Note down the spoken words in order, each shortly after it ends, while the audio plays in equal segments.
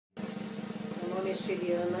nome é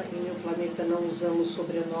Shellyana, em meu planeta não usamos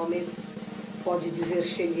sobrenomes. Pode dizer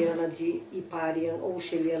Shellyana de Iparian ou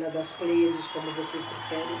Shellyana das Pleiades, como vocês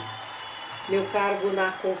preferem. Meu cargo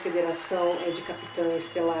na Confederação é de capitã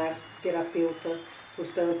estelar, terapeuta,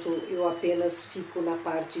 portanto eu apenas fico na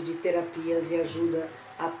parte de terapias e ajuda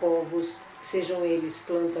a povos, sejam eles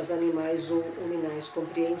plantas, animais ou hominais,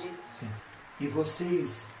 compreende? Sim. E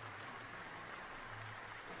vocês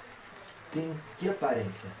têm que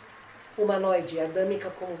aparência? Humanoide,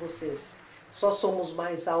 adâmica como vocês. Só somos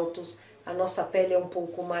mais altos, a nossa pele é um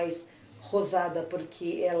pouco mais rosada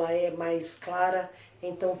porque ela é mais clara,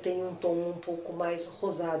 então tem um tom um pouco mais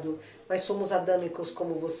rosado, mas somos adâmicos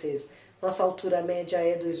como vocês. Nossa altura média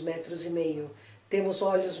é 2,5 metros. Temos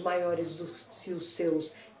olhos maiores do que os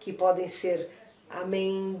seus, que podem ser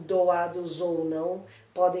amendoados ou não,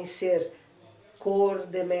 podem ser cor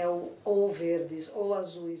de mel ou verdes, ou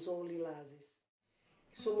azuis ou lilazes.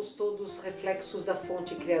 Somos todos reflexos da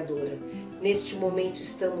fonte criadora. Neste momento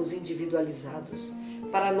estamos individualizados.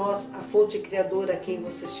 Para nós, a fonte criadora, quem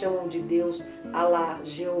vocês chamam de Deus, Alá,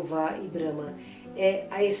 Jeová e Brahma, é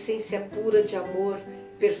a essência pura de amor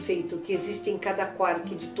perfeito que existe em cada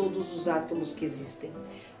quark de todos os átomos que existem.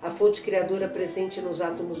 A fonte criadora presente nos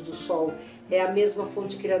átomos do Sol é a mesma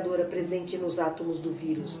fonte criadora presente nos átomos do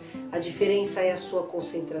vírus. A diferença é a sua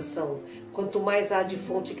concentração. Quanto mais há de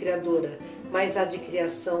fonte criadora, mais há de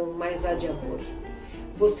criação, mais há de amor.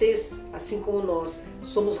 Vocês, assim como nós,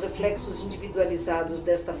 somos reflexos individualizados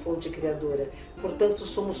desta fonte criadora. Portanto,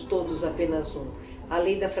 somos todos apenas um. A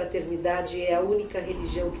lei da fraternidade é a única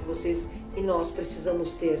religião que vocês e nós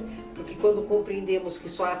precisamos ter, porque quando compreendemos que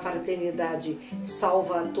só a fraternidade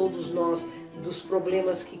salva a todos nós dos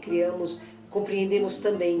problemas que criamos, compreendemos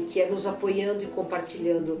também que é nos apoiando e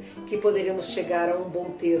compartilhando que poderemos chegar a um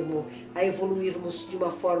bom termo, a evoluirmos de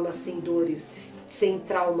uma forma sem dores, sem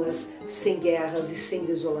traumas, sem guerras e sem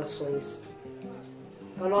desolações.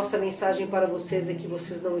 A nossa mensagem para vocês é que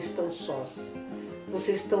vocês não estão sós.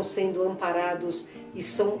 Vocês estão sendo amparados e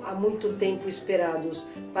são há muito tempo esperados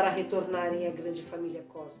para retornarem à grande família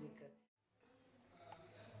cósmica.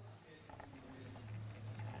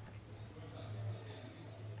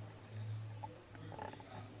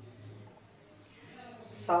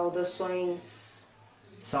 Saudações.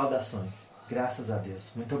 Saudações. Graças a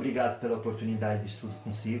Deus. Muito obrigado pela oportunidade de estudo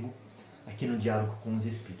consigo, aqui no Diálogo com os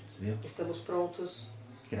Espíritos, viu? Estamos prontos.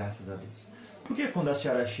 Graças a Deus. Por que quando a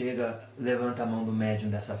senhora chega, levanta a mão do médium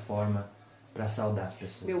dessa forma para saudar as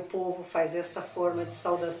pessoas? Meu povo faz esta forma de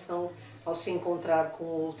saudação ao se encontrar com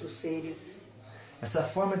outros seres. Essa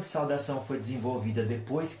forma de saudação foi desenvolvida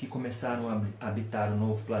depois que começaram a habitar o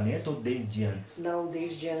novo planeta ou desde antes? Não,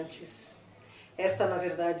 desde antes. Esta, na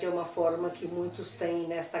verdade, é uma forma que muitos têm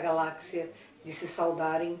nesta galáxia de se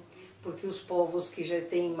saudarem, porque os povos que já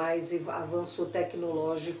têm mais avanço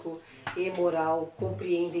tecnológico e moral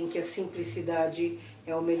compreendem que a simplicidade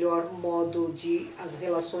é o melhor modo de as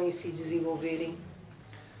relações se desenvolverem.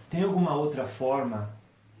 Tem alguma outra forma,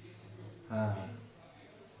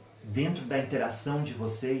 dentro da interação de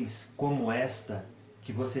vocês, como esta,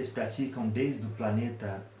 que vocês praticam desde o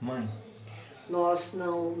planeta Mãe? Nós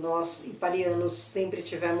Iparianos sempre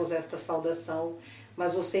tivemos esta saudação,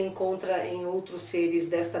 mas você encontra em outros seres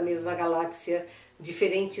desta mesma galáxia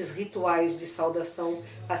diferentes rituais de saudação,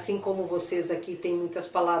 assim como vocês aqui têm muitas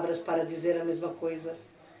palavras para dizer a mesma coisa.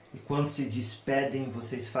 E quando se despedem,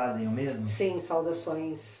 vocês fazem o mesmo? Sim,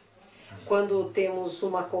 saudações. Quando temos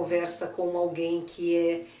uma conversa com alguém que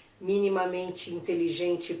é minimamente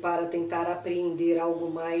inteligente para tentar apreender algo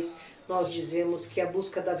mais, nós dizemos que a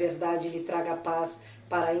busca da verdade lhe traga paz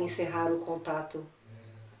para encerrar o contato.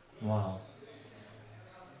 Uau!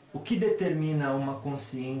 O que determina uma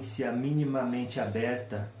consciência minimamente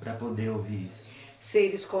aberta para poder ouvir isso?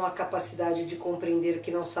 Seres com a capacidade de compreender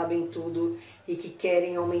que não sabem tudo e que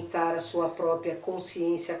querem aumentar a sua própria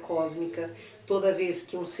consciência cósmica. Toda vez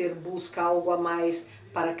que um ser busca algo a mais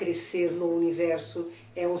para crescer no universo,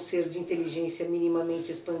 é um ser de inteligência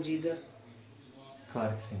minimamente expandida.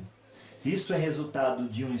 Claro que sim. Isso é resultado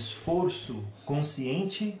de um esforço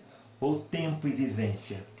consciente ou tempo e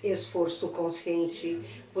vivência? Esforço consciente.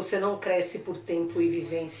 Você não cresce por tempo e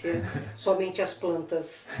vivência, somente as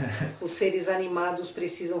plantas. Os seres animados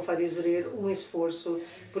precisam fazer um esforço,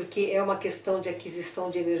 porque é uma questão de aquisição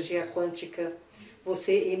de energia quântica.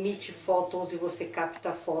 Você emite fótons e você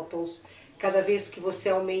capta fótons. Cada vez que você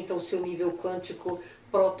aumenta o seu nível quântico,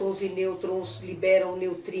 prótons e nêutrons liberam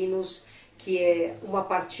neutrinos, que é uma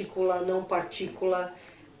partícula não partícula,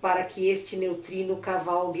 para que este neutrino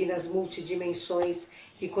cavalgue nas multidimensões,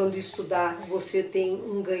 e quando estudar você tem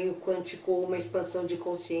um ganho quântico ou uma expansão de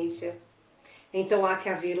consciência. Então há que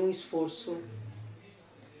haver um esforço.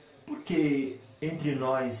 Por que entre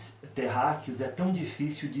nós terráqueos é tão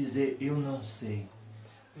difícil dizer eu não sei?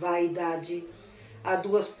 Vaidade. Há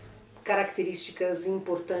duas características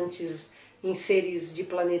importantes em seres de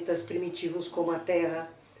planetas primitivos como a Terra: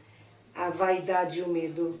 a vaidade e o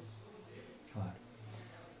medo. Claro.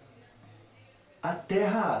 A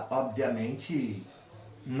Terra, obviamente,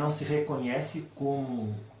 não se reconhece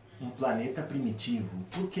como um planeta primitivo.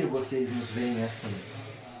 Por que vocês nos veem assim?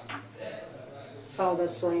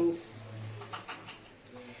 Saudações.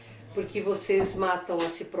 Porque vocês matam a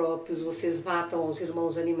si próprios, vocês matam aos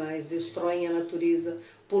irmãos animais, destroem a natureza,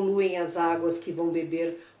 poluem as águas que vão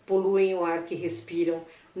beber, poluem o ar que respiram,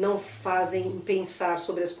 não fazem pensar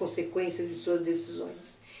sobre as consequências de suas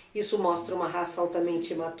decisões. Isso mostra uma raça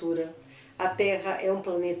altamente imatura. A Terra é um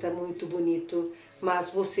planeta muito bonito, mas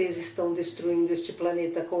vocês estão destruindo este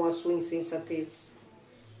planeta com a sua insensatez.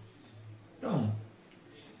 Então,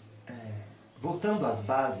 voltando às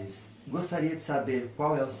bases, gostaria de saber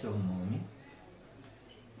qual é o seu nome,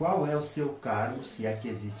 qual é o seu cargo, se é que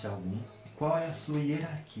existe algum, e qual é a sua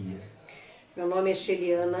hierarquia. Meu nome é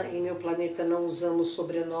Shellyana, em meu planeta não usamos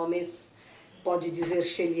sobrenomes. Pode dizer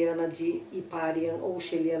Shellyana de Iparian ou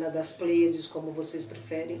Shellyana das Pleiades, como vocês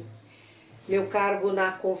preferem. Meu cargo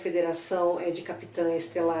na Confederação é de Capitã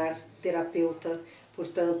Estelar, terapeuta,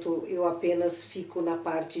 portanto eu apenas fico na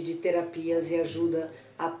parte de terapias e ajuda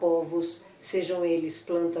a povos, sejam eles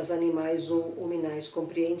plantas, animais ou huminais,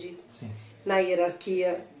 compreende? Sim. Na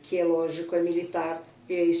hierarquia, que é lógico, é militar,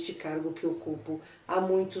 e é este cargo que ocupo. Há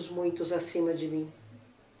muitos acima de mim.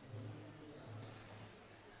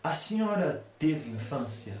 A senhora teve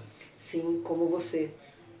infância? Sim, como você.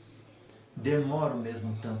 Demora o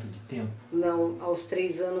mesmo tanto de tempo? Não, aos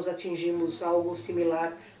 3 anos atingimos algo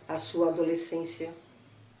similar à sua adolescência.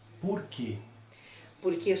 Por quê?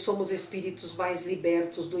 Porque somos espíritos mais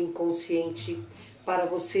libertos do inconsciente. Para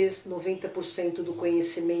vocês, 90% do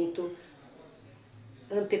conhecimento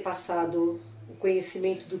antepassado, o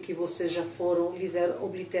conhecimento do que vocês já foram, lhes é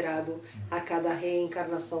obliterado a cada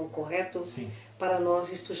reencarnação, correto? Sim. Para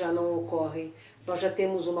nós isto já não ocorre. Nós já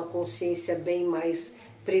temos uma consciência bem mais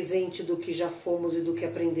presente do que já fomos e do que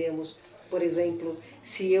aprendemos. Por exemplo,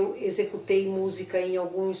 se eu executei música em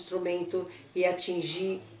algum instrumento e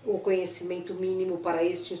atingi o conhecimento mínimo para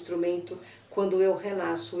este instrumento, quando eu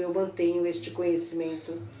renasço, eu mantenho este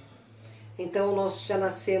conhecimento. Então nós já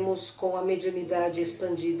nascemos com a mediunidade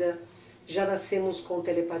expandida, já nascemos com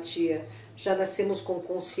telepatia, já nascemos com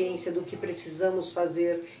consciência do que precisamos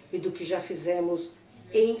fazer e do que já fizemos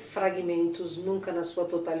em fragmentos, nunca na sua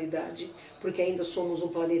totalidade, porque ainda somos um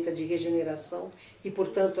planeta de regeneração e,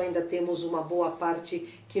 portanto, ainda temos uma boa parte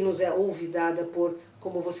que nos é olvidada por,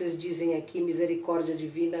 como vocês dizem aqui, misericórdia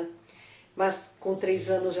divina. Mas com 3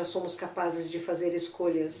 anos já somos capazes de fazer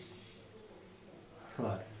escolhas.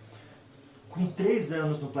 Claro. Com 3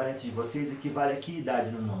 anos no planeta de vocês, equivale a que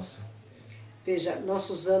idade no nosso? Veja,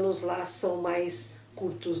 nossos anos lá são mais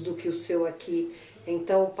curtos do que o seu aqui.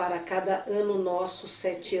 Então, para cada ano nosso,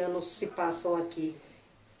 7 anos se passam aqui.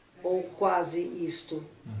 Ou quase isto.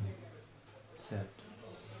 Certo.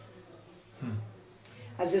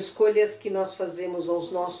 As escolhas que nós fazemos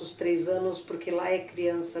aos nossos 3 anos, porque lá é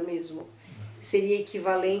criança mesmo, seria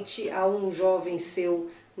equivalente a um jovem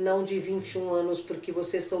seu, não de 21 anos, porque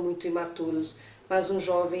vocês são muito imaturos, mas um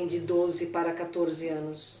jovem de 12 para 14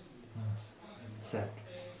 anos. Nossa. Certo.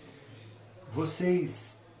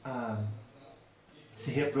 Vocês se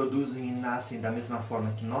reproduzem e nascem da mesma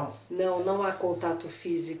forma que nós? Não, não há contato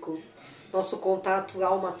físico. Nosso contato, há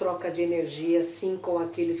uma troca de energia, sim, com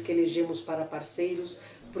aqueles que elegemos para parceiros,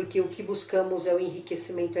 porque o que buscamos é o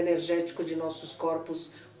enriquecimento energético de nossos corpos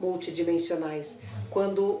multidimensionais.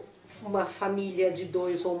 Quando uma família de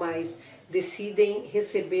 2 ou mais decidem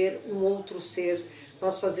receber um outro ser,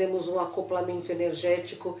 nós fazemos um acoplamento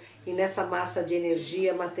energético e nessa massa de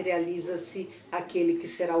energia materializa-se aquele que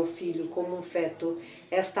será o filho, como um feto.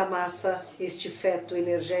 Esta massa, este feto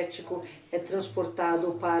energético é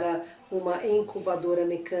transportado para uma incubadora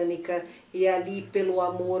mecânica e ali, pelo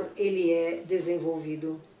amor, ele é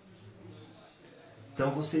desenvolvido. Então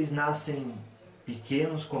vocês nascem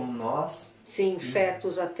pequenos como nós? Sim,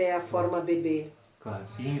 fetos até a forma bebê. Claro.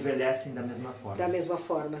 E envelhecem da mesma forma? Da mesma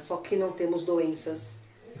forma, só que não temos doenças.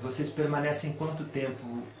 E vocês permanecem quanto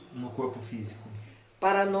tempo no corpo físico?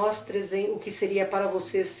 Para nós, o que seria para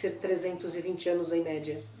vocês ser 320 anos em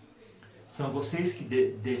média. São vocês que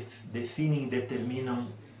definem e determinam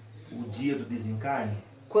o dia do desencarne?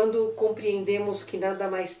 Quando compreendemos que nada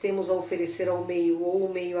mais temos a oferecer ao meio ou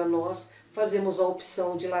o meio a nós, fazemos a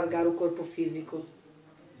opção de largar o corpo físico.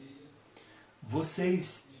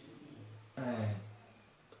 Vocês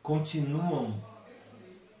continuam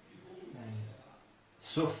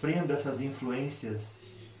sofrendo essas influências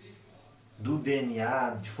do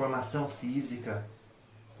DNA, de formação física,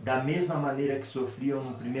 da mesma maneira que sofriam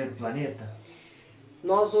no primeiro planeta?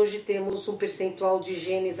 Nós hoje temos um percentual de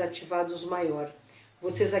genes ativados maior.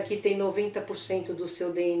 Vocês aqui têm 90% do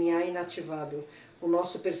seu DNA inativado. O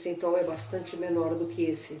nosso percentual é bastante menor do que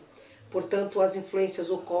esse. Portanto, as influências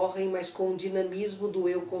ocorrem, mas com um dinamismo do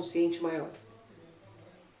eu consciente maior.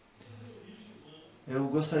 Eu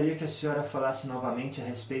gostaria que a senhora falasse novamente a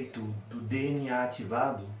respeito do DNA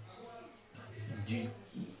ativado,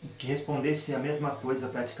 que respondesse a mesma coisa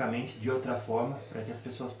praticamente de outra forma, para que as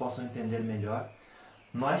pessoas possam entender melhor.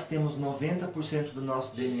 Nós temos 90% do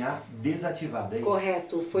nosso DNA desativado, é isso?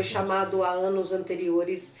 Correto. Foi chamado há anos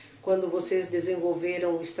anteriores, quando vocês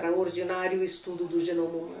desenvolveram o extraordinário estudo do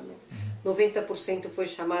genoma humano. 90% foi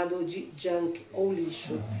chamado de junk, ou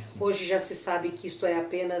lixo. Hoje já se sabe que isto é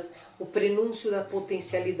apenas o prenúncio da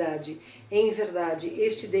potencialidade. Em verdade,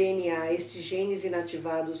 este DNA, estes genes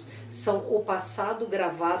inativados, são o passado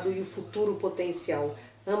gravado e o futuro potencial.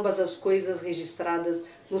 Ambas as coisas registradas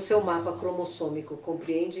no seu mapa cromossômico,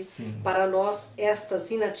 compreende? Sim. Para nós,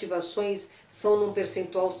 estas inativações são num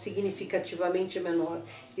percentual significativamente menor.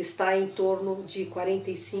 Está em torno de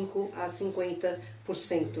 45% a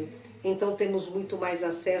 50%. Então temos muito mais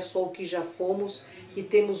acesso ao que já fomos e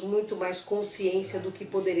temos muito mais consciência do que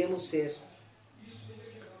poderemos ser.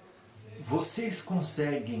 Vocês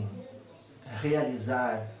conseguem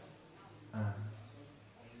realizar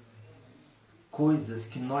coisas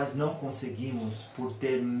que nós não conseguimos por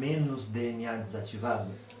ter menos DNA desativado?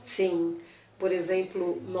 Sim. Por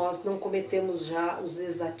exemplo, nós não cometemos já os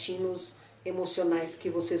desatinos emocionais que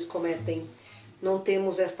vocês cometem. Não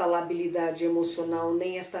temos esta labilidade emocional,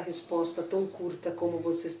 nem esta resposta tão curta como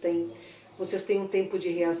vocês têm. Vocês têm um tempo de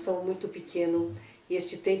reação muito pequeno, e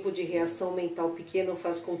este tempo de reação mental pequeno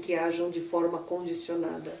faz com que ajam de forma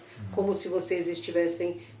condicionada, como se vocês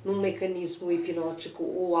estivessem num mecanismo hipnótico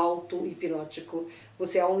ou auto-hipnótico.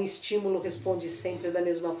 Você, a um estímulo, responde sempre da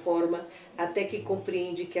mesma forma, até que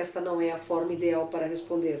compreende que esta não é a forma ideal para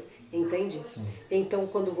responder. Entende? Sim. Então,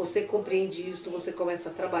 quando você compreende isto, você começa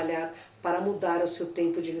a trabalhar para mudar o seu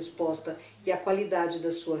tempo de resposta e a qualidade da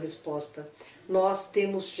sua resposta. Nós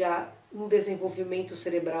temos já um desenvolvimento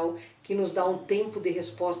cerebral que nos dá um tempo de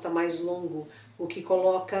resposta mais longo, o que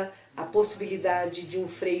coloca a possibilidade de um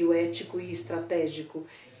freio ético e estratégico.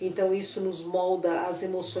 Então isso nos molda as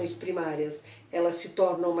emoções primárias. Elas se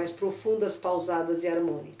tornam mais profundas, pausadas e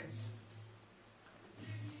harmônicas.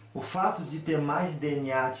 O fato de ter mais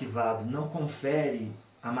DNA ativado não confere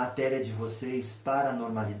a matéria de vocês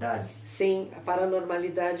paranormalidades? Sim, a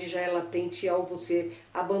paranormalidade já é latente ao você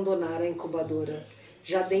abandonar a incubadora.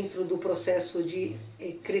 Já dentro do processo de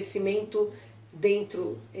crescimento,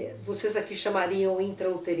 vocês aqui chamariam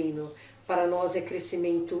intrauterino, para nós é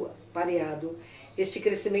crescimento pareado. Este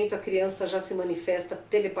crescimento, a criança já se manifesta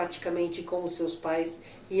telepaticamente com os seus pais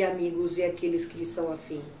e amigos e aqueles que lhe são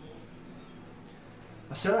afim.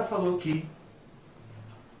 A senhora falou que,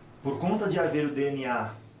 por conta de haver o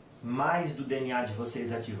DNA, mais do DNA de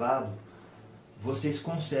vocês ativado, vocês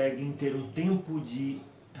conseguem ter um tempo de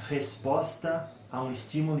resposta a um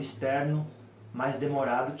estímulo externo mais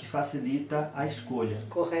demorado que facilita a escolha.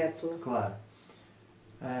 Correto. Claro.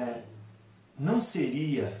 Não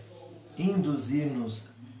seria induzir-nos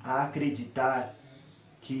a acreditar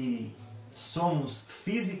que somos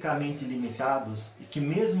fisicamente limitados e que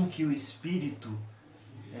mesmo que o espírito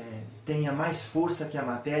tenha mais força que a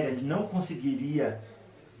matéria, ele não conseguiria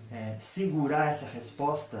segurar essa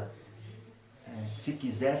resposta se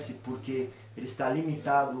quisesse, porque ele está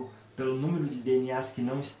limitado pelo número de DNAs que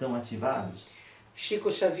não estão ativados? Chico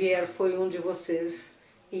Xavier foi um de vocês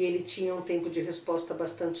e ele tinha um tempo de resposta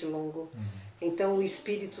bastante longo. Então o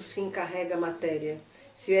espírito se encarrega a matéria.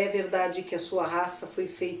 Se é verdade que a sua raça foi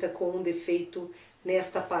feita com um defeito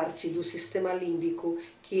nesta parte do sistema límbico,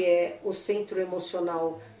 que é o centro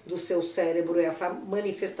emocional do seu cérebro, é a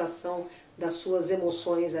manifestação das suas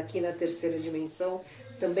emoções aqui na terceira dimensão,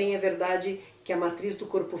 também é verdade que a matriz do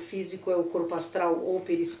corpo físico é o corpo astral ou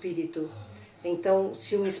perispírito. Então,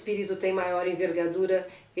 se um espírito tem maior envergadura,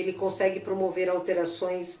 ele consegue promover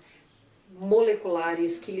alterações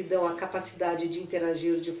moleculares que lhe dão a capacidade de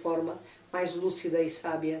interagir de forma mais lúcida e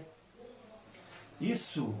sábia.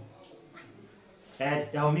 Isso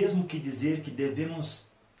é o mesmo que dizer que devemos,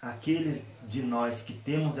 aqueles de nós que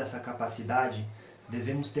temos essa capacidade,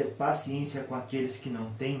 devemos ter paciência com aqueles que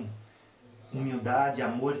não têm, humildade,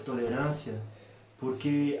 amor e tolerância,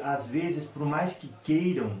 porque às vezes, por mais que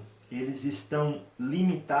queiram, eles estão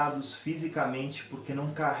limitados fisicamente porque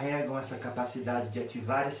não carregam essa capacidade de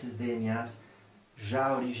ativar esses DNAs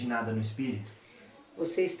já originada no espírito.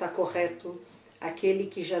 Você está correto. Aquele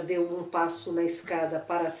que já deu um passo na escada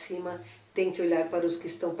para cima tem que olhar para os que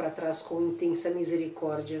estão para trás com intensa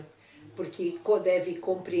misericórdia, porque deve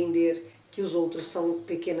compreender que os outros são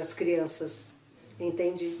pequenas crianças.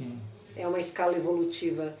 Entende? Sim. É uma escala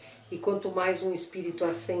evolutiva. E quanto mais um espírito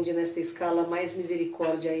ascende nesta escala, mais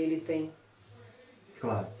misericórdia ele tem.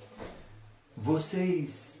 Claro.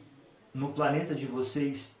 Vocês, no planeta de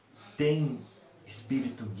vocês, têm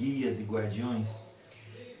espírito guias e guardiões?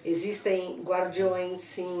 Existem guardiões,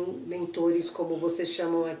 sim, mentores, como vocês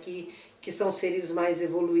chamam aqui, que são seres mais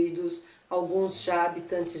evoluídos, alguns já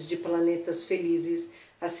habitantes de planetas felizes.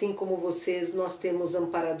 Assim como vocês, nós temos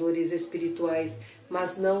amparadores espirituais,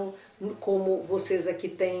 mas não como vocês aqui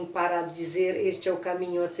têm para dizer este é o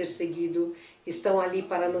caminho a ser seguido. Estão ali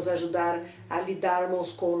para nos ajudar a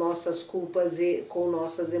lidarmos com nossas culpas e com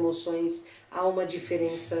nossas emoções. Há uma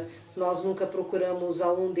diferença. Nós nunca procuramos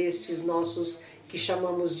a um destes nossos que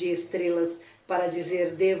chamamos de estrelas para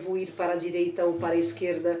dizer devo ir para a direita ou para a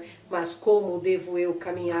esquerda, mas como devo eu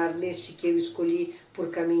caminhar neste que eu escolhi por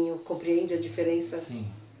caminho. Compreende a diferença?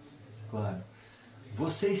 Sim, claro.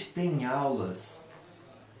 Vocês têm aulas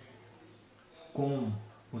com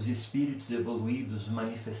os espíritos evoluídos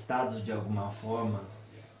manifestados de alguma forma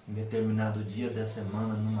em determinado dia da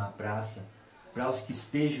semana numa praça para os que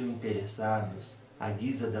estejam interessados à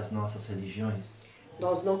guisa das nossas religiões?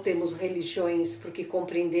 Nós não temos religiões porque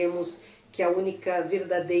compreendemos que a única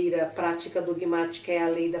verdadeira prática dogmática é a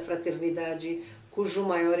lei da fraternidade, cujo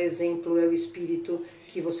maior exemplo é o Espírito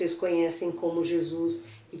que vocês conhecem como Jesus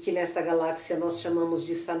e que nesta galáxia nós chamamos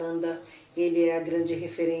de Sananda. Ele é a grande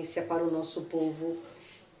referência para o nosso povo.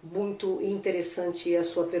 Muito interessante a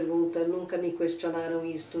sua pergunta, nunca me questionaram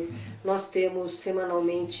isto. Nós temos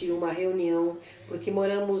semanalmente uma reunião, porque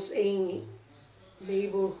moramos em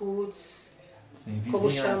neighborhoods, Sim, como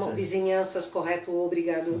chamam, vizinhanças, correto,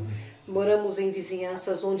 obrigado. Moramos em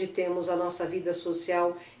vizinhanças onde temos a nossa vida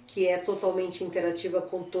social, que é totalmente interativa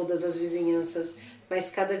com todas as vizinhanças, mas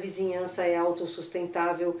cada vizinhança é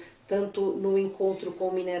autossustentável, tanto no encontro com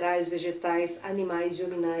minerais, vegetais, animais e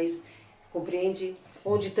hominais, compreende?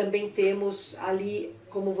 Onde também temos ali,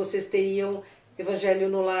 como vocês teriam, evangelho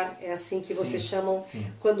no lar, é assim que vocês chamam,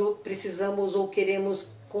 quando precisamos ou queremos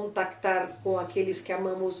contactar com aqueles que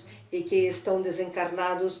amamos e que estão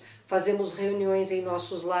desencarnados, fazemos reuniões em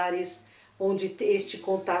nossos lares, onde este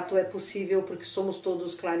contato é possível porque somos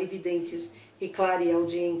todos clarividentes e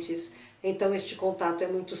clareaudientes. Então este contato é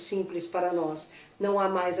muito simples para nós. Não há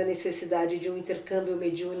mais a necessidade de um intercâmbio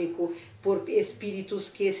mediúnico por espíritos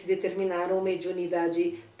que se determinaram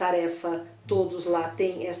mediunidade tarefa. Todos lá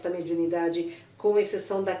têm esta mediunidade, com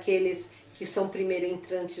exceção daqueles que são primeiro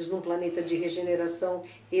entrantes num planeta de regeneração.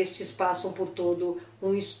 Estes passam por todo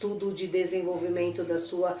um estudo de desenvolvimento da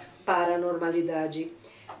sua paranormalidade.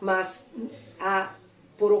 Mas há,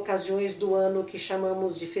 por ocasiões do ano que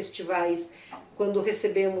chamamos de festivais, quando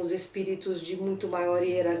recebemos espíritos de muito maior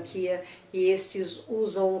hierarquia e estes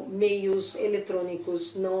usam meios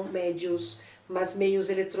eletrônicos, não médios, mas meios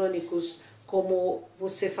eletrônicos, como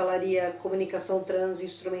você falaria, comunicação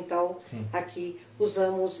transinstrumental. Aqui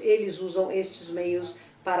eles usam estes meios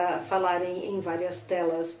para falarem em várias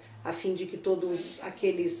telas, a fim de que todos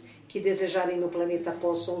aqueles que desejarem no planeta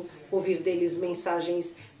possam ouvir deles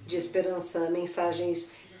mensagens de esperança,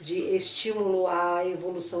 mensagens de estímulo à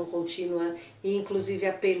evolução contínua e inclusive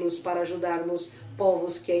apelos para ajudarmos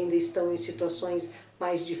povos que ainda estão em situações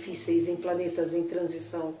mais difíceis, em planetas em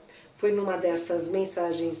transição. Foi numa dessas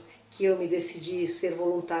mensagens que eu me decidi ser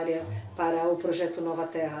voluntária para o projeto Nova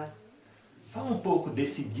Terra. Fala um pouco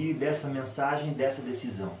dessa mensagem, dessa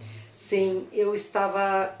decisão. Sim, eu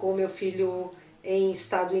estava com meu filho em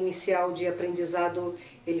estado inicial de aprendizado.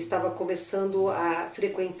 Ele estava começando a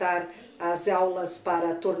frequentar as aulas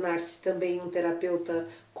para tornar-se também um terapeuta,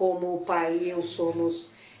 como o pai e eu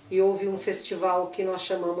somos. E houve um festival que nós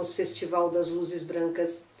chamamos Festival das Luzes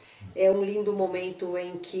Brancas. É um lindo momento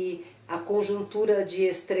em que a conjuntura de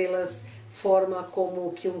estrelas forma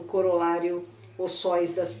como que um corolário, os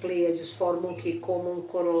sóis das Pleiades formam que como um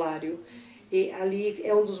corolário. E ali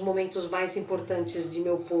é um dos momentos mais importantes de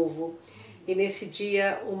meu povo. E nesse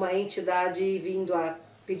dia uma entidade vindo a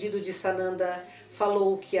pedido de Sananda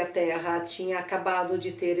falou que a Terra tinha acabado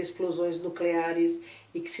de ter explosões nucleares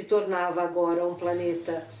e que se tornava agora um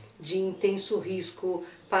planeta de intenso risco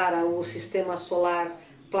para o sistema solar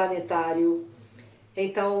planetário.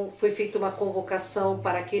 Então foi feita uma convocação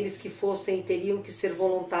para aqueles que fossem e teriam que ser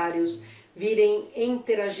voluntários, virem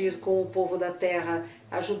interagir com o povo da Terra,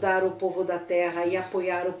 ajudar o povo da Terra e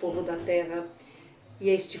apoiar o povo da Terra. E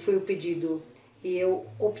este foi o pedido. E eu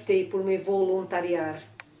optei por me voluntariar.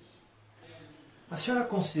 A senhora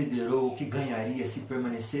considerou o que ganharia se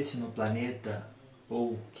permanecesse no planeta,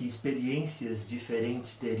 ou que experiências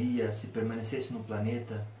diferentes teria se permanecesse no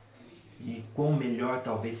planeta, e quão melhor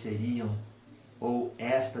talvez seriam, ou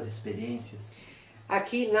estas experiências?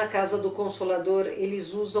 Aqui na Casa do Consolador,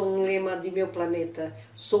 eles usam um lema de meu planeta: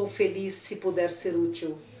 sou feliz se puder ser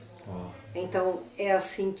útil. Então é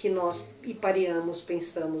assim que nós iparianos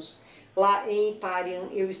pensamos. Lá em Iparian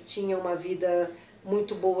eu tinha uma vida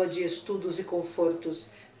muito boa de estudos e confortos.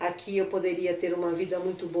 Aqui eu poderia ter uma vida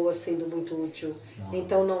muito boa sendo muito útil.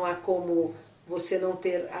 Então não há como você não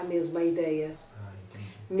ter a mesma ideia.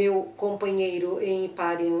 Meu companheiro em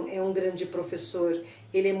Iparian é um grande professor.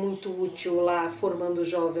 Ele é muito útil lá formando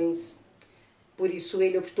jovens. Por isso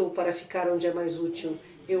ele optou para ficar onde é mais útil.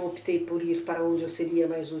 Eu optei por ir para onde eu seria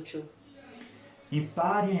mais útil.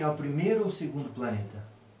 Iparian é o primeiro ou o segundo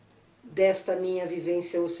planeta? Desta minha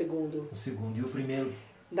vivência, o segundo. O segundo. E o primeiro?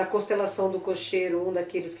 Da constelação do Cocheiro, um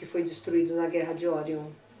daqueles que foi destruído na Guerra de Orion.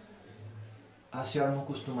 A senhora não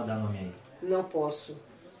costuma dar nome aí? Não posso.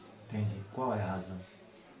 Entendi. Qual é a razão?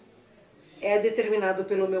 É determinado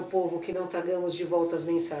pelo meu povo que não tragamos de volta as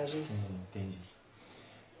mensagens. Sim, entendi.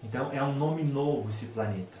 Então é um nome novo esse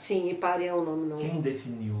planeta? Sim, Iparian é um nome novo. Quem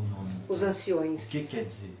definiu o nome? Os anciões. O que quer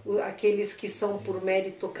dizer? Aqueles que são por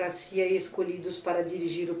meritocracia escolhidos para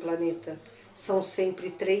dirigir o planeta. São sempre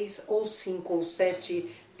 3 ou 5 ou 7,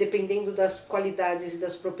 dependendo das qualidades e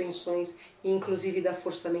das propensões, e inclusive da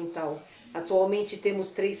força mental. Atualmente temos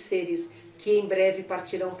 3 seres que em breve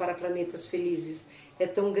partirão para planetas felizes. É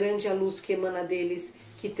tão grande a luz que emana deles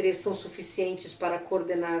que 3 são suficientes para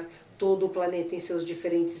coordenar todo o planeta em seus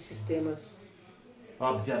diferentes sistemas.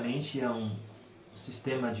 Obviamente é um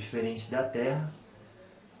sistema diferente da Terra.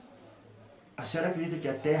 A senhora acredita que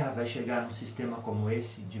a Terra vai chegar num sistema como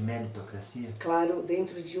esse, de meritocracia? Claro,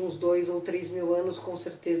 dentro de uns 2 ou 3 mil anos, com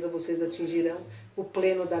certeza vocês atingirão o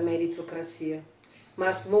pleno da meritocracia.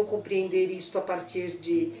 Mas vão compreender isto a partir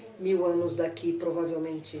de 1000 anos daqui,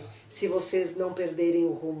 provavelmente, se vocês não perderem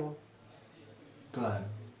o rumo. Claro.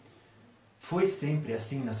 Foi sempre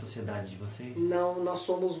assim na sociedade de vocês? Não, nós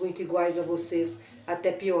somos muito iguais a vocês,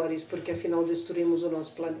 até piores, porque afinal destruímos o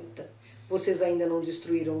nosso planeta. Vocês ainda não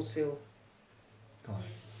destruíram o seu. Claro.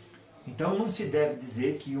 Então não se deve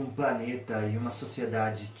dizer que um planeta e uma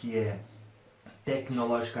sociedade que é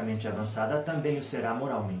tecnologicamente avançada também o será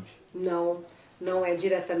moralmente? Não, não é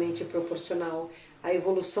diretamente proporcional. A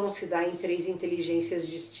evolução se dá em 3 inteligências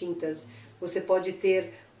distintas. Você pode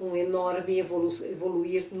ter um enorme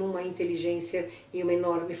evoluir numa inteligência e uma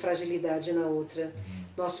enorme fragilidade na outra.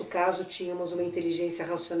 Nosso caso, tínhamos uma inteligência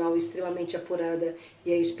racional extremamente apurada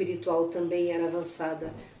e a espiritual também era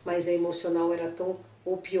avançada, mas a emocional era tão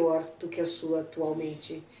ou pior do que a sua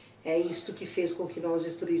atualmente. É isto que fez com que nós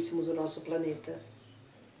destruíssemos o nosso planeta.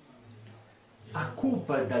 A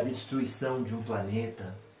culpa da destruição de um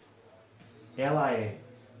planeta, ela é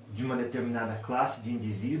de uma determinada classe de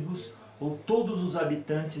indivíduos ou todos os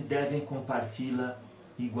habitantes devem compartilhá-la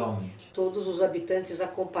igualmente? Todos os habitantes a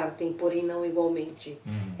compartem, porém não igualmente.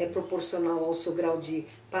 É proporcional ao seu grau de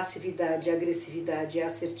passividade, agressividade e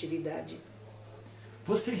assertividade.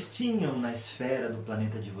 Vocês tinham na esfera do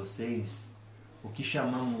planeta de vocês o que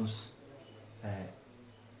chamamos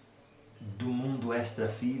do mundo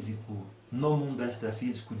extrafísico, no mundo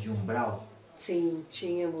extrafísico de umbral? Sim,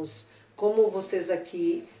 tínhamos. Como vocês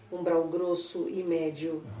aqui, umbral grosso e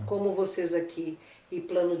médio, como vocês aqui, e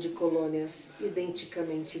plano de colônias,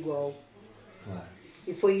 identicamente igual. Claro.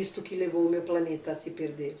 E foi isto que levou o meu planeta a se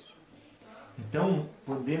perder. Então,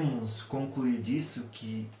 podemos concluir disso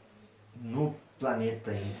que no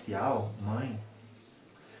planeta inicial, mãe,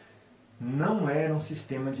 não era um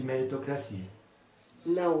sistema de meritocracia.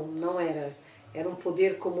 Não, não era. Era um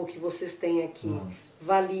poder como o que vocês têm aqui.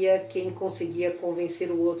 Valia quem conseguia convencer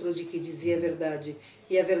o outro de que dizia a verdade.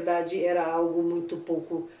 E a verdade era algo muito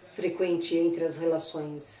pouco frequente entre as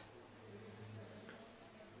relações.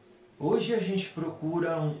 Hoje a gente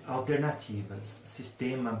procura alternativas,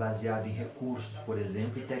 sistema baseado em recursos, por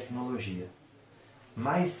exemplo, e tecnologia.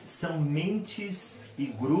 Mas são mentes e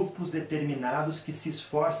grupos determinados que se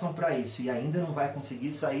esforçam para isso e ainda não vai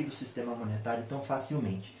conseguir sair do sistema monetário tão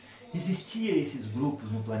facilmente. Existia esses grupos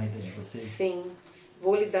no planeta de vocês? Sim.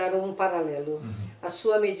 Vou lhe dar um paralelo. A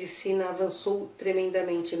sua medicina avançou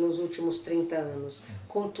tremendamente nos últimos 30 anos.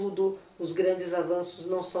 Contudo, os grandes avanços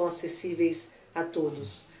não são acessíveis a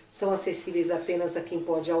todos. são acessíveis apenas a quem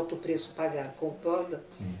pode alto preço pagar, concorda?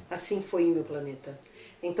 Sim. Assim foi em meu planeta.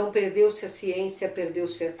 Então perdeu-se a ciência,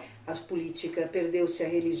 perdeu-se a política, perdeu-se a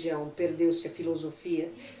religião, perdeu-se a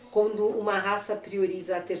filosofia, quando uma raça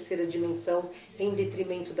prioriza a terceira dimensão em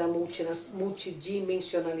detrimento da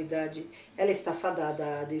multidimensionalidade, ela está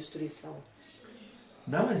fadada à destruição.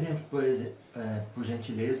 Dá um exemplo, por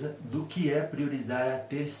gentileza, do que é priorizar a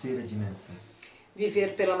terceira dimensão.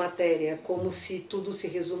 Viver pela matéria, como se tudo se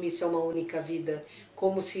resumisse a uma única vida,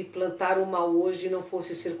 como se plantar o mal hoje não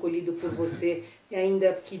fosse ser colhido por você,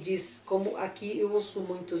 ainda que diz, como aqui eu ouço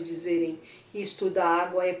muitos dizerem, isto da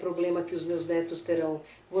água é problema que os meus netos terão,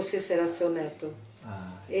 você será seu neto.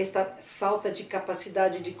 Esta falta de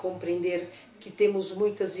capacidade de compreender que temos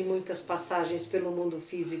muitas e muitas passagens pelo mundo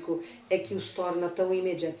físico é que os torna tão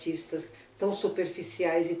imediatistas, tão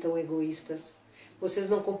superficiais e tão egoístas. Vocês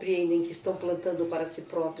não compreendem que estão plantando para si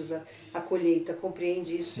próprios a colheita,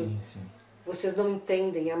 compreende isso? Sim, sim. Vocês não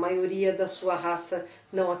entendem, a maioria da sua raça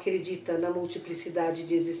não acredita na multiplicidade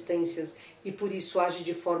de existências e por isso age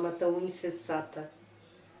de forma tão insensata.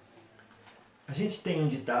 A gente tem um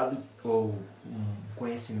ditado ou um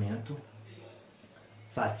conhecimento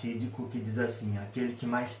fatídico que diz assim: aquele que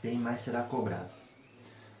mais tem, mais será cobrado.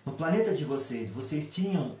 No planeta de vocês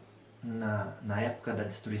tinham, na época da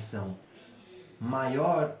destruição,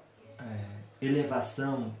 maior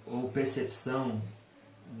elevação ou percepção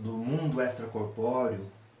do mundo extracorpóreo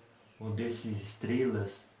ou dessas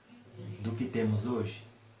estrelas do que temos hoje?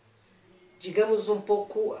 Digamos um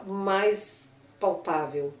pouco mais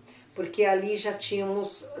palpável, porque ali já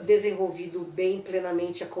tínhamos desenvolvido bem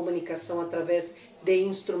plenamente a comunicação através de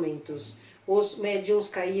instrumentos. Os médiums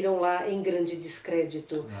caíram lá em grande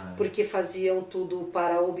descrédito, porque faziam tudo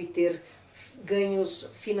para obter ganhos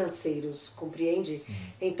financeiros, compreende? Sim.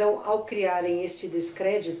 Então, ao criarem este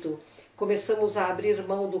descrédito, começamos a abrir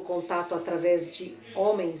mão do contato através de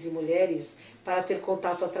homens e mulheres para ter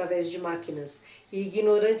contato através de máquinas. E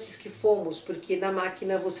ignorantes que fomos, porque na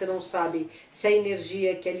máquina você não sabe se a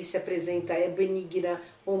energia que ali se apresenta é benigna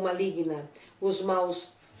ou maligna. Os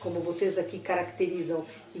maus, como vocês aqui caracterizam,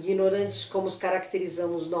 ignorantes como os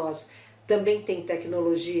caracterizamos nós, também têm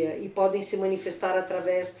tecnologia e podem se manifestar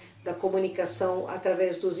através da comunicação,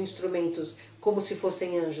 através dos instrumentos, como se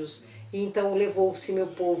fossem anjos. E então levou-se meu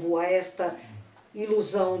povo a esta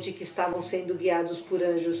ilusão de que estavam sendo guiados por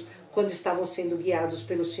anjos, quando estavam sendo guiados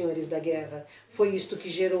pelos senhores da guerra. Foi isto que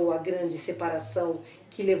gerou a grande separação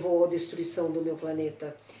que levou à destruição do meu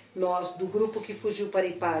planeta. Nós, do grupo que fugiu para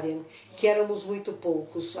Iparian, que éramos muito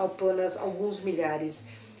poucos, apenas alguns milhares,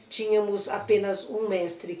 tínhamos apenas um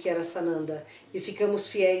mestre, que era Sananda, e ficamos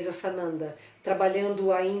fiéis a Sananda,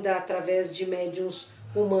 trabalhando ainda através de médiuns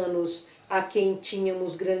humanos, a quem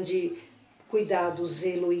tínhamos grande cuidado,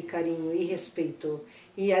 zelo e carinho e respeito.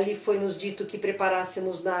 E ali foi nos dito que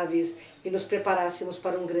preparássemos naves e nos preparássemos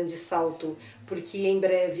para um grande salto, porque em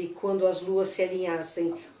breve, quando as luas se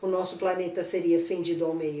alinhassem, o nosso planeta seria fendido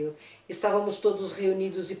ao meio. Estávamos todos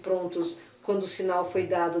reunidos e prontos quando o sinal foi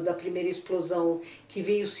dado da primeira explosão, que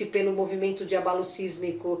veio-se pelo movimento de abalo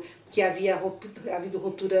sísmico, que havia havido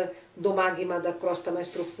ruptura do magma da crosta mais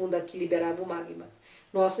profunda que liberava o magma.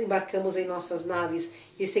 Nós embarcamos em nossas naves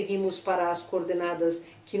e seguimos para as coordenadas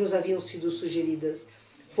que nos haviam sido sugeridas.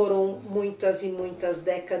 Foram muitas e muitas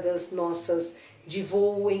décadas nossas de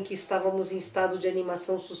voo em que estávamos em estado de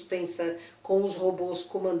animação suspensa, com os robôs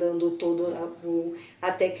comandando todo o voo,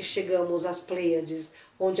 até que chegamos às Pleiades,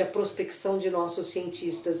 onde a prospecção de nossos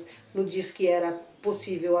cientistas nos diz que era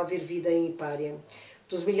possível haver vida em Iparian.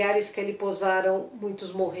 Dos milhares que ali pousaram,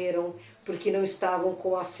 muitos morreram porque não estavam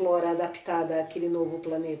com a flora adaptada àquele novo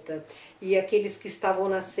planeta. E aqueles que estavam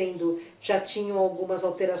nascendo já tinham algumas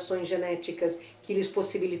alterações genéticas que lhes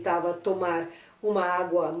possibilitava tomar uma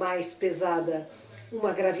água mais pesada,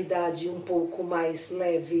 uma gravidade um pouco mais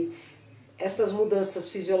leve. Estas mudanças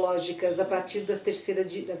fisiológicas, a partir da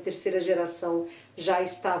terceira geração, já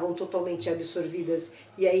estavam totalmente absorvidas.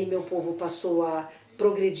 E aí meu povo passou a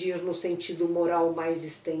progredir no sentido moral mais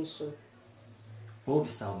extenso.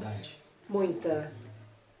 Houve saudade? Muita.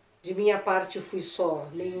 De minha parte fui só,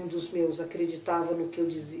 nenhum dos meus acreditava no que eu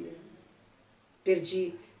dizia.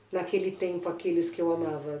 Perdi naquele tempo aqueles que eu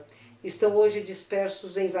amava. Estão hoje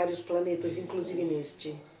dispersos em vários planetas, inclusive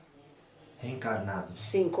neste. Reencarnados?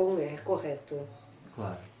 Sim, correto.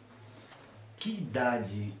 Claro. Que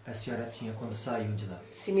idade a senhora tinha quando saiu de lá?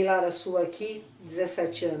 Similar à sua aqui,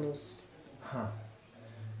 17 anos.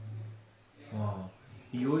 Uau.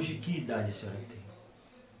 E hoje que idade a senhora tem?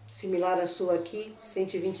 Similar à sua aqui,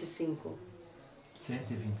 125.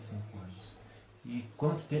 125 anos. E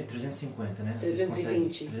quanto tem? 350, né?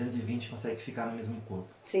 320. 320 consegue ficar no mesmo corpo.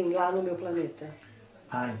 Sim, lá no meu planeta.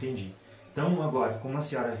 Ah, entendi. Então agora, como a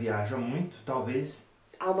senhora viaja muito, talvez...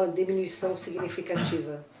 Há uma diminuição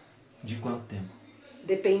significativa. De quanto tempo?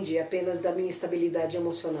 Depende apenas da minha estabilidade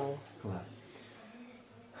emocional.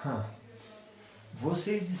 Claro.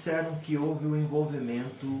 Vocês disseram que houve o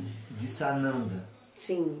envolvimento de Sananda.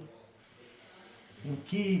 Sim. Em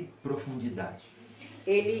que profundidade?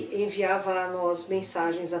 Ele enviava a nós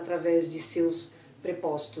mensagens através de seus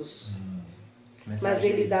prepostos. Mas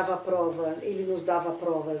ele dava prova, ele nos dava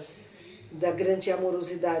provas da grande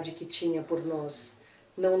amorosidade que tinha por nós.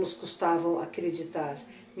 Não nos custavam acreditar,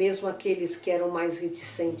 mesmo aqueles que eram mais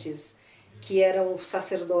reticentes, que eram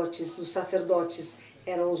sacerdotes, os sacerdotes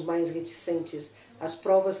eram os mais reticentes. As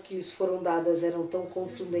provas que lhes foram dadas eram tão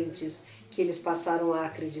contundentes que eles passaram a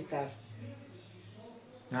acreditar.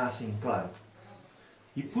 Ah, sim, claro.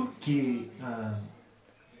 E por que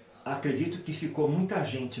acredito que ficou muita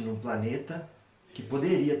gente no planeta que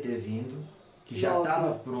poderia ter vindo, que já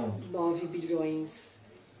estava pronto? 9 bilhões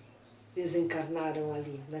desencarnaram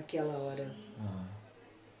ali, naquela hora.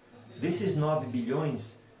 Desses 9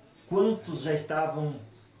 bilhões, quantos já estavam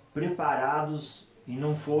preparados e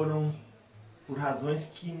não foram por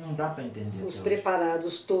razões que não dá para entender? Os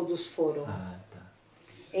preparados todos foram. Tá.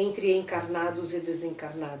 Entre encarnados e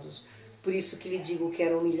desencarnados. Por isso que lhe digo que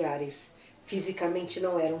eram milhares. Fisicamente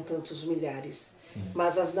não eram tantos milhares. Sim.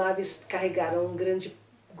 Mas as naves carregaram um grande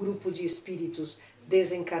grupo de espíritos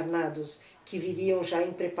desencarnados que viriam já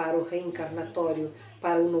em preparo reencarnatório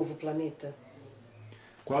para um novo planeta.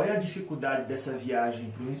 Qual é a dificuldade dessa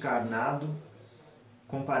viagem para o encarnado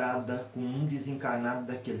comparada com um desencarnado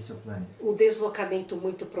daquele seu planeta? O deslocamento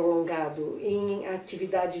muito prolongado em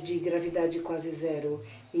atividade de gravidade quase zero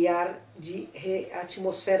e ar de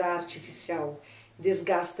atmosfera artificial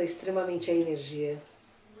desgasta extremamente a energia.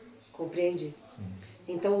 Compreende? Sim.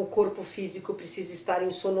 Então o corpo físico precisa estar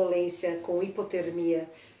em sonolência, com hipotermia,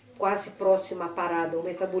 quase próxima à parada, um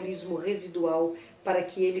metabolismo residual, para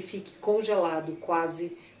que ele fique congelado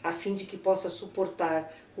quase, a fim de que possa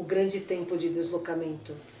suportar o grande tempo de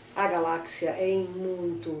deslocamento. A galáxia é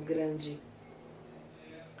muito grande.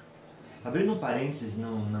 Abrindo um parênteses,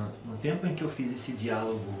 no tempo em que eu fiz esse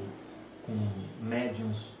diálogo com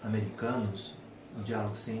médiums americanos, o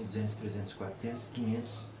diálogo 100, 200, 300, 400,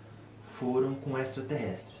 500 foram com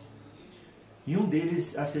extraterrestres. E um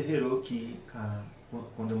deles asseverou que,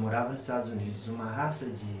 quando eu morava nos Estados Unidos, uma raça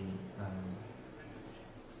de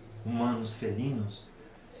humanos felinos,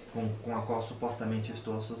 com a qual supostamente eu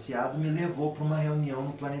estou associado, me levou para uma reunião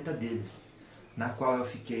no planeta deles, na qual eu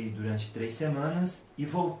fiquei durante 3 semanas e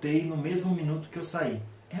voltei no mesmo minuto que eu saí.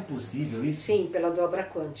 É possível isso? Sim, pela dobra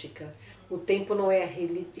quântica. O tempo não é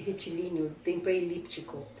retilíneo, o tempo é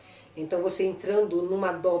elíptico. Então você entrando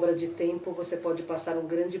numa dobra de tempo, você pode passar um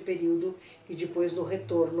grande período e depois no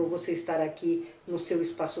retorno você estar aqui no seu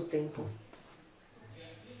espaço-tempo.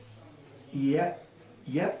 E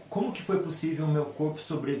como que foi possível o meu corpo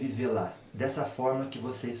sobreviver lá? Dessa forma que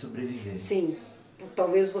vocês sobreviveram? Sim,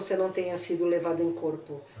 talvez você não tenha sido levado em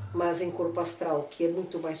corpo, mas em corpo astral, que é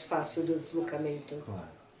muito mais fácil do deslocamento. Claro.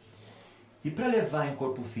 E para levar em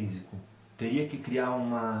corpo físico? Teria que criar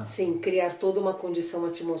uma... Sim, criar toda uma condição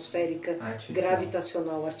atmosférica,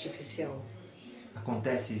 gravitacional, artificial.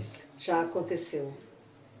 Acontece isso? Já aconteceu.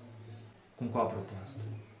 Com qual propósito?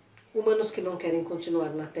 Humanos que não querem continuar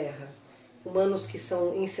na Terra. Humanos que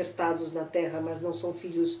são insertados na Terra, mas não são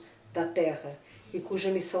filhos da Terra, e cuja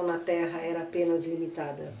missão na Terra era apenas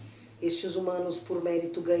limitada. Estes humanos, por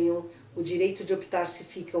mérito, ganham o direito de optar se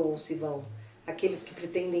ficam ou se vão. Aqueles que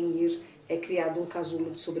pretendem ir, é criado um casulo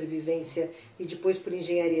de sobrevivência e depois, por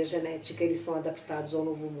engenharia genética, eles são adaptados ao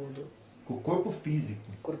novo mundo. Com o corpo físico?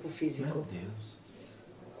 Corpo físico. Meu Deus.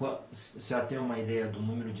 A senhora tem uma ideia do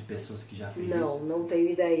número de pessoas que já fez isso? Não, não tenho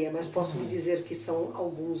ideia, mas posso lhe dizer que são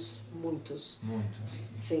alguns, muitos. Muitos?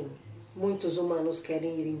 Sim, muitos humanos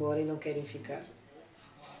querem ir embora e não querem ficar.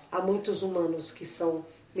 Há muitos humanos que são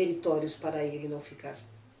meritórios para ir e não ficar.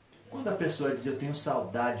 Quando a pessoa diz eu tenho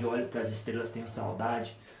saudade, olho para as estrelas, tenho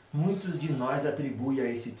saudade, muitos de nós atribuem a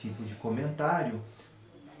esse tipo de comentário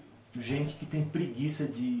gente que tem preguiça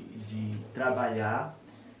de trabalhar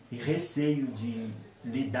e receio de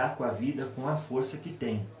lidar com a vida com a força que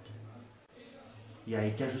tem. E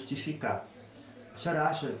aí quer justificar. A senhora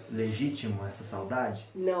acha legítimo essa saudade?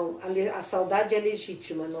 Não, a saudade é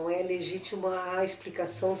legítima, não é legítima a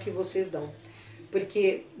explicação que vocês dão.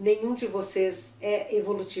 Porque nenhum de vocês é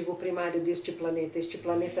evolutivo primário deste planeta. Este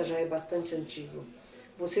planeta já é bastante antigo.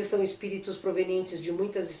 Vocês são espíritos provenientes de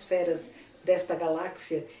muitas esferas desta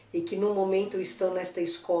galáxia e que no momento estão nesta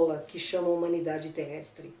escola que chama Humanidade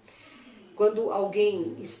Terrestre. Quando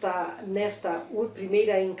alguém está nesta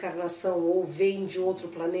primeira encarnação ou vem de outro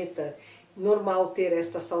planeta, normal ter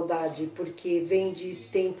esta saudade, porque vem de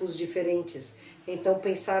tempos diferentes. Então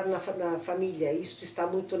pensar na família, isto está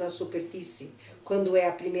muito na superfície, quando é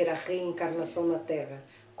a primeira reencarnação na Terra.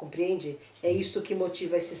 Compreende? É isto que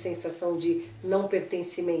motiva essa sensação de não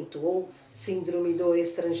pertencimento ou síndrome do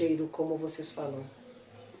estrangeiro, como vocês falam.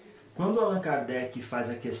 Quando Allan Kardec faz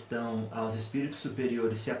a questão aos espíritos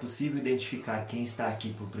superiores se é possível identificar quem está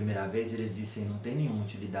aqui por primeira vez, eles dizem não tem nenhuma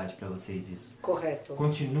utilidade para vocês isso. Correto.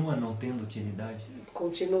 Continua não tendo utilidade?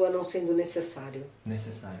 Continua não sendo necessário.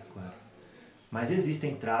 Necessário, claro. Mas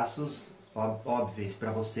existem traços óbvios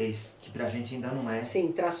para vocês que para a gente ainda não é.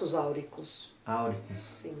 Sim, traços áuricos. Áuricos?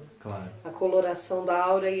 Sim. Claro. A coloração da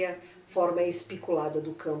aura e a forma espiculada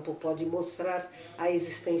do campo pode mostrar a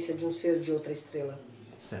existência de um ser de outra estrela.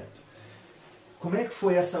 Certo. Como é que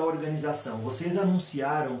foi essa organização? Vocês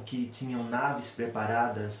anunciaram que tinham naves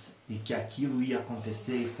preparadas e que aquilo ia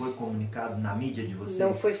acontecer e foi comunicado na mídia de vocês?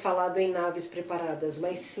 Não foi falado em naves preparadas,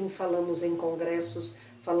 mas sim falamos em congressos,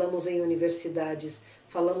 falamos em universidades,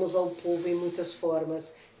 falamos ao povo em muitas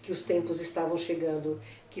formas, que os tempos estavam chegando,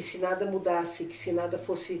 que se nada mudasse, que se nada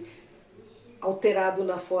fosse alterado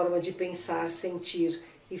na forma de pensar, sentir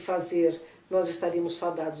e fazer, nós estaríamos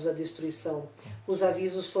fadados à destruição. Os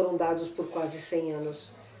avisos foram dados por quase 100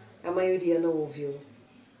 anos. A maioria não ouviu.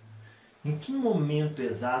 Em que momento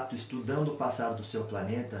exato, estudando o passado do seu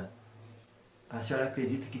planeta, a senhora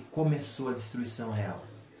acredita que começou a destruição real?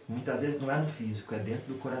 Muitas vezes não é no físico, é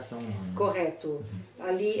dentro do coração humano. Correto.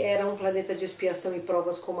 Ali era um planeta de expiação e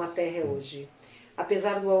provas como a Terra é hoje.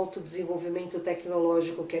 Apesar do alto desenvolvimento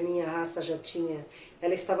tecnológico que a minha raça já tinha,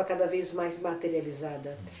 ela estava cada vez mais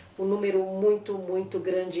materializada. Um número muito, muito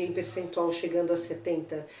grande em percentual, chegando a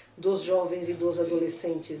 70%, dos jovens e dos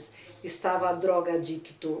adolescentes estava droga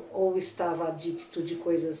adicto ou estava adicto de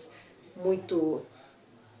coisas muito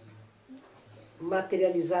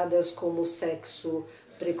materializadas como sexo,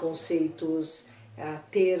 preconceitos,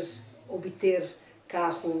 obter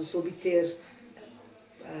carros, obter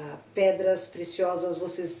pedras preciosas.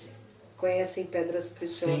 Vocês conhecem pedras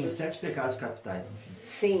preciosas? Sim, os 7 pecados capitais, enfim.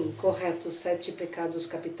 Sim, correto, os 7 pecados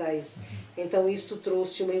capitais. Então isto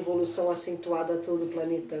trouxe uma evolução acentuada a todo o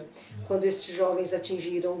planeta. Quando estes jovens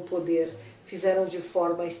atingiram o poder, fizeram de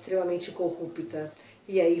forma extremamente corrupta,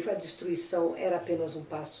 e aí a destruição era apenas um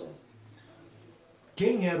passo.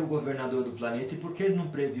 Quem era o governador do planeta e por que ele não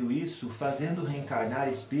previu isso, fazendo reencarnar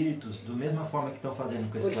espíritos da mesma forma que estão fazendo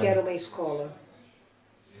com esse planeta? Porque era uma escola.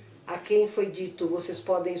 A quem foi dito, vocês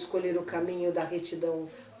podem escolher o caminho da retidão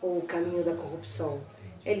ou o caminho da corrupção.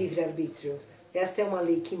 É livre-arbítrio. Esta é uma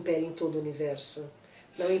lei que impera em todo o universo.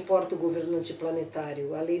 Não importa o governante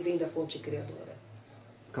planetário, a lei vem da fonte criadora.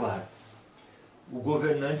 Claro. O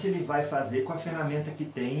governante ele vai fazer com a ferramenta que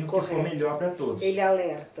tem o que for melhor para todos. Ele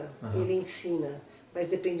alerta, ele ensina, mas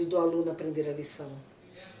depende do aluno aprender a lição.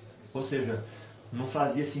 Ou seja, não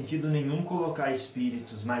fazia sentido nenhum colocar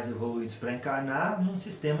espíritos mais evoluídos para encarnar num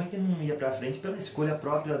sistema que não ia para frente pela escolha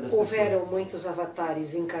própria das pessoas. Houveram muitos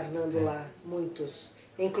avatares encarnando lá, muitos.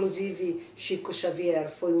 Inclusive Chico Xavier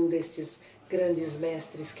foi um destes grandes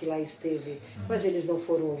mestres que lá esteve, mas eles não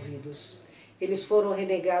foram ouvidos. Eles foram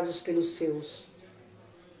renegados pelos seus.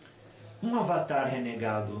 Um avatar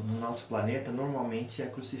renegado no nosso planeta normalmente é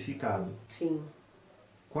crucificado. Sim.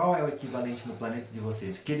 Qual é o equivalente no planeta de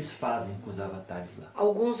vocês? O que eles fazem com os avatares lá?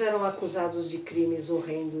 Alguns eram acusados de crimes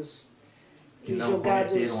horrendos que e não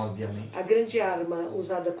julgados. Cometeram, obviamente. A grande arma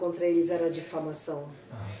usada contra eles era a difamação.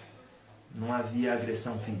 Não havia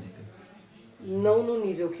agressão física? Não no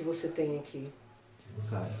nível que você tem aqui.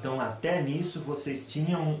 Claro. Então até nisso vocês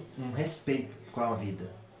tinham um respeito com a vida.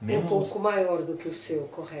 Mesmo um pouco maior do que o seu,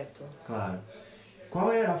 correto. Claro. Qual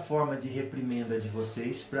era a forma de reprimenda de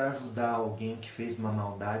vocês para ajudar alguém que fez uma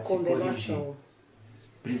maldade a se corrigir? Condenação.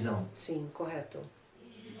 Prisão. Sim, correto.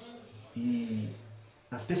 E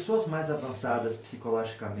as pessoas mais avançadas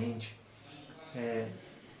psicologicamente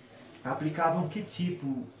aplicavam que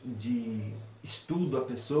tipo de estudo à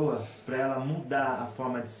pessoa para ela mudar a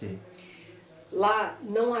forma de ser? Lá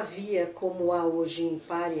não havia, como há hoje em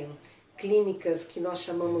Iparian, clínicas que nós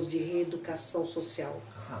chamamos de reeducação social.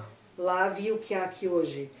 Lá havia o que há aqui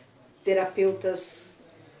hoje, terapeutas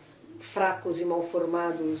fracos e mal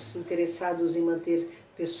formados, interessados em manter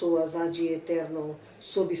pessoas ad eternum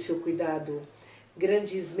sob seu cuidado.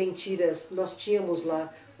 Grandes mentiras. Nós tínhamos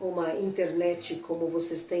lá uma internet como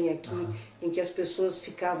vocês têm aqui, em que as pessoas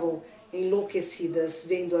ficavam enlouquecidas,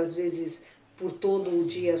 vendo às vezes por todo o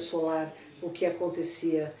dia solar o que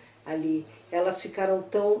acontecia. ali. Elas ficaram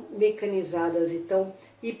tão mecanizadas e tão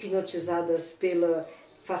hipnotizadas pela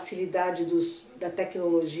facilidade da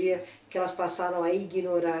tecnologia que elas passaram a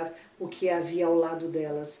ignorar o que havia ao lado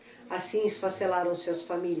delas. Assim esfacelaram-se as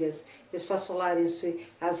famílias, esfacelaram-se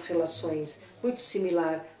as relações, muito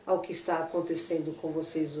similar ao que está acontecendo com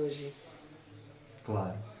vocês hoje.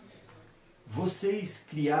 Claro. Vocês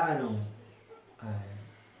criaram,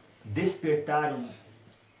 despertaram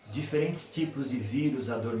diferentes tipos de vírus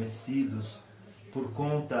adormecidos por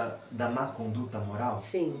conta da má conduta moral?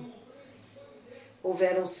 Sim.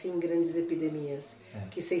 Houveram sim grandes epidemias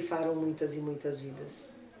que ceifaram muitas e muitas vidas.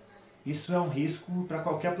 Isso é um risco para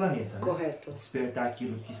qualquer planeta, né? Correto. Despertar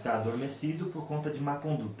aquilo que está adormecido por conta de má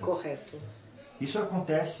conduta. Correto. Isso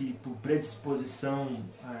acontece por predisposição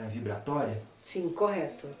vibratória? Sim,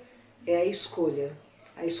 correto. É a escolha.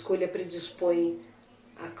 A escolha predispõe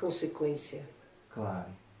à consequência. Claro.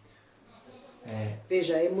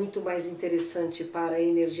 Veja, é muito mais interessante para a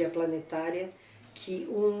energia planetária que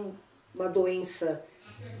uma doença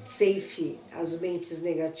ceife as mentes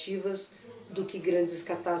negativas do que grandes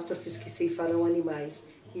catástrofes que ceifarão animais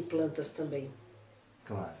e plantas também.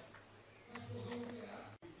 Claro.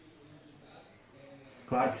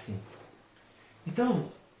 Claro que sim.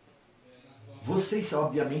 Então, vocês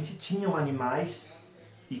obviamente tinham animais,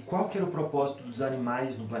 e qual que era o propósito dos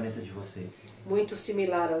animais no planeta de vocês? Muito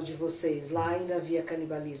similar ao de vocês, lá ainda havia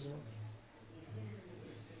canibalismo.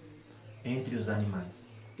 Entre os animais?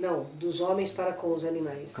 Não, dos homens para com os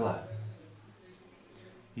animais. Claro.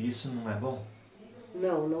 Isso não é bom?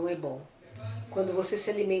 Não, não é bom. Quando você se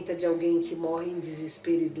alimenta de alguém que morre em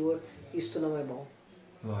desespero e dor, isto não é bom.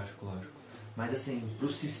 Lógico, lógico. Mas assim, para o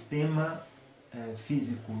sistema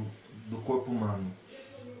físico do corpo humano,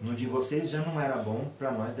 no de vocês já não era bom,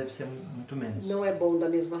 para nós deve ser muito menos. Não é bom da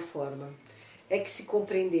mesma forma. É que se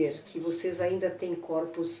compreender que vocês ainda têm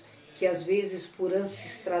corpos que às vezes por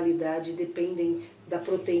ancestralidade dependem da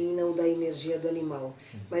proteína ou da energia do animal.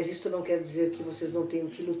 Sim. Mas isto não quer dizer que vocês não tenham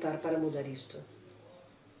que lutar para mudar isto.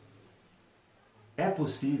 É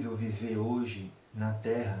possível viver hoje na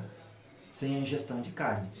Terra sem a ingestão de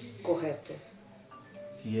carne? Correto.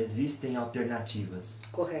 Que existem alternativas.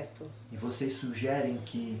 Correto. E vocês sugerem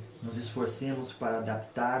que nos esforcemos para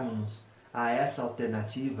adaptarmos a essa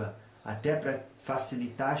alternativa até para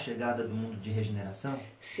facilitar a chegada do mundo de regeneração?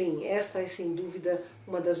 Sim, esta é sem dúvida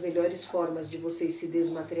uma das melhores formas de vocês se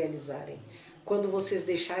desmaterializarem. Quando vocês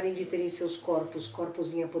deixarem de terem seus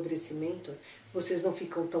corpos em apodrecimento, vocês não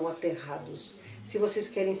ficam tão aterrados. Se vocês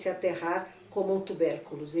querem se aterrar, comam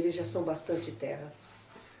tubérculos, eles já são bastante terra.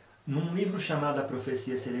 Num livro chamado A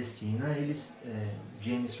Profecia Celestina,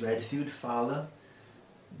 James Redfield fala,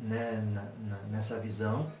 né, nessa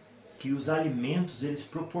visão, que os alimentos eles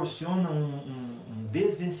proporcionam um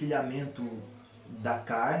desvencilhamento da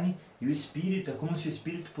carne, e o espírito, é como se o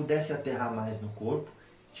espírito pudesse aterrar mais no corpo,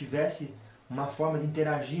 tivesse uma forma de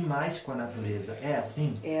interagir mais com a natureza. É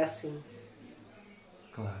assim? É assim.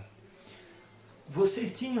 Claro.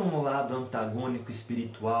 Vocês tinham um lado antagônico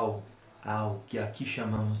espiritual ao que aqui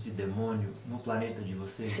chamamos de demônio no planeta de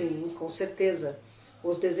vocês? Sim, com certeza.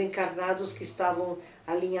 Os desencarnados que estavam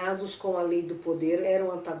alinhados com a lei do poder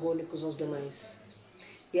eram antagônicos aos demais.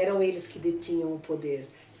 E eram eles que detinham o poder.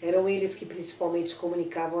 Eram eles que principalmente se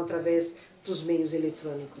comunicavam através dos meios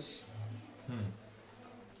eletrônicos.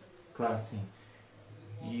 Claro que sim.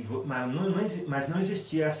 Mas não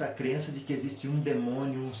existia essa crença de que existia um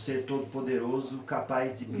demônio, um ser todo-poderoso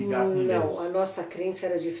capaz de brigar com Deus? Não, a nossa crença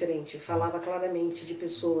era diferente. Falava claramente de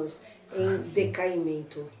pessoas em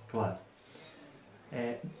decaimento. Claro.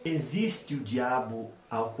 Existe o diabo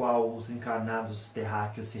ao qual os encarnados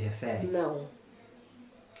terráqueos se referem? Não.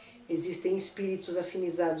 Existem espíritos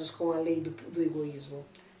afinizados com a lei do egoísmo.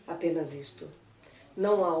 Apenas isto.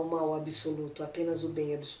 Não há o mal absoluto, apenas o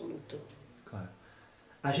bem absoluto. Claro.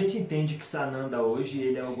 A gente entende que Sananda hoje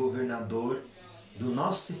ele é o governador do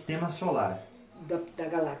nosso sistema solar. Da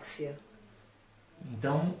galáxia.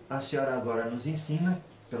 Então a senhora agora nos ensina,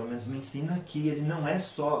 pelo menos me ensina, que ele não é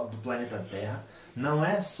só do planeta Terra, não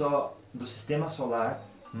é só do sistema solar,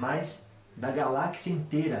 mas da galáxia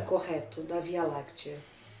inteira. Correto, da Via Láctea.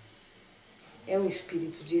 É um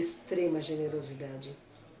espírito de extrema generosidade.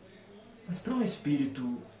 Mas para um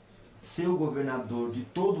espírito ser o governador de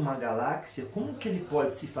toda uma galáxia, como que ele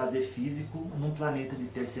pode se fazer físico num planeta de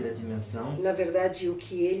terceira dimensão? Na verdade, o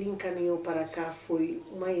que ele encaminhou para cá foi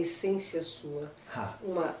uma essência sua,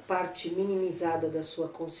 uma parte minimizada da sua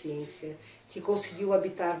consciência, que conseguiu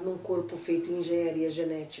habitar num corpo feito em engenharia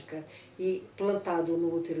genética e plantado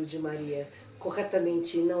no útero de Maria.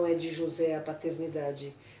 Corretamente, não é de José a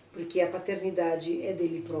paternidade, porque a paternidade é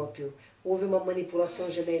dele próprio. Houve uma manipulação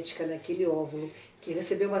genética naquele óvulo que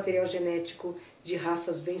recebeu material genético de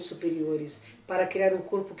raças bem superiores para criar um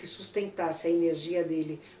corpo que sustentasse a energia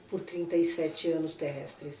dele por 37 anos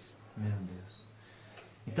terrestres. Meu Deus.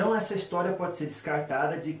 Então essa história pode ser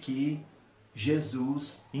descartada de que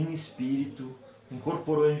Jesus, em espírito,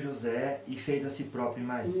 incorporou em José e fez a si próprio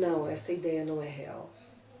marido. Não, esta ideia não é real.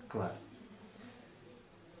 Claro.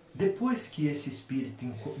 Depois que esse espírito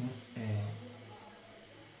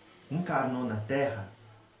encarnou na Terra,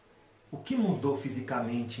 o que mudou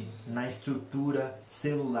fisicamente na estrutura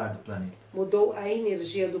celular do planeta? Mudou a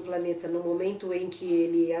energia do planeta no momento em que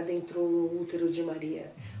ele adentrou no útero de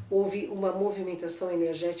Maria. Houve uma movimentação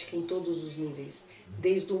energética em todos os níveis,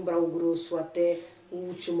 desde o umbral grosso até o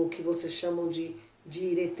último que vocês chamam de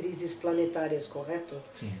diretrizes planetárias, correto?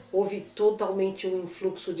 Sim. Houve totalmente um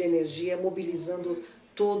influxo de energia mobilizando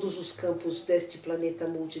todos os campos deste planeta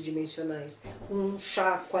multidimensionais. Um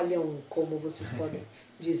chacoalhão, como vocês podem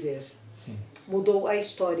dizer. Sim. Mudou a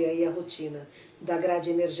história e a rotina da grade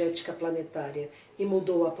energética planetária e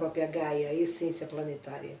mudou a própria Gaia, a essência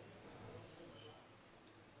planetária.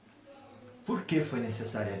 Por que foi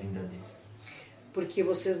necessária a vinda dele? Porque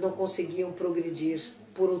vocês não conseguiam progredir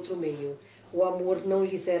por outro meio. O amor não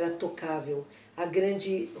lhes era tocável. A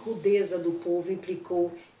grande rudeza do povo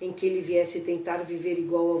implicou em que ele viesse tentar viver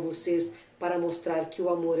igual a vocês para mostrar que o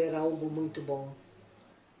amor era algo muito bom.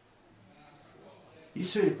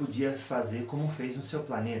 Isso ele podia fazer como fez no seu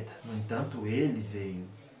planeta. No entanto, ele veio.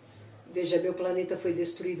 Veja, meu planeta foi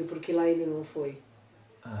destruído porque lá ele não foi.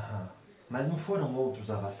 Aham. Mas não foram outros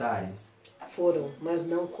avatares? Foram, mas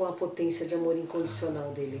não com a potência de amor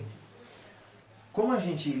incondicional dele. Como a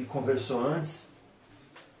gente conversou antes,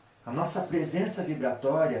 a nossa presença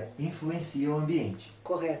vibratória influencia o ambiente.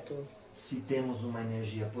 Correto. Se temos uma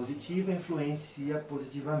energia positiva, influencia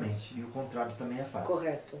positivamente. E o contrário também é fato.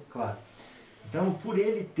 Correto. Claro. Então, por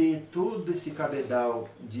ele ter todo esse cabedal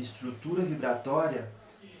de estrutura vibratória,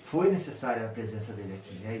 foi necessária a presença dele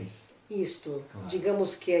aqui, é isso? Isto. Claro.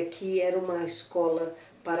 Digamos que aqui era uma escola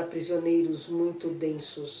para prisioneiros muito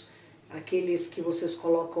densos. Aqueles que vocês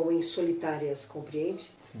colocam em solitárias,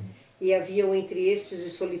 compreende? Sim. E haviam entre estes e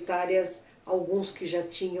solitárias alguns que já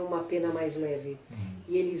tinham uma pena mais leve.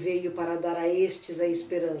 E ele veio para dar a estes a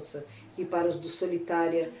esperança e para os do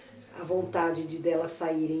solitária a vontade de delas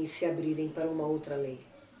saírem e se abrirem para uma outra lei.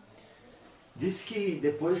 Diz que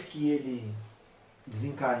depois que ele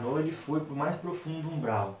desencarnou, ele foi para o mais profundo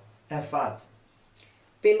umbral. É fato?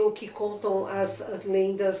 Pelo que contam as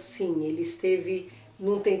lendas, sim, ele esteve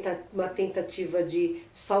numa tentativa de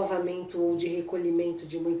salvamento ou de recolhimento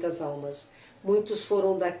de muitas almas. Muitos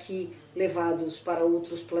foram daqui levados para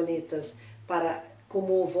outros planetas para,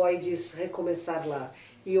 como ovoides, recomeçar lá.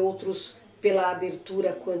 E outros, pela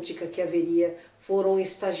abertura quântica que haveria, foram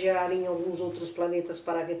estagiar em alguns outros planetas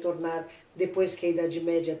para retornar depois que a Idade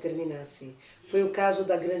Média terminasse. Foi o caso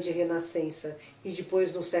da Grande Renascença e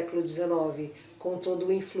depois no século XIX, com todo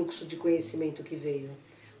o influxo de conhecimento que veio.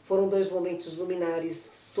 Foram dois momentos luminares,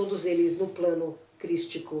 todos eles no plano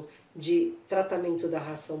crístico de tratamento da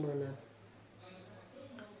raça humana.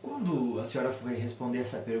 Quando a senhora foi responder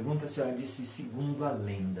essa pergunta, a senhora disse segundo a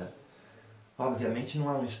lenda. Obviamente não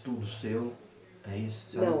há um estudo seu, é isso?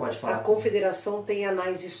 A senhora não pode falar. A Confederação tem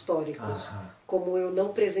anais históricos. Como eu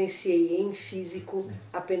não presenciei em físico, sim,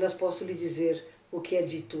 apenas posso lhe dizer o que é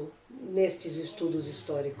dito nestes estudos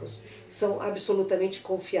históricos. São absolutamente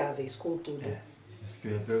confiáveis, contudo. Isso que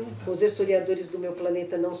eu ia perguntar. Os historiadores do meu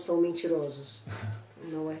planeta não são mentirosos,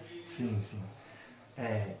 não é? Sim, sim.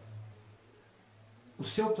 O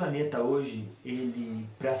seu planeta hoje, ele,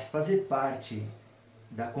 para fazer parte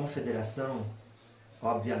da Confederação,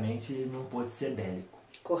 obviamente ele não pode ser bélico.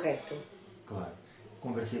 Correto. Claro.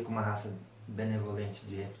 Conversei com uma raça benevolente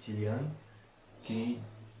de reptiliano que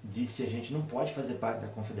disse que a gente não pode fazer parte da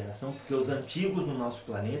Confederação porque os antigos no nosso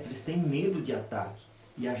planeta, eles têm medo de ataque.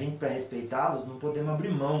 E a gente, para respeitá-los, não podemos abrir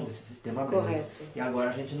mão desse sistema bélico. Correto. E agora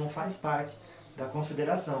a gente não faz parte da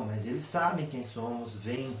Confederação, mas eles sabem quem somos,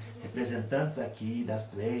 vêm representantes aqui das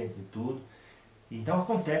Pleiades e tudo. Então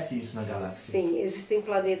acontece isso na galáxia. Sim, existem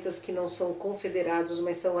planetas que não são confederados,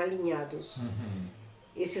 mas são alinhados.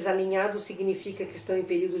 Esses alinhados significa que estão em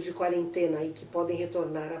período de quarentena e que podem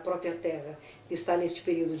retornar. A própria Terra está neste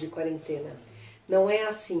período de quarentena. Não é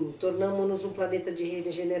assim. Tornamos-nos um planeta de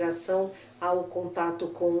regeneração ao contato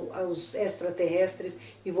com os extraterrestres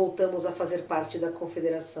e voltamos a fazer parte da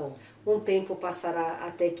confederação. Um tempo passará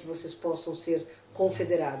até que vocês possam ser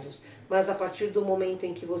confederados, mas a partir do momento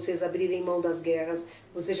em que vocês abrirem mão das guerras,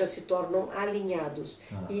 vocês já se tornam alinhados.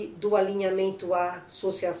 E do alinhamento à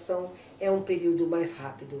associação é um período mais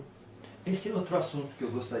rápido. Esse é outro assunto que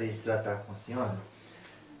eu gostaria de tratar com a senhora.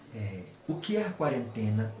 O que é a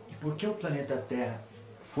quarentena e por que o planeta Terra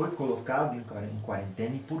foi colocado em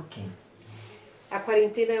quarentena e por quem? A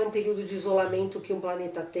quarentena é um período de isolamento que um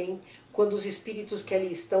planeta tem quando os espíritos que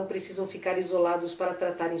ali estão precisam ficar isolados para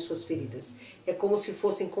tratarem suas feridas. É como se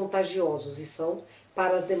fossem contagiosos e são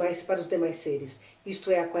para os demais seres.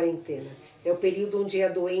 Isto é a quarentena. É o período onde a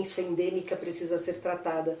doença endêmica precisa ser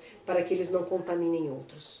tratada para que eles não contaminem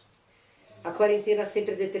outros. A quarentena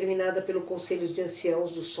sempre é determinada pelo Conselhos de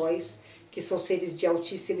Anciãos dos Sóis, que são seres de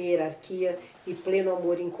altíssima hierarquia e pleno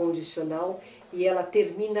amor incondicional, e ela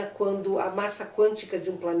termina quando a massa quântica de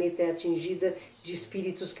um planeta é atingida de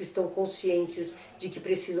espíritos que estão conscientes de que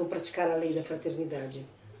precisam praticar a lei da fraternidade.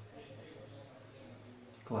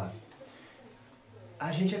 Claro.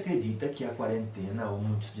 A gente acredita que a quarentena, ou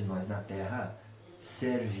muitos de nós na Terra,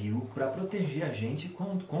 serviu para proteger a gente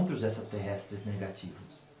contra os extraterrestres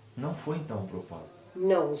negativos. Não foi então o propósito?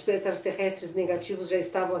 Não, os extraterrestres negativos já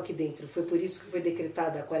estavam aqui dentro. Foi por isso que foi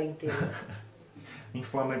decretada a quarentena. Em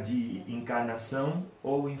forma de encarnação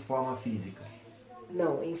ou em forma física?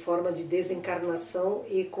 Não, em forma de desencarnação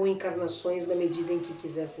e com encarnações na medida em que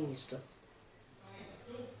quisessem isto.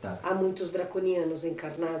 Tá. Há muitos draconianos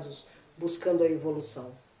encarnados buscando a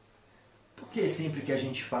evolução. Por que sempre que a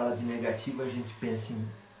gente fala de negativo a gente pensa em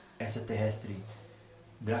extraterrestre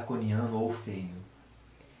draconiano ou feio?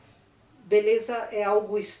 Beleza é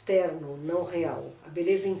algo externo, não real. A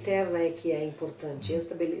beleza interna é que é importante.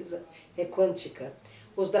 Esta beleza é quântica.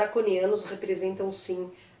 Os draconianos representam, sim,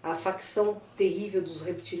 a facção terrível dos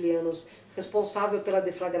reptilianos, responsável pela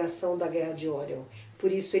deflagração da Guerra de Orion.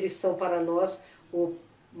 Por isso eles são para nós o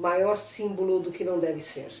maior símbolo do que não deve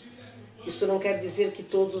ser. Isso não quer dizer que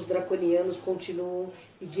todos os draconianos continuam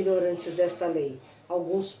ignorantes desta lei.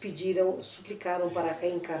 Alguns suplicaram para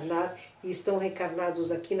reencarnar e estão reencarnados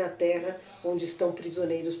aqui na Terra, onde estão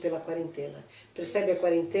prisioneiros pela quarentena. Percebe a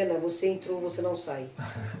quarentena? Você entrou, você não sai.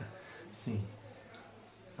 Sim.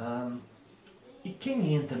 E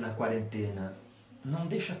quem entra na quarentena não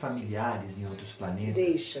deixa familiares em outros planetas?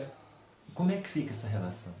 Deixa. Como é que fica essa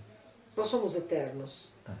relação? Nós somos eternos.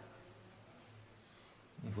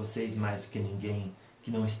 E vocês, mais do que ninguém,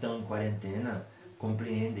 que não estão em quarentena,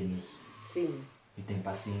 compreendem isso. Sim. E têm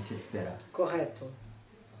paciência de esperar. Correto.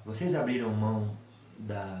 Vocês abriram mão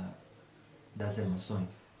das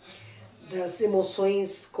emoções? Das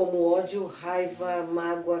emoções como ódio, raiva,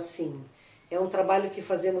 mágoa, sim. É um trabalho que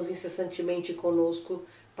fazemos incessantemente conosco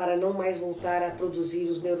para não mais voltar a produzir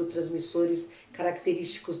os neurotransmissores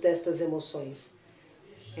característicos destas emoções.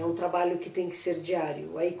 É um trabalho que tem que ser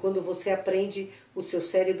diário. Aí quando você aprende, o seu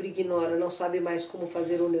cérebro ignora, não sabe mais como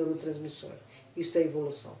fazer um neurotransmissor. Isso é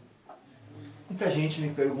evolução. Muita gente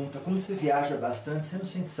me pergunta, como você viaja bastante, você não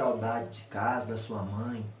sente saudade de casa, da sua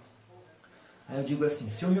mãe? Aí eu digo assim,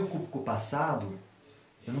 se eu me ocupo com o passado,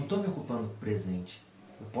 eu não estou me ocupando com o presente.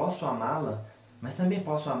 Eu posso amá-la, mas também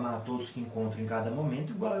posso amar a todos que encontro em cada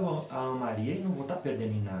momento, igual eu a amaria e não vou estar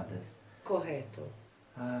perdendo em nada. Correto.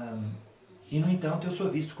 E no entanto eu sou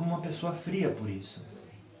visto como uma pessoa fria por isso.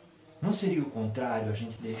 Não seria o contrário, a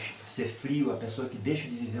gente ser frio, a pessoa que deixa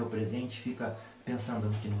de viver o presente fica pensando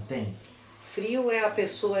no que não tem? Frio é a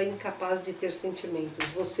pessoa incapaz de ter sentimentos.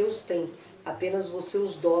 Você os tem, apenas você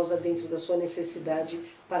os dosa dentro da sua necessidade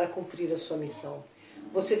para cumprir a sua missão.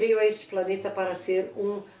 Você veio a este planeta para ser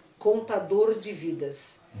um contador de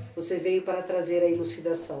vidas. Você veio para trazer a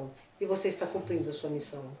elucidação e você está cumprindo a sua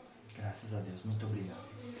missão. Graças a Deus, muito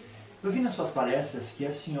obrigado. Eu vi nas suas palestras que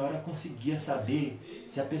a senhora conseguia saber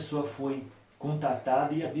se a pessoa foi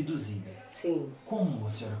contatada e abduzida. Sim. Como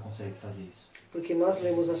a senhora consegue fazer isso? Porque nós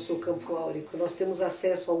lemos a seu campo áurico, nós temos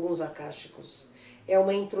acesso a alguns akáshicos. É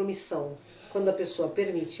uma intromissão. Quando a pessoa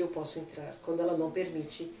permite, eu posso entrar. Quando ela não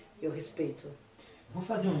permite, eu respeito. Vou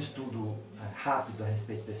fazer um estudo rápido a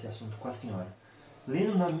respeito desse assunto com a senhora.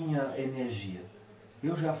 Lendo na minha energia,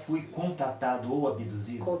 eu já fui contatado ou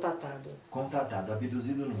abduzido? Contatado. Contatado,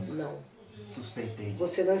 abduzido nunca? Não. Suspeitei disso.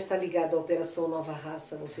 Você não está ligado à Operação Nova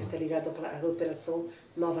Raça, você está ligado à Operação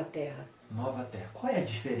Nova Terra. Nova Terra. Qual é a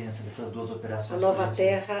diferença dessas duas operações? A Nova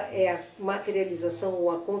Terra é a materialização ou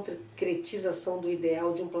a concretização do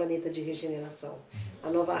ideal de um planeta de regeneração. A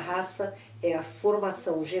nova raça é a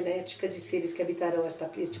formação genética de seres que habitarão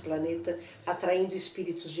este planeta, atraindo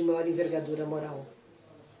espíritos de maior envergadura moral.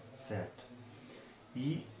 Certo.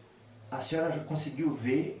 E a senhora já conseguiu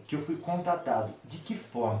ver que eu fui contatado. De que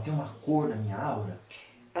forma? Tem uma cor na minha aura?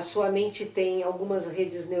 A sua mente tem algumas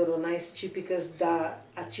redes neuronais típicas da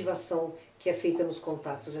ativação que é feita nos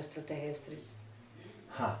contatos extraterrestres.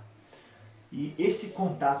 E esse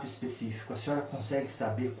contato específico, a senhora consegue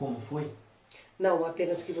saber como foi? Não,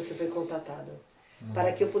 apenas que você foi contatado.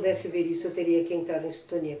 Para que eu pudesse ver isso, eu teria que entrar em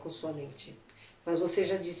sintonia com sua mente. Mas você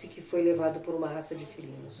já disse que foi levado por uma raça de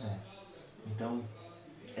felinos. Então,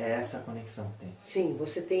 é essa a conexão que tem. Sim,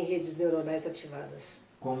 você tem redes neuronais ativadas.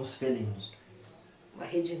 Com os felinos.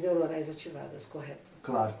 Redes neuronais ativadas, correto.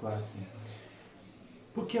 Claro, claro que sim.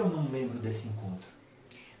 Por que eu não lembro desse encontro?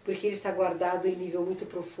 Porque ele está guardado em nível muito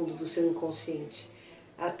profundo do seu inconsciente.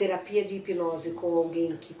 A terapia de hipnose com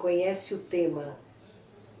alguém que conhece o tema,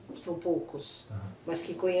 são poucos, mas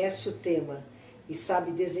que conhece o tema e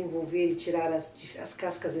sabe desenvolver e tirar as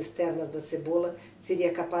cascas externas da cebola,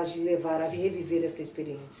 seria capaz de levar a reviver esta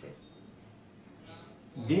experiência.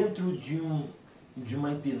 Dentro de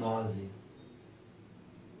uma hipnose,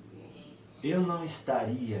 eu não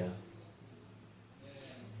estaria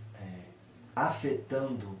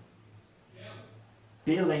afetando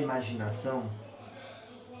pela imaginação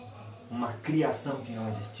uma criação que não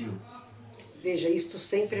existiu? Veja, isto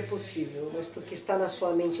sempre é possível, mas porque está na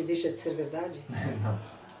sua mente deixa de ser verdade? Não.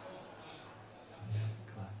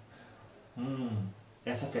 Claro.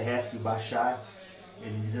 Extraterrestre, o Bashar,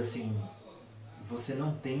 ele diz assim: você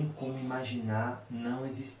não tem como imaginar não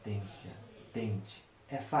existência. Tente.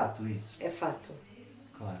 É fato isso? É fato.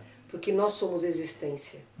 Claro. Porque nós somos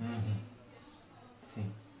existência.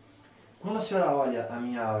 Sim. Quando a senhora olha a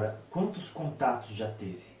minha aura, quantos contatos já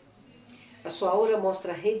teve? A sua aura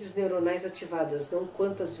mostra redes neuronais ativadas, não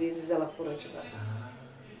quantas vezes elas foram ativadas.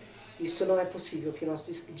 Isto não é possível que nós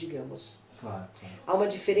digamos. Claro. Há uma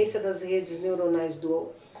diferença das redes neuronais do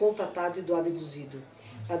contatado e do abduzido.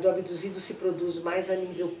 A do abduzido se produz mais a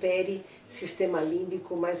nível sistema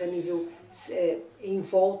límbico, mais a nível em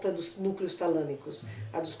volta dos núcleos talâmicos.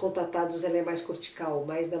 A dos contatados ela é mais cortical,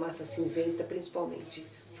 mais da massa cinzenta, principalmente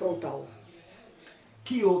frontal.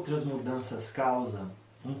 Que outras mudanças causam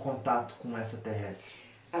um contato com essa terrestre?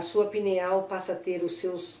 A sua pineal passa a ter os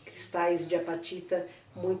seus cristais de apatita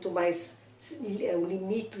muito mais...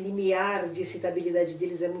 O limiar de excitabilidade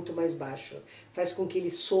deles é muito mais baixo. Faz com que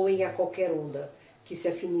eles soem a qualquer onda que se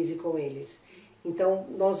afinize com eles. Então,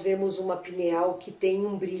 nós vemos uma pineal que tem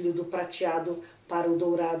um brilho do prateado para o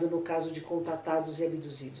dourado no caso de contatados e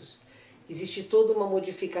abduzidos. Existe toda uma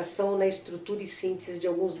modificação na estrutura e síntese de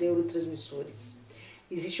alguns neurotransmissores.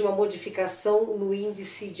 Existe uma modificação no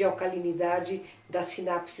índice de alcalinidade das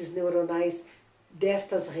sinapses neuronais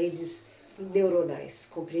destas redes neuronais,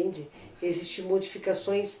 compreende? Existem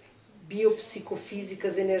modificações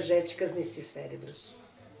biopsicofísicas energéticas nesses cérebros.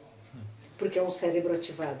 Porque é um cérebro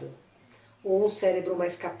ativado. Ou um cérebro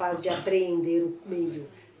mais capaz de apreender o meio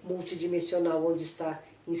multidimensional onde está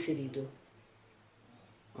inserido.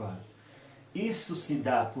 Claro. Isso se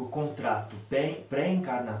dá por contrato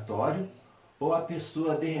pré-encarnatório, ou a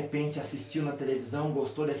pessoa de repente assistiu na televisão,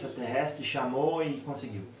 gostou dessa terrestre, chamou e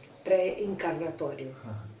conseguiu? Pré-encarnatório.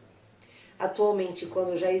 Atualmente,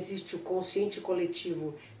 quando já existe o consciente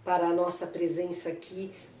coletivo para a nossa presença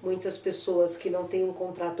aqui, muitas pessoas que não têm um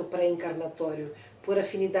contrato pré-encarnatório, por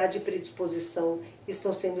afinidade e predisposição,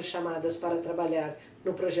 estão sendo chamadas para trabalhar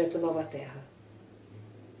no projeto Nova Terra.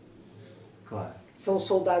 Claro. São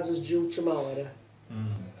soldados de última hora.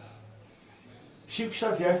 Chico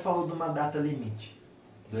Xavier falou de uma data limite.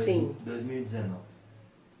 Sim. 2019.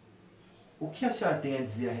 O que a senhora tem a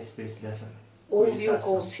dizer a respeito dessa Houve um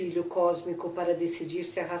cogitação? concílio cósmico para decidir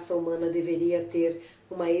se a raça humana deveria ter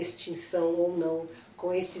uma extinção ou não,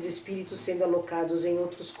 com estes espíritos sendo alocados em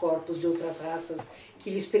outros corpos de outras raças, que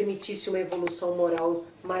lhes permitisse uma evolução moral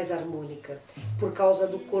mais harmônica, por causa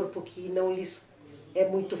do corpo que não lhes é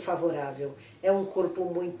muito favorável. É um corpo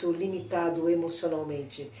muito limitado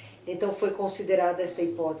emocionalmente. Então foi considerada esta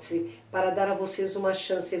hipótese para dar a vocês uma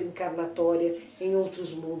chance encarnatória em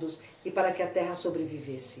outros mundos e para que a Terra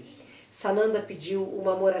sobrevivesse. Sananda pediu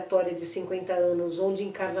uma moratória de 50 anos, onde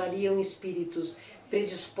encarnariam espíritos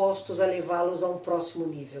predispostos a levá-los a um próximo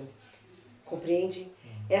nível. Compreende? Sim.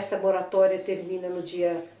 Esta moratória termina no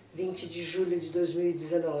dia 20 de julho de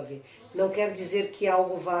 2019. Não quer dizer que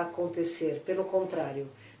algo vá acontecer, pelo contrário,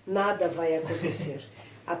 nada vai acontecer.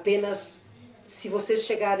 Apenas se vocês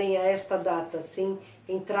chegarem a esta data sem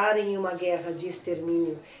entrarem em uma guerra de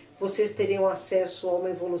extermínio, vocês teriam acesso a uma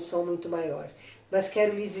evolução muito maior. Mas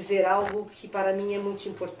quero lhes dizer algo que para mim é muito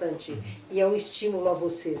importante e é um estímulo a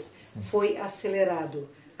vocês. Foi acelerado,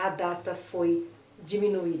 a data foi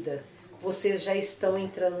diminuída. Vocês já estão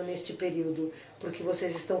entrando neste período porque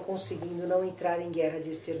vocês estão conseguindo não entrar em guerra de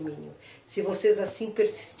extermínio. Se vocês assim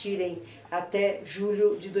persistirem até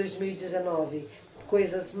julho de 2019,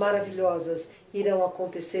 coisas maravilhosas irão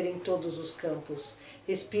acontecer em todos os campos.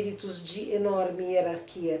 Espíritos de enorme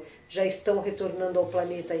hierarquia já estão retornando ao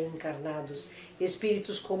planeta e encarnados.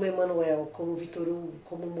 Espíritos como Emmanuel, como Victor Hugo,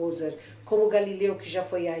 como Mozart, como Galileu, que já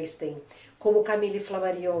foi Einstein, como Camille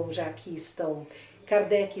Flammarion, já aqui estão.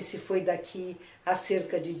 Kardec se foi daqui há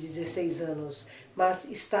cerca de 16 anos, mas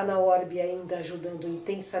está na orbe ainda ajudando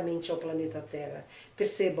intensamente ao planeta Terra.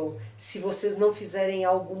 Percebam, se vocês não fizerem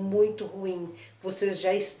algo muito ruim, vocês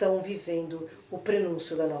já estão vivendo o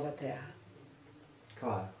prenúncio da nova Terra.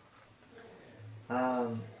 Claro.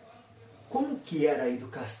 Como que era a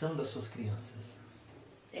educação das suas crianças?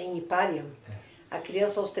 Em Iparian, a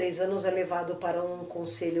criança aos 3 anos é levado para um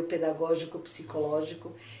conselho pedagógico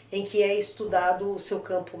psicológico em que é estudado o seu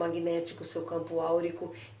campo magnético, o seu campo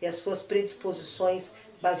áurico e as suas predisposições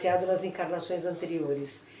baseado nas encarnações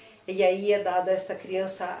anteriores. E aí é dada a esta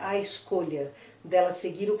criança a escolha dela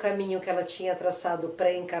seguir o caminho que ela tinha traçado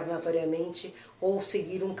pré-encarnatoriamente ou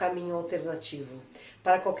seguir um caminho alternativo.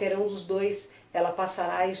 Para qualquer um dos dois, ela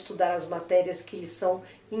passará a estudar as matérias que lhe são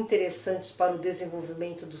interessantes para o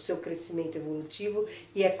desenvolvimento do seu crescimento evolutivo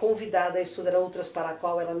e é convidada a estudar outras para a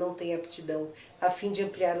qual ela não tem aptidão, a fim de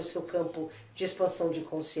ampliar o seu campo de expansão de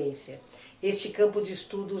consciência. Este campo de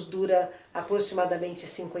estudos dura aproximadamente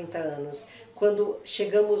 50 anos. Quando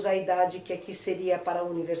chegamos à idade que aqui seria para a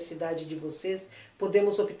universidade de vocês,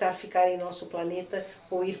 podemos optar ficar em nosso planeta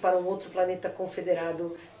ou ir para um outro planeta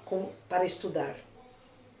confederado para estudar.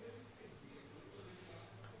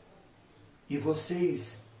 E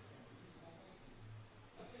vocês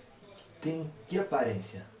têm que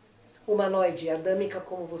aparência? Humanoide, adâmica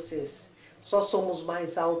como vocês. Só somos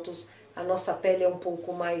mais altos, a nossa pele é um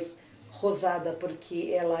pouco mais rosada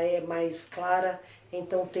porque ela é mais clara,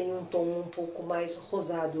 então tem um tom um pouco mais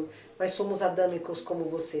rosado. Mas somos adâmicos como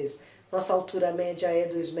vocês. Nossa altura média é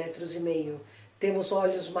 2,5 metros. Temos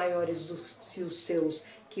olhos maiores do que os seus,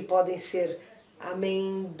 que podem ser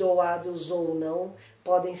amendoados ou não,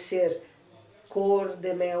 podem ser cor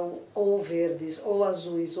de mel, ou verdes, ou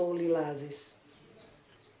azuis, ou lilazes.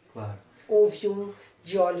 Claro. Houve um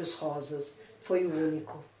de olhos rosas, foi o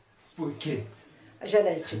único. Por quê? A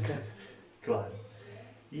genética. Claro.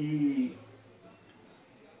 E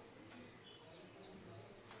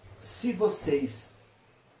se vocês,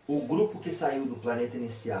 o grupo que saiu do planeta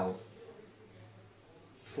inicial,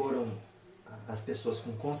 foram as pessoas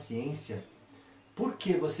com consciência, por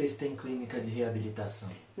que vocês têm clínica de reabilitação?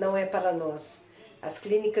 Não é para nós. As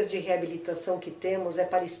clínicas de reabilitação que temos é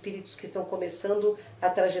para espíritos que estão começando a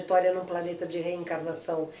trajetória num planeta de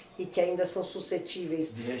reencarnação e que ainda são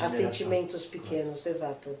suscetíveis a sentimentos pequenos.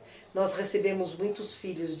 Exato. Nós recebemos muitos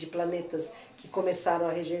filhos de planetas que começaram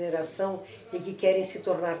a regeneração e que querem se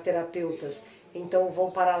tornar terapeutas. Então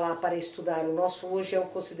vão para lá para estudar. O nosso hoje é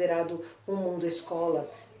considerado um mundo escola,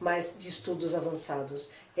 mas de estudos avançados.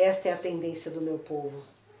 Esta é a tendência do meu povo.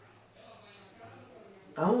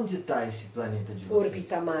 Aonde está esse planeta de vocês?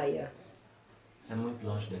 Órbita Maia. É muito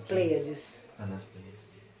longe daqui. Pleiades. Nas Pleiades.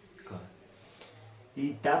 Claro.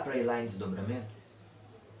 E dá para ir lá em desdobramento?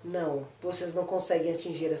 Não, vocês não conseguem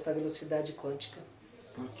atingir esta velocidade quântica.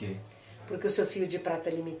 Por quê? Porque o seu fio de prata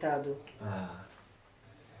é limitado.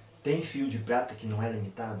 Tem fio de prata que não é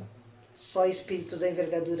limitado? Só espíritos da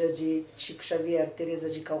envergadura de Chico Xavier, Teresa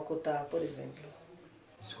de Calcutá, por exemplo.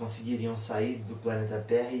 Eles conseguiriam sair do planeta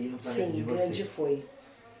Terra e ir no planeta de vocês? Sim, grande foi.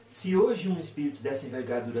 Se hoje um espírito dessa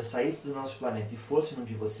envergadura saísse do nosso planeta e fosse no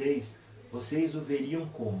de vocês, vocês o veriam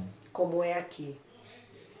como? Como é aqui.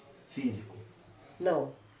 Físico?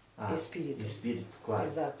 Não, espírito. Espírito, claro.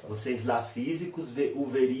 Exato. Vocês lá físicos o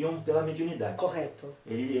veriam pela mediunidade. Correto.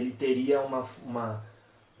 Ele teria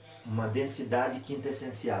uma densidade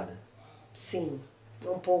quintessenciada. Sim,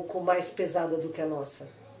 um pouco mais pesada do que a nossa.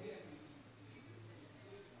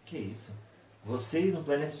 Que isso? Vocês, no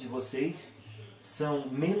planeta de vocês, são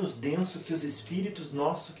menos densos que os espíritos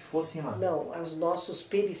nossos que fossem lá? Não, os nossos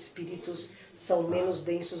perispíritos são menos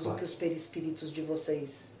densos do que os perispíritos de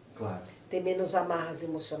vocês. Claro. Tem menos amarras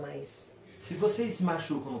emocionais. Se vocês se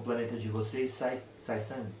machucam no planeta de vocês, sai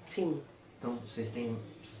sangue? Sim. Então vocês têm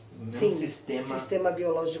o mesmo sistema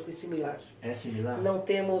biológico e similar. É similar? Não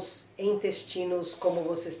temos intestinos como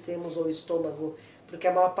vocês temos ou estômago, porque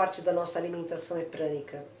a maior parte da nossa alimentação é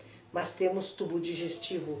prânica. Mas temos tubo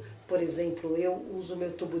digestivo. Por exemplo, eu uso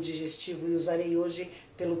meu tubo digestivo e usarei hoje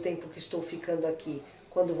pelo tempo que estou ficando aqui.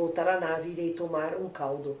 Quando voltar à nave, irei tomar um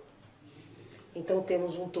caldo. Então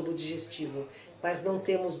temos um tubo digestivo, mas não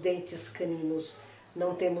temos dentes caninos,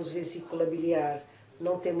 não temos vesícula biliar,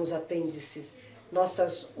 não temos apêndices.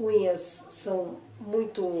 Nossas unhas são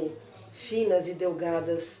muito finas e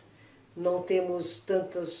delgadas, não temos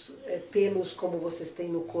tantos pelos como vocês têm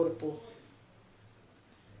no corpo.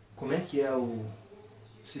 Como é que é o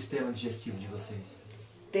sistema digestivo de vocês?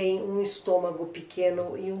 Tem um estômago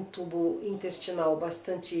pequeno e um tubo intestinal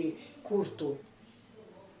bastante curto.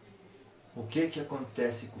 O que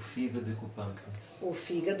acontece com o fígado e com o pâncreas? O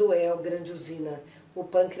fígado é a grande usina. O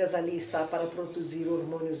pâncreas ali está para produzir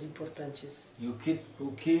hormônios importantes. E o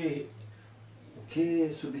que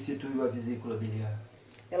substituiu a vesícula biliar?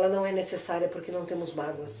 Ela não é necessária porque não temos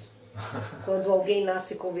mágoas. Quando alguém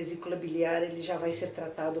nasce com vesícula biliar, ele já vai ser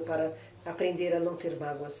tratado para aprender a não ter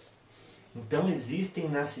mágoas. Então existem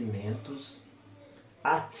nascimentos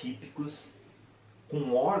atípicos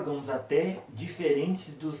com órgãos até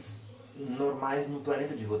diferentes dos normais no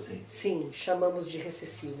planeta de vocês? Sim, chamamos de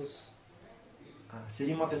recessivos.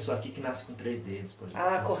 Seria uma pessoa aqui que nasce com 3 dedos, por exemplo.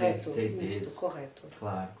 Ah, correto. Seis dedos. Isso, correto.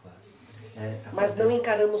 Claro. Mas não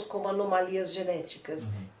encaramos como anomalias genéticas,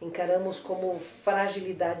 encaramos como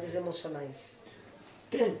fragilidades emocionais.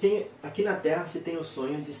 Aqui na Terra você tem o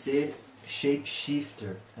sonho de ser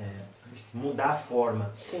shapeshifter, mudar a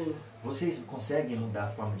forma. Sim. Vocês conseguem mudar a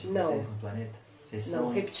forma de vocês no planeta? Não,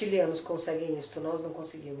 reptilianos conseguem isso, nós não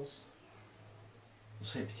conseguimos.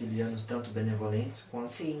 Os reptilianos, tanto benevolentes quanto...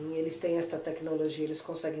 Sim, eles têm esta tecnologia, eles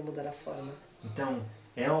conseguem mudar a forma. Então,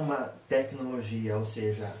 é uma tecnologia, ou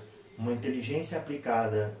seja, uma inteligência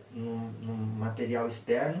aplicada num material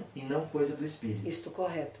externo e não coisa do espírito. Isto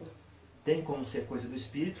correto. Tem como ser coisa do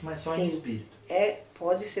espírito, mas só em espírito.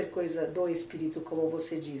 Pode ser coisa do espírito, como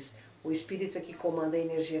você diz. O espírito é que comanda a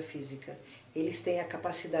energia física. Eles têm a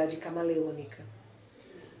capacidade camaleônica.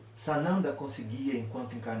 Sananda conseguia,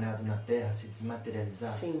 enquanto encarnado na Terra, se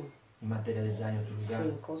desmaterializar? Sim. E materializar em outro lugar?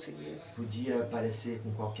 Sim, conseguia. Podia aparecer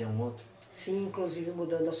com qualquer um outro? Sim, inclusive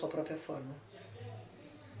mudando a sua própria forma.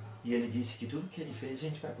 E ele disse que tudo que ele fez a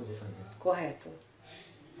gente vai poder fazer. Correto.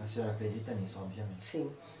 A senhora acredita nisso, obviamente?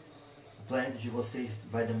 Sim. O planeta de vocês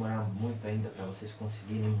vai demorar muito ainda para vocês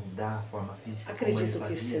conseguirem mudar a forma física? Acredito como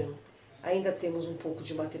ele que fazia? sim. Ainda temos um pouco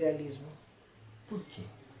de materialismo. Por quê?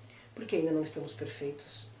 Porque ainda não estamos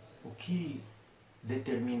perfeitos. O que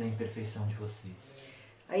determina a imperfeição de vocês?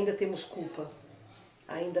 Ainda temos culpa.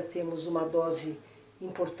 Ainda temos uma dose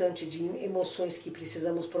importante de emoções que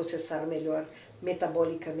precisamos processar melhor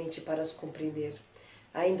metabolicamente para as compreender.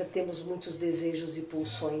 Ainda temos muitos desejos e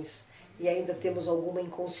pulsões e ainda temos alguma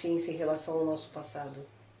inconsciência em relação ao nosso passado.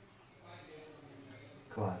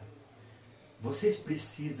 Claro. Vocês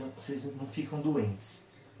não ficam doentes,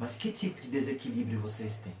 mas que tipo de desequilíbrio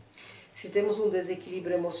vocês têm? Se temos um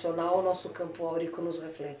desequilíbrio emocional, o nosso campo áurico nos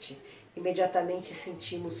reflete. Imediatamente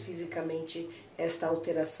sentimos fisicamente esta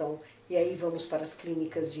alteração e aí vamos para as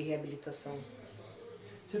clínicas de reabilitação.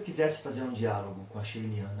 Se eu quisesse fazer um diálogo com a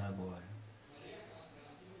Shellyana agora,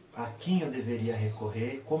 a quem eu deveria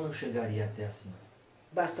recorrer? Como eu chegaria até assim?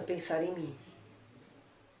 Basta pensar em mim.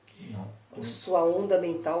 Não. Sua onda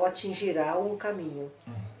mental atingirá um caminho.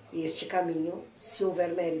 E este caminho, se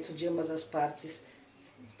houver mérito de ambas as partes,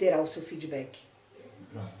 terá o seu feedback.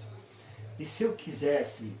 Pronto. E se eu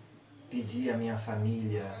quisesse pedir à minha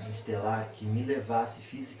família estelar que me levasse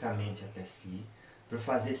fisicamente até si, para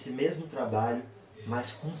fazer esse mesmo trabalho,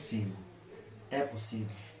 mas consigo, é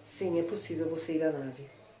possível? Sim, é possível você ir à nave.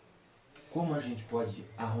 Como a gente pode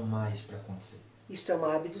arrumar isso para acontecer? Isto é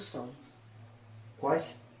uma abdução.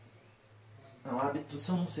 Não, a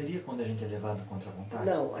abdução não seria quando a gente é levado contra a vontade?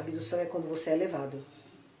 Não, a abdução é quando você é levado.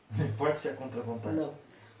 Não importa se é contra a vontade. Não.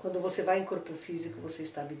 Quando você vai em corpo físico, você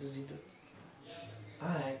está abduzido.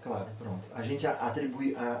 É claro, pronto. A gente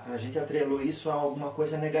atrelou isso a alguma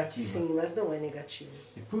coisa negativa. Sim, mas não é negativo.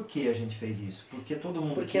 E por que a gente fez isso? Porque todo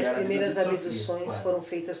mundo Porque que as era primeiras abduzido abduções sofria, foram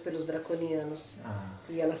feitas pelos draconianos. claro.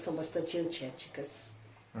 E elas são bastante antiéticas.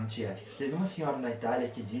 Antiéticas. Teve uma senhora na Itália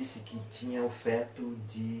que disse que tinha o feto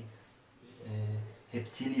de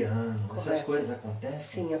reptiliano. Correto. Essas coisas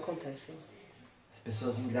acontecem? Sim, acontecem. As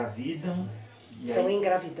pessoas engravidam e São aí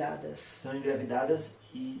engravidadas. são engravidadas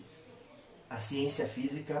e a ciência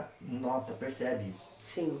física percebe isso.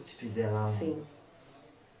 Sim. Se fizer lá Sim.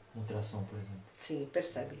 um ultrassom, por exemplo. Sim,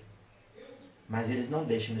 percebe. Mas eles não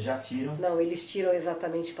deixam, eles já tiram. Não, eles tiram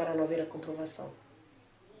exatamente para não haver a comprovação.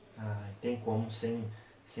 Tem como sem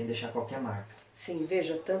deixar qualquer marca. Sim,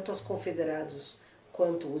 veja, tanto os confederados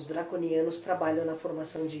enquanto os draconianos trabalham na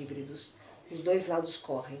formação de híbridos. Os dois lados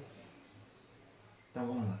correm. Então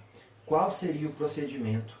vamos lá. Qual seria o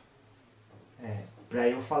procedimento para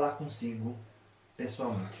eu falar consigo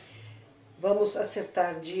pessoalmente? Vamos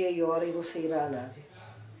acertar dia e hora e você irá à nave.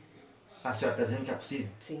 A senhora está dizendo que é possível?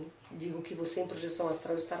 Sim. Digo que você em projeção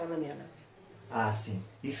astral estará na minha nave. Ah, sim.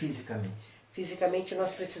 E fisicamente? Fisicamente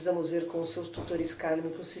nós precisamos ver com os seus tutores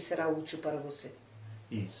kármicos se será útil para você.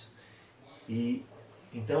 Isso. E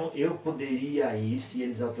então eu poderia ir se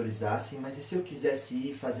eles autorizassem, mas e se eu quisesse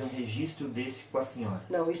ir fazer um registro desse com a senhora?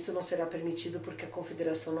 Não, isto não será permitido porque a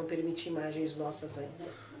confederação não permite imagens nossas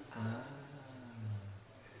ainda. Ah.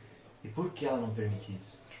 E por que ela não permite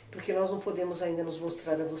isso? Porque nós não podemos ainda nos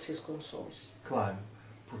mostrar a vocês como somos. Claro,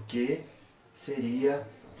 porque seria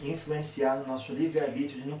influenciar no nosso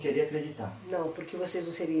livre-arbítrio de não querer acreditar. Não, porque vocês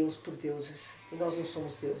não seriam por deuses e nós não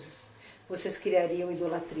somos deuses. Vocês criariam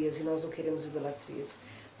idolatrias e nós não queremos idolatrias.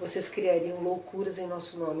 Vocês criariam loucuras em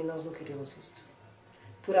nosso nome e nós não queremos isto.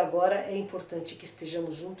 Por agora é importante que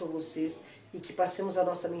estejamos junto a vocês e que passemos a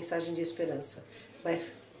nossa mensagem de esperança.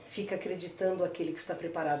 Mas fica acreditando aquele que está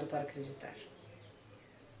preparado para acreditar.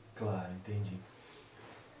 Claro, entendi.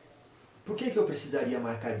 Por que eu precisaria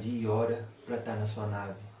marcar dia e hora para estar na sua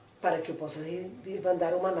nave? Para que eu possa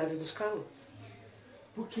mandar uma nave buscá-lo.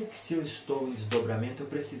 Por que se eu estou em desdobramento eu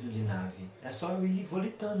preciso de nave? É só eu ir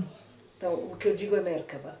volitando. Então, o que eu digo é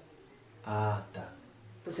Merkaba. Ah, tá.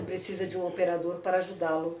 Você precisa de um operador para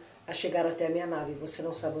ajudá-lo a chegar até a minha nave. Você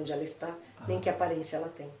não sabe onde ela está, nem que aparência ela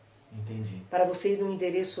tem. Entendi. Para você ir no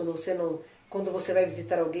endereço, você não, quando você vai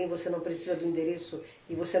visitar alguém, você não precisa do endereço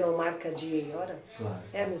e você não marca dia e hora? Claro.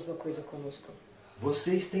 É a mesma coisa conosco.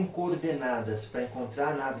 Vocês têm coordenadas para encontrar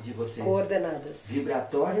a nave de vocês? Coordenadas.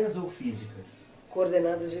 Vibratórias ou físicas?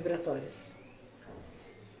 Coordenadas vibratórias.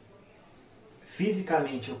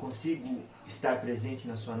 Fisicamente eu consigo estar presente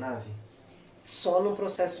na sua nave? Só num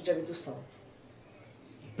processo de abdução.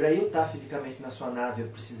 Para eu estar fisicamente na sua nave, eu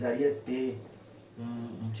precisaria ter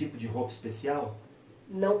um tipo de roupa especial?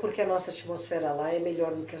 Não, porque a nossa atmosfera lá é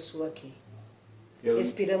melhor do que a sua aqui.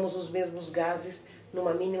 Respiramos os mesmos gases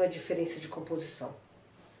numa mínima diferença de composição.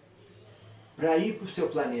 Para ir para o seu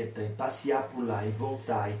planeta e passear por lá e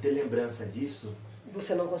voltar e ter lembrança disso...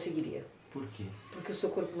 Você não conseguiria. Por quê? Porque o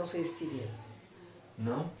seu corpo não resistiria.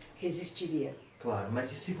 Não? Resistiria. Claro,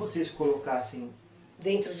 mas e se vocês colocassem...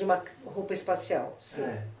 Dentro de uma roupa espacial? Sim.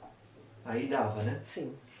 Aí dava, né?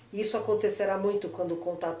 Sim. E isso acontecerá muito quando o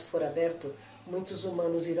contato for aberto. Muitos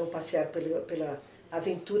humanos irão passear pela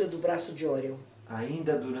aventura do braço de Orion.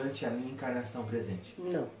 Ainda durante a minha encarnação presente?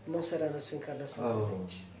 Não, não será na sua encarnação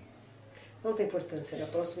presente. Não tem importância. Na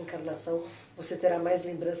próxima encarnação você terá mais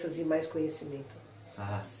lembranças e mais conhecimento.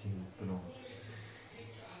 Ah, sim, pronto.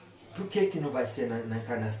 Por que não vai ser na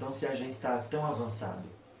encarnação se a gente está tão avançado?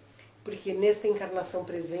 Porque nesta encarnação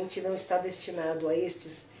presente não está destinado a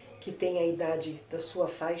estes que têm a idade da sua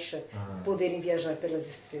faixa poderem viajar pelas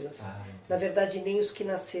estrelas. Na verdade, nem os que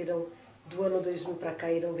nasceram do ano 2000 para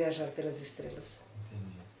cá irão viajar pelas estrelas.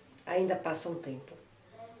 Entendi. Ainda passa um tempo.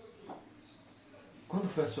 Quando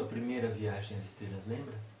foi a sua primeira viagem às estrelas,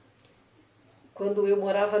 lembra? Quando eu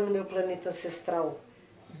morava no meu planeta ancestral,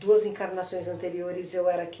 2 encarnações anteriores, eu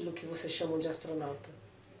era aquilo que vocês chamam de astronauta.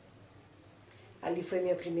 Ali foi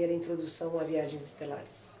minha primeira introdução a viagens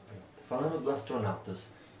estelares. Falando dos astronautas,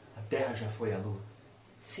 a Terra já foi à Lua?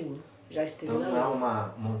 Sim, já esteve então na Lua. Lua. Então não é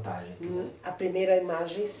uma montagem? A primeira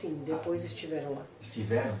imagem, sim. Depois estiveram lá.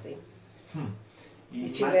 Estiveram? Sim.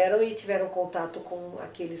 Estiveram e tiveram contato com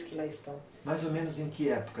aqueles que lá estão. Mais ou menos em que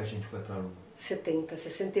época a gente foi para a Lua? 70,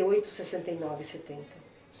 68, 69, 70.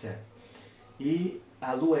 Certo. E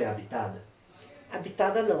a Lua é habitada?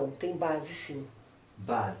 Habitada não, tem base sim.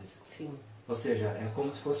 Bases? Sim. Ou seja, é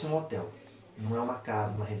como se fosse um hotel. Não é uma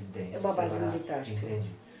casa, uma residência. É uma base militar, sim.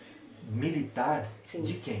 Entendi. Militar? Sim.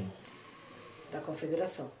 De quem? Da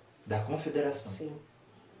Confederação. Da Confederação? Sim.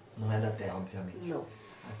 Não é da Terra, obviamente. Não.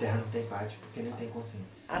 A Terra não tem parte porque nem tem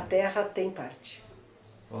consciência. A Terra tem parte.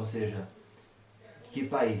 Ou seja, que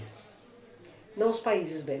país? Não os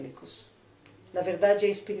países bélicos. Na verdade é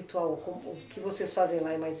espiritual. O que vocês fazem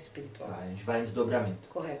lá é mais espiritual. Tá, a gente vai em desdobramento.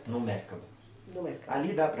 Correto. No Merkaba. No Merkaba.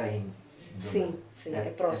 Ali dá para ir em sim, sim, é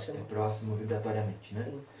próximo. É próximo vibratoriamente, né?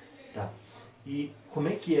 Sim. Tá. E como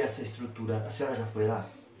é que é essa estrutura? A senhora já foi lá?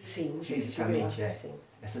 Sim. Fisicamente, lá, sim.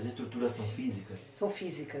 Essas estruturas são físicas? São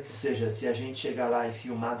físicas. Ou seja, se a gente chegar lá e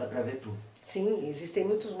filmar, dá para ver tudo? Sim, existem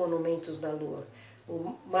muitos monumentos na Lua.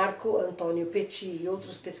 O Marco Antônio Petit e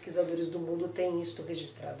outros pesquisadores do mundo têm isto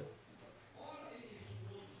registrado.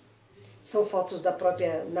 São fotos da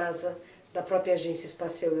própria NASA, da própria Agência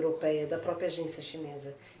Espacial Europeia, da própria agência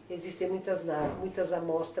chinesa. Existem muitas naves, muitas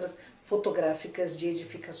amostras fotográficas de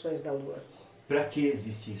edificações da Lua. Para que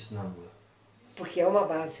existe isso na Lua? Porque é uma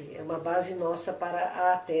base nossa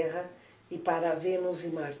para a Terra e para Vênus e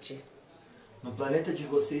Marte. No planeta de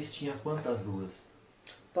vocês tinha quantas luas?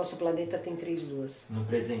 Nosso planeta tem 3 luas. No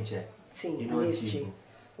presente é? Sim, e no neste. antigo?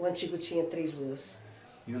 O antigo tinha 3 luas.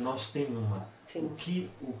 E o nosso tem uma. Sim. Que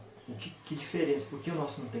diferença? Por que o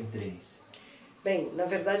nosso não tem 3? Bem, na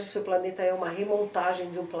verdade o seu planeta é uma remontagem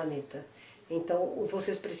de um planeta. Então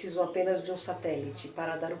vocês precisam apenas de um satélite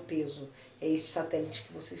para dar o peso. É este satélite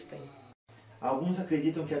que vocês têm. Alguns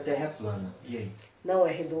acreditam que a Terra é plana. E aí? Não,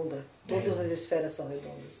 é redonda. Todas as esferas são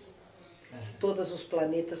redondas. Todos os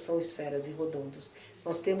planetas são esferas e redondos.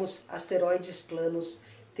 Nós temos asteroides planos,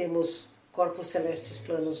 temos corpos celestes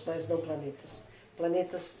planos, mas não planetas.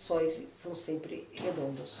 Planetas sóis são sempre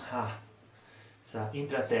redondos.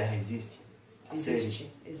 Intraterra existe?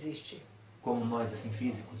 Existe, existe. Como nós, assim,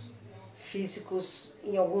 físicos? Físicos,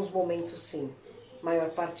 em alguns momentos, sim.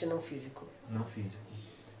 Maior parte não físico. Não físico.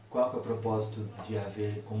 Qual que é o propósito de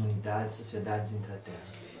haver comunidades, sociedades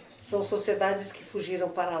intraterra? São sociedades que fugiram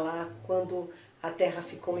para lá quando a Terra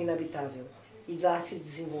ficou inabitável. E lá se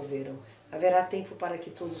desenvolveram. Haverá tempo para que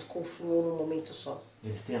todos confluam num momento só.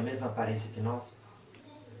 Eles têm a mesma aparência que nós?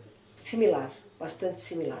 Similar, bastante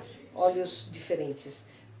similar. Olhos diferentes.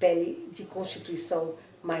 Pele de constituição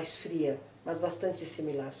mais fria, mas bastante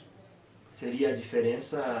similar. Seria a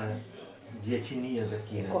diferença de etnias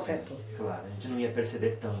aqui, né? Correto. Claro, a gente não ia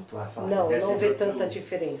perceber tanto a fala. Não vê tanta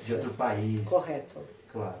diferença. De outro país. Correto.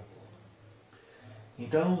 Claro.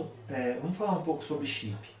 Então, vamos falar um pouco sobre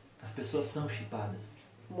chip. As pessoas são chipadas?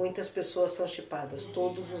 Muitas pessoas são chipadas.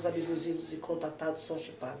 Todos os abduzidos e contatados são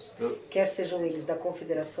chipados. Quer sejam eles da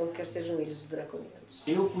Confederação, quer sejam eles dos Draconianos.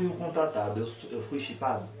 Eu fui um contatado. Eu fui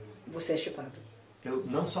chipado? Você é chipado. Eu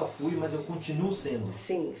não só fui, mas eu continuo sendo.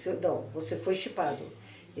 Sim, não, você foi chipado.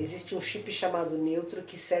 Existe um chip chamado neutro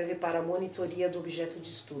que serve para a monitoria do objeto de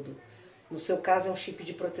estudo. No seu caso é um chip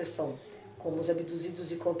de proteção, como os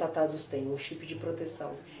abduzidos e contatados têm, um chip de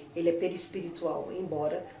proteção. Ele é perispiritual,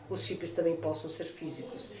 embora os chips também possam ser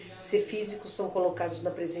físicos. Se físicos, são colocados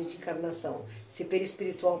na presente encarnação. Se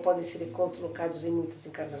perispiritual, podem ser colocados em muitas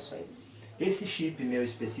encarnações. Esse chip meu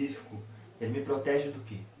específico, ele me protege do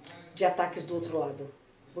quê? De ataques do outro lado.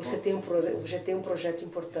 Você tem um projeto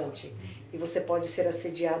importante e você pode ser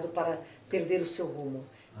assediado para perder o seu rumo.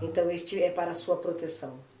 Então este é para a sua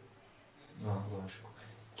proteção. Lógico.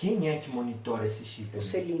 Quem é que monitora esse chip? Os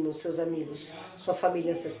selinos, seus amigos, sua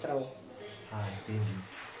família ancestral. Entendi.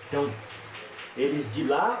 Então, eles de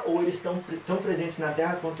lá ou eles estão tão presentes na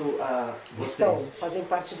Terra quanto vocês? Estão, fazem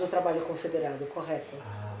parte do trabalho confederado, correto.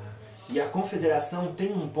 E a confederação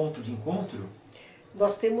tem um ponto de encontro?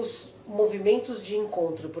 Nós temos movimentos de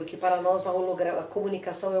encontro, porque para nós a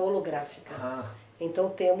comunicação é holográfica. Então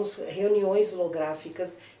temos reuniões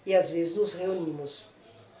holográficas e às vezes nos reunimos.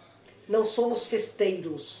 Não somos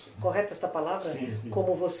festeiros, correta esta palavra? Sim.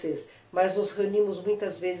 Como vocês, mas nos reunimos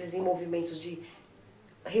muitas vezes em movimentos de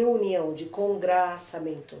reunião, de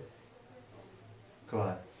congraçamento.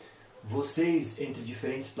 Claro. Vocês, entre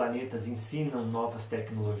diferentes planetas, ensinam novas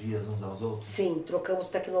tecnologias uns aos outros? Sim, trocamos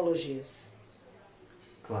tecnologias.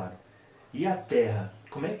 Claro. E a Terra?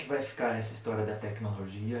 Como é que vai ficar essa história da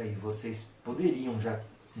tecnologia? E vocês poderiam já,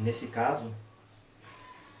 nesse caso,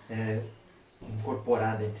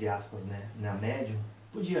 incorporada, entre aspas, né, na Médium,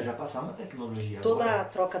 podia já passar uma tecnologia. Toda agora. a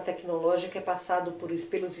troca tecnológica é passado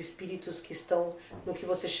pelos espíritos que estão no que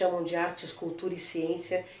vocês chamam de artes, cultura e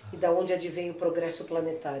ciência e da onde advém o progresso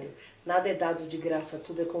planetário. Nada é dado de graça,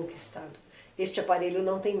 tudo é conquistado. Este aparelho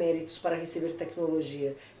não tem méritos para receber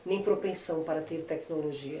tecnologia, nem propensão para ter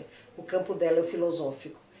tecnologia. O campo dela é o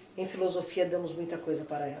filosófico. Em filosofia damos muita coisa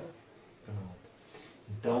para ela. Pronto.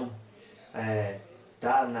 Então,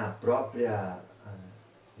 está na própria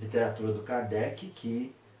literatura do Kardec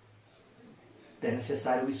que é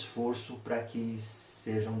necessário o esforço para que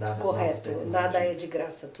sejam dadas novas tecnologias. Nada é de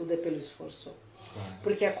graça, tudo é pelo esforço. Claro.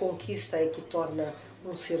 Porque a conquista é que torna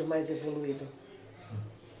um ser mais evoluído.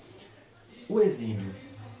 O exílio,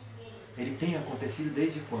 ele tem acontecido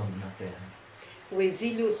desde quando na Terra? O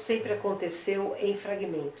exílio sempre aconteceu em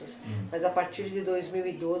fragmentos, mas a partir de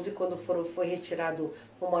 2012, quando foi retirado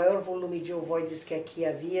o maior volume de ovoides que aqui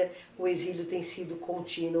havia, o exílio tem sido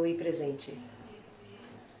contínuo e presente.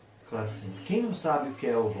 Claro que sim. Quem não sabe o que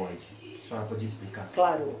é ovoide? A senhora podia explicar?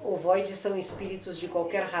 Claro, ovoides são espíritos de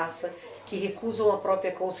qualquer raça que recusam a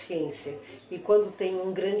própria consciência e quando tem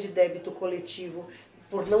um grande débito coletivo,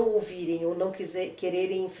 por não ouvirem ou não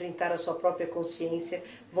quererem enfrentar a sua própria consciência,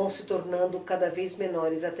 vão se tornando cada vez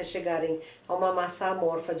menores até chegarem a uma massa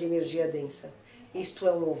amorfa de energia densa. Isto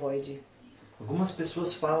é um ovoide. Algumas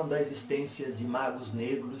pessoas falam da existência de magos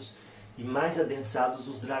negros e mais adensados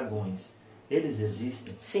os dragões. Eles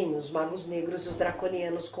existem? Sim, os magos negros e os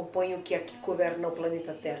draconianos compõem o que aqui governa o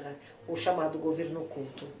planeta Terra, o chamado governo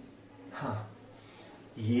oculto.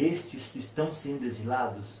 E estes estão sendo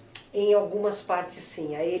exilados? Em algumas partes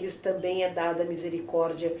sim, a eles também é dada a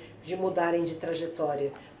misericórdia de mudarem de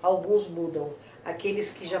trajetória. Alguns mudam,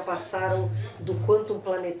 aqueles que já passaram do quantum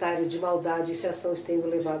planetário de maldade se são sendo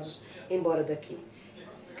levados embora daqui.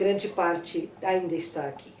 Grande parte ainda está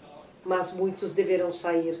aqui, mas muitos deverão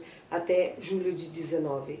sair até julho de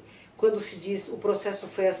 19. Quando se diz o processo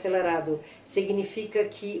foi acelerado, significa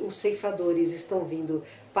que os ceifadores estão vindo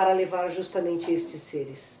para levar justamente estes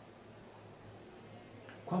seres.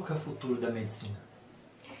 Qual que é o futuro da medicina?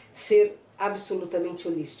 Ser absolutamente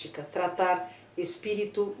holística, tratar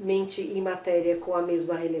espírito, mente e matéria com a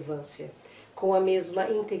mesma relevância, com a mesma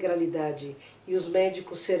integralidade, e os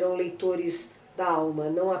médicos serão leitores da alma,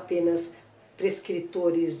 não apenas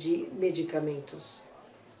prescritores de medicamentos.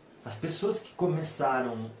 As pessoas que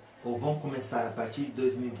começaram ou vão começar a partir de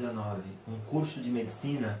 2019 um curso de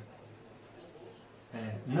medicina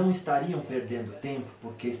não estariam perdendo tempo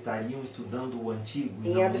porque estariam estudando o antigo e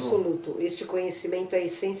não o novo? Em absoluto, este conhecimento é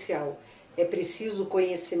essencial. É preciso o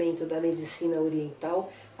conhecimento da medicina oriental,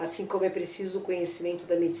 assim como é preciso o conhecimento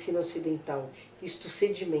da medicina ocidental. Isto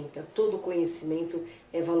sedimenta, todo conhecimento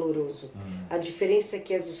é valoroso. A diferença é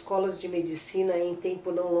que as escolas de medicina, em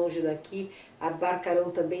tempo não longe daqui,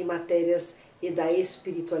 abarcarão também matérias e da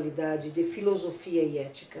espiritualidade, de filosofia e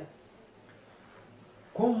ética.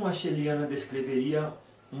 Como a Shellyana descreveria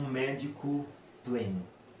um médico pleno?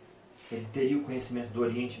 Ele teria o conhecimento do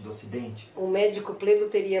Oriente e do Ocidente? Um médico pleno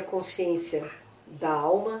teria consciência da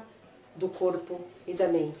alma, do corpo e da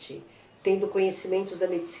mente, tendo conhecimentos da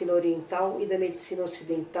medicina oriental e da medicina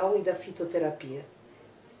ocidental e da fitoterapia.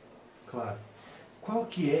 Claro. Qual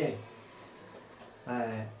que é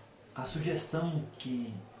a sugestão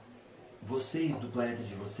que vocês, do planeta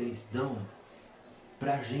de vocês, dão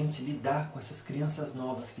para a gente lidar com essas crianças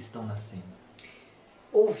novas que estão nascendo?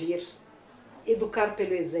 Ouvir, educar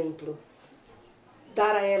pelo exemplo,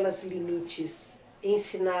 dar a elas limites,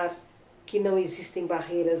 ensinar que não existem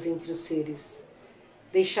barreiras entre os seres,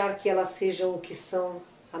 deixar que elas sejam o que são,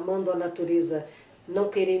 amando a natureza, não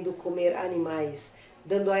querendo comer animais,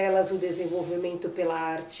 dando a elas o desenvolvimento pela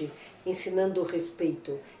arte, ensinando o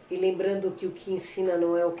respeito e lembrando que o que ensina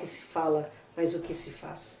não é o que se fala, mas o que se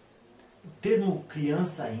faz. O termo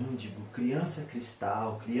criança índigo, criança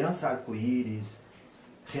cristal, criança arco-íris,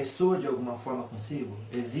 ressoa de alguma forma consigo?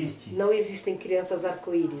 Existe? Não existem crianças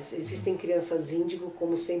arco-íris, existem crianças índigo,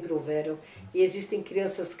 como sempre houveram, e existem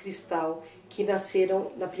crianças cristal, que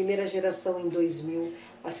nasceram na primeira geração em 2000,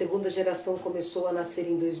 a segunda geração começou a nascer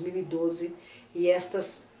em 2012, e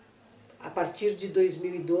estas, a partir de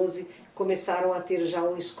 2012, começaram a ter já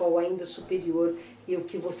um escol ainda superior, e o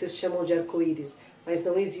que vocês chamam de arco-íris. Mas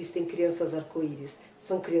não existem crianças arco-íris,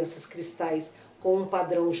 são crianças cristais, com um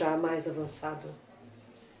padrão já mais avançado.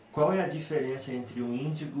 Qual é a diferença entre um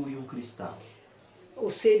índigo e um cristal?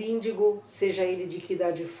 O ser índigo, seja ele de que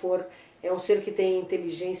idade for, é um ser que tem a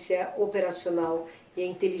inteligência operacional e a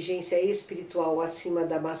inteligência espiritual acima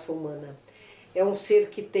da massa humana. É um ser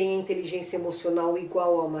que tem a inteligência emocional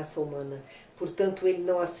igual à massa humana. Portanto, ele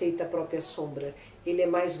não aceita a própria sombra. Ele é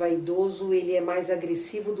mais vaidoso, ele é mais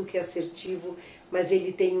agressivo do que assertivo, mas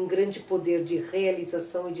ele tem um grande poder de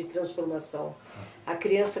realização e de transformação. A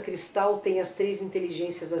criança cristal tem as 3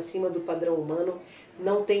 inteligências acima do padrão humano,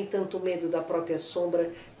 não tem tanto medo da própria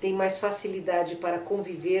sombra, tem mais facilidade para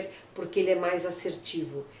conviver porque ele é mais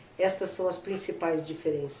assertivo. Estas são as principais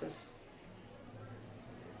diferenças.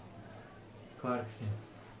 Claro que sim.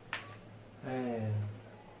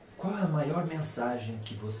 Qual é a maior mensagem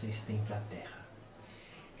que vocês têm para a Terra?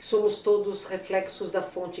 Somos todos reflexos da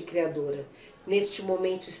fonte criadora. Neste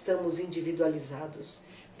momento estamos individualizados.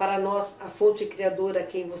 Para nós, a fonte criadora,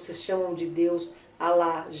 quem vocês chamam de Deus,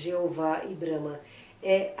 Alá, Jeová e Brahma,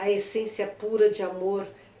 é a essência pura de amor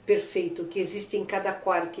perfeito que existe em cada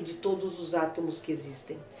quark de todos os átomos que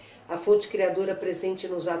existem. A fonte criadora presente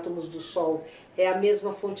nos átomos do Sol é a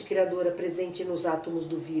mesma fonte criadora presente nos átomos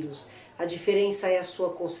do vírus. A diferença é a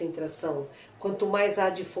sua concentração. Quanto mais há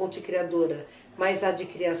de fonte criadora, mais há de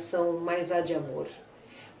criação, mais há de amor.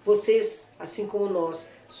 Vocês, assim como nós,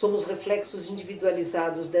 somos reflexos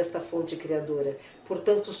individualizados desta fonte criadora.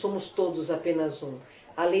 Portanto, somos todos apenas um.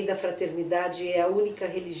 A lei da fraternidade é a única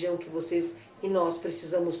religião que vocês e nós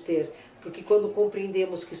precisamos ter, porque quando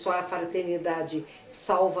compreendemos que só a fraternidade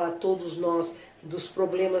salva a todos nós dos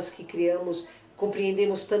problemas que criamos,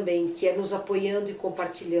 compreendemos também que é nos apoiando e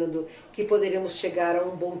compartilhando que poderemos chegar a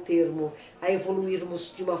um bom termo, a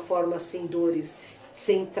evoluirmos de uma forma sem dores,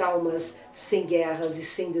 sem traumas, sem guerras e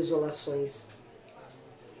sem desolações.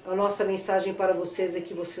 A nossa mensagem para vocês é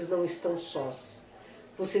que vocês não estão sós.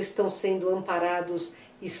 Vocês estão sendo amparados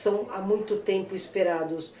e são há muito tempo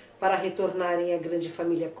esperados para retornarem à grande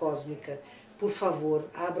família cósmica. Por favor,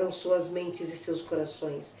 abram suas mentes e seus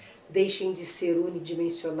corações. Deixem de ser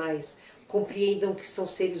unidimensionais. Compreendam que são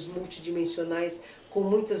seres multidimensionais com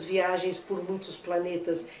muitas viagens por muitos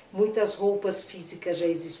planetas. Muitas roupas físicas já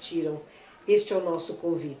existiram. Este é o nosso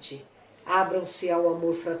convite. Abram-se ao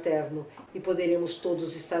amor fraterno e poderemos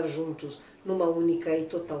todos estar juntos numa única e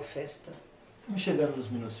total festa. Estamos chegando nos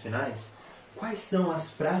minutos finais. Quais são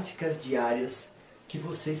as práticas diárias que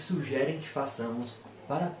vocês sugerem que façamos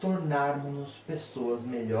para tornarmos pessoas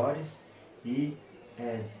melhores e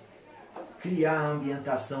criar a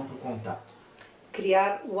ambientação para o contato?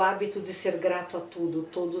 Criar o hábito de ser grato a tudo,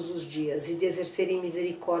 todos os dias, e de exercerem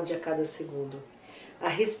misericórdia a cada segundo. A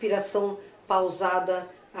respiração pausada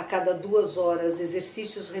a cada 2 horas,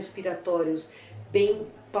 exercícios respiratórios bem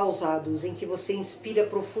pausados, em que você inspira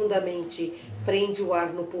profundamente, prende o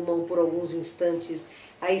ar no pulmão por alguns instantes,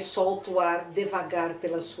 aí solta o ar devagar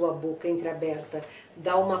pela sua boca entreaberta,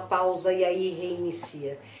 dá uma pausa e aí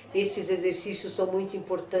reinicia. Estes exercícios são muito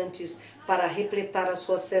importantes para repletar as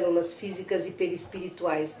suas células físicas e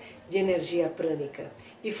perispirituais de energia prânica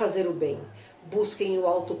e fazer o bem. Busquem o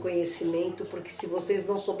autoconhecimento, porque se vocês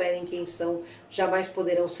não souberem quem são, jamais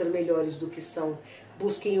poderão ser melhores do que são.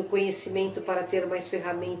 Busquem o conhecimento para ter mais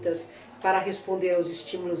ferramentas para responder aos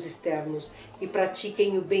estímulos externos e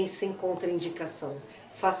pratiquem o bem sem contraindicação.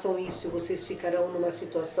 Façam isso e vocês ficarão numa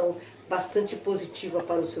situação bastante positiva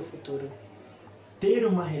para o seu futuro. Ter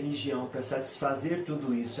uma religião para satisfazer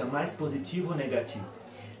tudo isso é mais positivo ou negativo?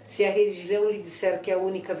 Se a religião lhe disser que é a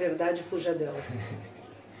única verdade, fuja dela.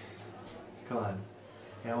 Claro.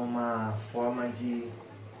 É uma forma de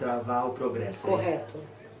travar o progresso. Correto.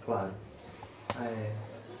 É claro.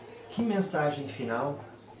 Que mensagem final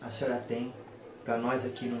a senhora tem para nós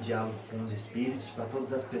aqui no Diálogo com os Espíritos, para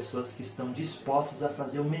todas as pessoas que estão dispostas a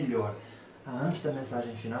fazer o melhor? Antes da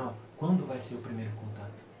mensagem final, quando vai ser o primeiro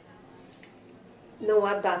contato? Não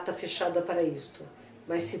há data fechada para isto,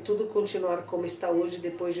 mas se tudo continuar como está hoje,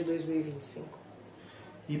 depois de 2025.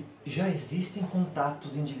 E já existem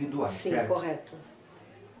contatos individuais, Sim, certo? correto.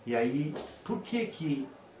 E aí, por que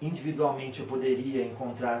individualmente eu poderia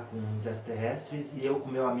encontrar com os extraterrestres e eu com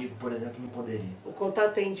meu amigo, por exemplo, não poderia? O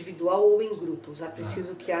contato é individual ou em grupos. É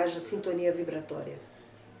preciso que haja sintonia vibratória.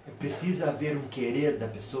 Precisa haver um querer da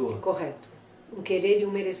pessoa? Correto. Um querer e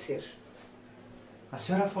um merecer. A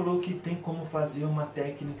senhora falou que tem como fazer uma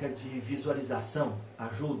técnica de visualização.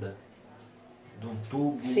 Ajuda? De um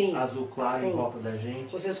tubo azul claro em volta da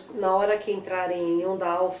gente. Vocês, na hora que entrarem em onda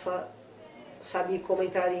alfa, sabe como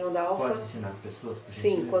entrar em onda alfa? Pode ensinar as pessoas?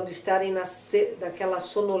 Sim, quando estarem naquela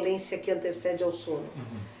sonolência que antecede ao sono.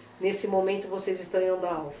 Nesse momento vocês estão em onda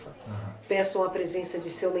alfa. Peçam a presença de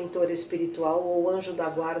seu mentor espiritual ou anjo da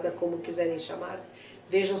guarda, como quiserem chamar.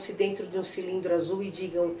 Vejam-se dentro de um cilindro azul e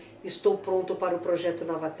digam: estou pronto para o projeto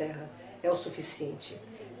Nova Terra. É o suficiente.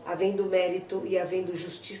 Havendo mérito e havendo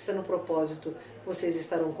justiça no propósito, vocês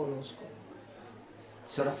estarão conosco. A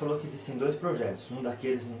senhora falou que existem 2 projetos, um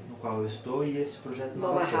daqueles no qual eu estou e esse projeto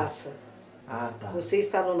Nova Raça. Ah, tá. Você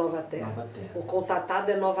está no Nova Terra. Nova Terra. O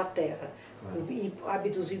contatado é Nova Terra. Claro. E o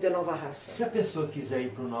abduzido é Nova Raça. Se a pessoa quiser ir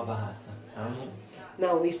para o Nova Raça, ela não...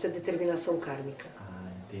 Não, isso é determinação kármica. Ah,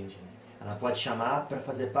 entendi. Ela pode chamar para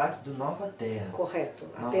fazer parte do Nova Terra. Correto.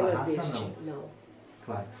 Nova Apenas Raça, deste. Não.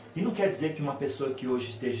 Claro. E não quer dizer que uma pessoa que hoje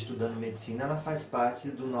esteja estudando medicina, ela faz parte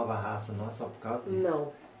do Nova Raça, não é só por causa disso?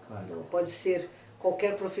 Não. Claro. Não. Pode ser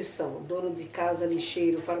qualquer profissão. Dono de casa,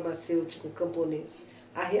 lixeiro, farmacêutico, camponês.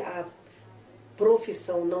 A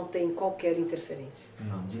profissão não tem qualquer interferência.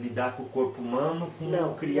 Não, de lidar com o corpo humano, com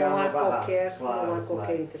não, criar não há nova qualquer, raça. Claro, não há qualquer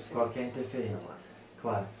claro. interferência. Qualquer interferência.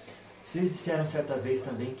 Claro. Vocês disseram certa vez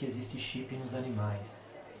também que existe chip nos animais.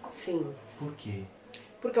 Sim. Por quê?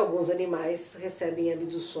 Porque alguns animais recebem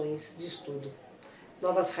abduções de estudo.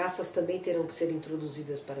 Novas raças também terão que ser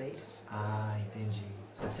introduzidas para eles. Ah, entendi.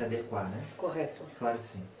 Para se adequar, né? Correto. Claro que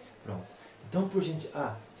sim. Pronto. Então, por gente...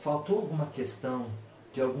 faltou alguma questão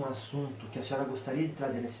de algum assunto que a senhora gostaria de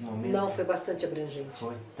trazer nesse momento? Não, foi bastante abrangente.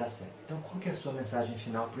 Foi? Tá certo. Então, qual que é a sua mensagem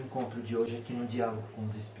final para o encontro de hoje aqui no Diálogo com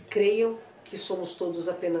os Espíritos? Creiam que somos todos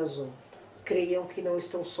apenas um. Creiam que não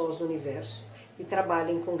estão sós no universo. e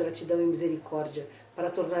trabalhem com gratidão e misericórdia para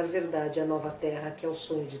tornar verdade a nova terra, que é o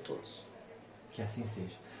sonho de todos. Que assim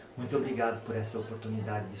seja. Muito obrigado por essa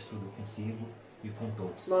oportunidade de estudo consigo e com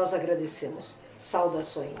todos. Nós agradecemos.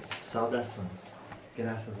 Saudações. Saudações.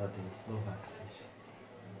 Graças a Deus. Louvado seja.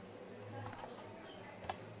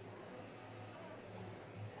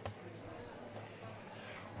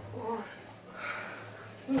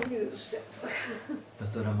 Meu Deus do céu.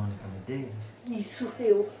 Doutora Mônica Medeiros. Isso,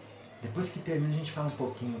 eu. Depois que termina, a gente fala um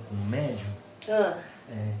pouquinho com o médium. Ah.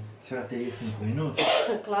 A senhora teria 5 minutos?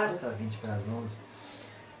 Claro. Está 20 para as 11.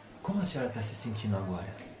 Como a senhora está se sentindo agora?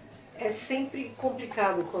 É sempre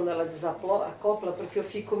complicado quando ela desacopla, porque eu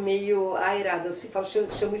fico meio aerada. Eu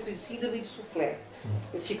chamo isso de síndrome de soufflé. Sim.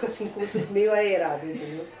 Eu fico assim, como se meio aerada,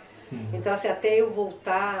 entendeu? Sim. Então, assim, até eu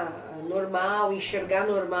voltar normal, enxergar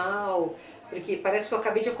normal, porque parece que eu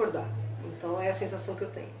acabei de acordar. Então, é a sensação que eu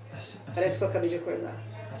tenho. Parece que eu acabei de acordar.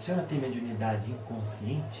 A senhora tem mediunidade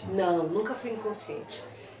inconsciente? Não, nunca fui inconsciente.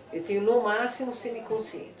 Eu tenho, no máximo,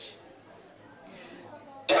 semiconsciente.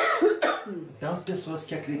 Então, as pessoas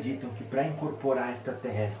que acreditam que para incorporar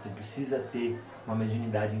extraterrestre precisa ter uma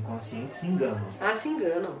mediunidade inconsciente se enganam. Ah, se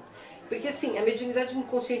enganam. Porque, assim, a mediunidade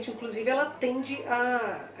inconsciente, inclusive, ela tende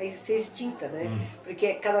a ser extinta, né?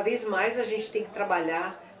 Porque cada vez mais a gente tem que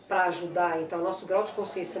trabalhar para ajudar. Então, o nosso grau de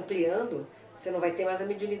consciência ampliando, você não vai ter mais a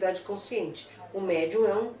mediunidade consciente. O médium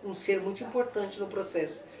é um ser muito importante no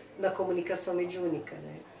processo da comunicação mediúnica,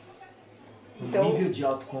 né? Então, o nível de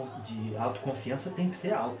autoconfiança tem que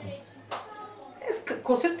ser alto.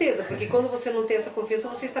 Com certeza, porque quando você não tem essa confiança,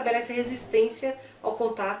 você estabelece resistência ao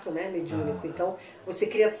contato, né, mediúnico. Então, você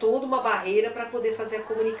cria toda uma barreira para poder fazer a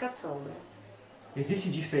comunicação, né? Existe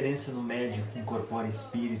diferença no médium que incorpora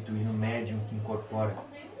espírito e no médium que incorpora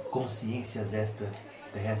consciências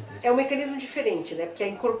extraterrestres? É um mecanismo diferente, né? Porque a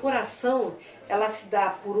incorporação, ela se dá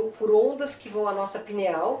por ondas que vão à nossa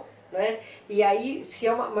pineal, né? E aí, se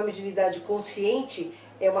é uma mediunidade consciente,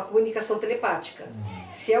 é uma comunicação telepática.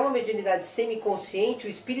 Se é uma mediunidade semiconsciente, o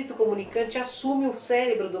espírito comunicante assume o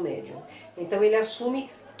cérebro do médium. Então ele assume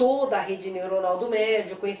toda a rede neuronal do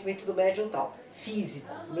médium, o conhecimento do médium tal, físico,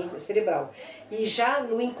 cerebral. E já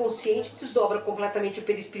no inconsciente desdobra completamente o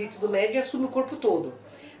perispírito do médium e assume o corpo todo.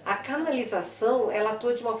 A canalização, ela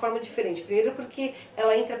atua de uma forma diferente. Primeiro porque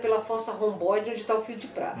ela entra pela fossa romboide, onde está o fio de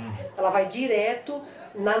prata. Ela vai direto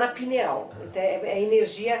na pineal. Então, é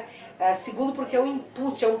energia. Segundo porque é um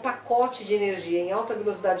input, é um pacote de energia em alta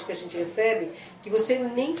velocidade que a gente recebe, que você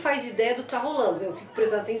nem faz ideia do que está rolando. Eu fico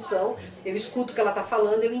prestando atenção, eu escuto o que ela está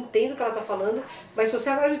falando, eu entendo o que ela está falando, mas se você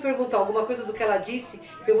agora me perguntar alguma coisa do que ela disse,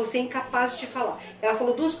 eu vou ser incapaz de te falar. Ela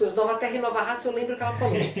falou duas coisas, nova terra e nova raça, eu lembro o que ela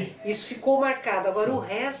falou. Isso ficou marcado. Agora o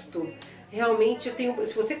resto, realmente, eu tenho.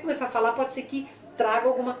 Se você começar a falar, pode ser que traga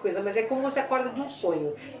alguma coisa, mas é como você acorda de um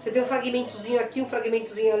sonho. Você tem um fragmentozinho aqui, um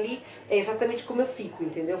fragmentozinho ali, é exatamente como eu fico,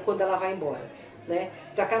 entendeu? Quando ela vai embora, né?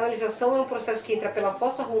 Então a canalização é um processo que entra pela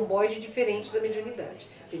fossa romboide, diferente da mediunidade.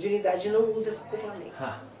 A mediunidade não usa esse acoplamento.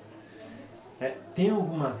 Tem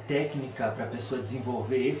alguma técnica para a pessoa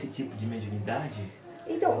desenvolver esse tipo de mediunidade?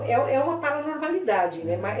 Então, é uma paranormalidade,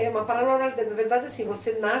 né? É uma paranormalidade, na verdade, assim,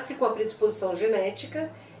 você nasce com a predisposição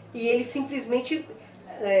genética e ele simplesmente,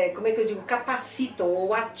 como é que eu digo, capacitam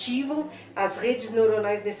ou ativam as redes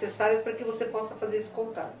neuronais necessárias para que você possa fazer esse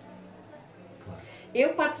contato. Claro.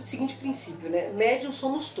 Eu parto do seguinte princípio, né? Médium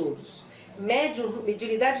somos todos. Médium,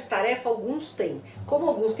 mediunidade de tarefa, alguns têm. Como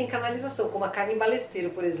alguns têm canalização, como a Carmen Balesteiro,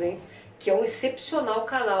 por exemplo, que é um excepcional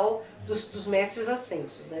canal dos mestres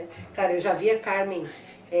ascensos, né? Cara, eu já vi a Carmen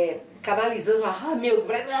canalizando, meu,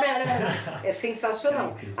 é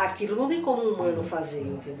sensacional. Aquilo não tem como um humano fazer,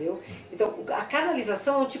 entendeu? Então, a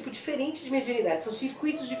canalização é um tipo diferente de mediunidade, são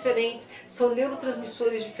circuitos diferentes, são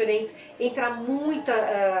neurotransmissores diferentes, entra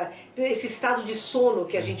esse estado de sono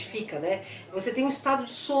que a gente fica, né? Você tem um estado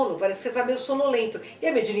de sono, parece que você está meio sonolento, e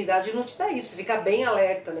a mediunidade não te dá isso, fica bem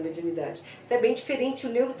alerta na mediunidade. Então é bem diferente o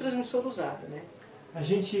neurotransmissor usado, né? A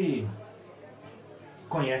gente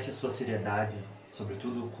conhece a sua seriedade,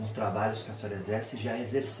 sobretudo com os trabalhos que a senhora exerce, já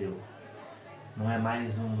exerceu. Não é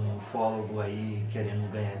mais um ufólogo aí querendo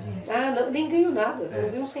ganhar dinheiro. Não, nem ganho nada, não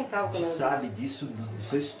ganho um centavo com nada. Você sabe disso do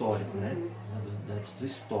seu histórico, né? Da sua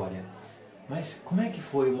história. Mas como é que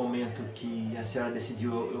foi o momento que a senhora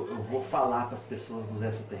decidiu, eu vou falar para as pessoas dos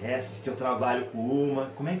extraterrestres, que eu trabalho com uma,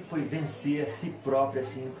 como é que foi vencer a si própria,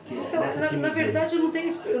 assim, porque então, na verdade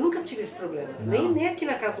eu nunca tive esse problema, nem aqui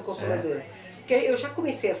na Casa do Consolador. Porque eu já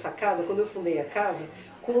comecei essa casa, quando eu fundei a casa,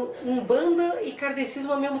 com umbanda e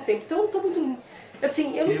kardecismo ao mesmo tempo. Então eu não estou muito...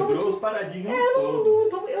 Assim, eu não tô muito... os paradigmas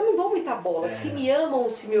todos. Eu não dou muita bola. Se me amam ou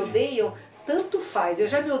se me odeiam, tanto faz. Eu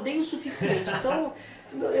já me odeio o suficiente. Então,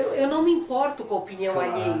 Eu não me importo com a opinião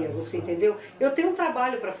alheia, você claro. entendeu? Eu tenho um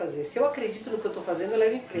trabalho para fazer. Se eu acredito no que eu estou fazendo, eu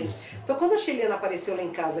levo em frente. Então, quando a Shellyana apareceu lá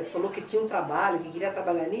em casa, que falou que tinha um trabalho, que queria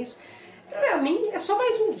trabalhar nisso, para mim é só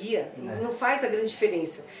mais um guia, não faz a grande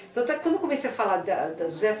diferença. Tanto é que quando eu comecei a falar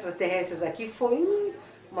dos extraterrestres aqui, foi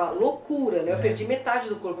uma loucura, né? Eu perdi metade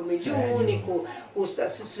do corpo mediúnico, os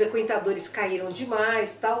frequentadores caíram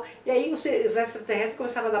demais, tal. E aí os extraterrestres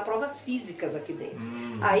começaram a dar provas físicas aqui dentro.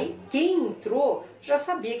 Aí quem entrou já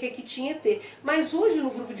sabia que aqui tinha ET. Mas hoje, no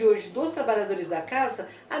grupo de hoje, dos trabalhadores da casa,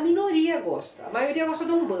 a minoria gosta. A maioria gosta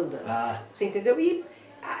da Umbanda. Você entendeu? E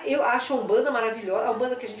eu acho a Umbanda maravilhosa. A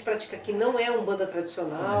Umbanda que a gente pratica aqui não é a Umbanda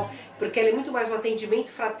tradicional, porque ela é muito mais um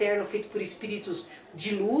atendimento fraterno feito por espíritos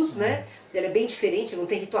de luz, né? Ela é bem diferente, não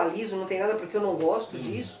tem ritualismo, não tem nada, porque eu não gosto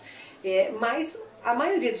disso. Mas a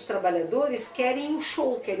maioria dos trabalhadores querem um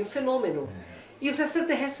show, querem um fenômeno. E os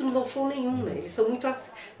extraterrestres não dão show nenhum, né? Eles são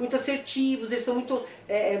muito assertivos, eles são muito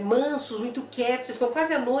mansos, muito quietos, eles são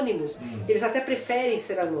quase anônimos. Eles até preferem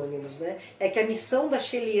ser anônimos, né? É que a missão da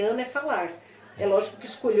Shellyana é falar. É lógico que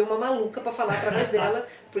escolher uma maluca para falar através dela,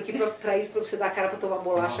 porque para isso, para você dar a cara para tomar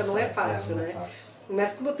bolacha, não é fácil, né?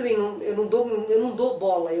 Mas como eu também eu não dou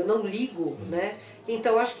bola, eu não ligo, né?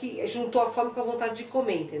 Então acho que juntou a fome com a vontade de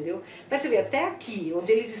comer, entendeu? Mas você vê, até aqui,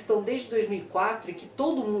 onde eles estão desde 2004 e que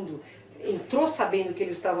todo mundo entrou sabendo que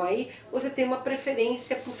eles estavam aí, você tem uma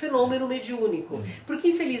preferência para o fenômeno mediúnico. Porque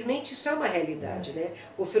infelizmente isso é uma realidade, né?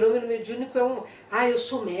 O fenômeno mediúnico é eu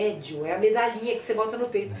sou médium, é a medalhinha que você bota no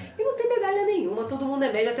peito. E não tem medalha nenhuma, todo mundo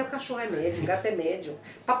é médium, até o cachorro é médium, o gato é médium,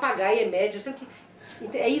 papagaio é médium,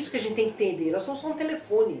 é isso que a gente tem que entender, nós somos só um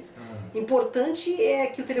telefone. Importante é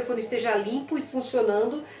que o telefone esteja limpo e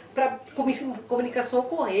funcionando para a comunicação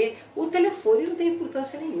ocorrer. O telefone não tem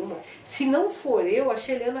importância nenhuma. Se não for eu, a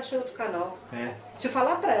Shellyana acha outro canal. Se eu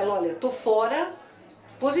falar para ela, olha, tô fora,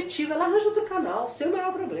 positivo, ela arranja outro canal, sem o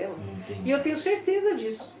maior problema. E eu tenho certeza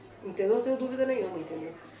disso, entendeu? Não tenho dúvida nenhuma,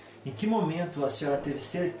 entendeu? Em que momento a senhora teve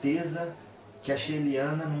certeza que a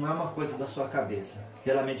Shellyana não é uma coisa da sua cabeça?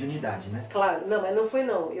 Pela mediunidade, né? Claro, não, mas não foi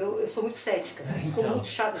não. Eu sou muito cética, sabe? Sou muito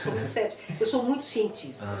chata, sou muito cética. Eu sou muito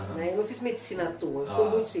cientista, né? Eu não fiz medicina à toa, eu sou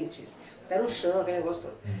muito cientista. Pé no chão, aquele negócio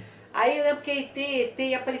todo. Aí eu lembro que ET,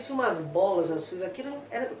 e apareciam umas bolas azuis. Aquilo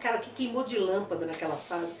era, cara, que queimou de lâmpada naquela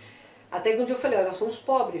fase. Até que um dia eu falei, olha, nós somos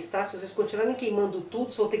pobres, tá? Se vocês continuarem queimando tudo,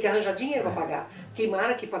 vocês vão ter que arranjar dinheiro para pagar. Queimaram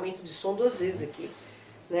equipamento de som 2 vezes aqui.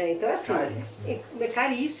 Né? Então é assim, é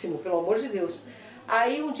caríssimo, pelo amor de Deus.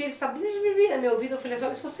 Aí um dia ele estava na minha ouvido, eu falei assim,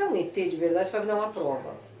 olha, se você é um ET de verdade, você vai me dar uma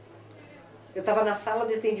prova. Eu estava na sala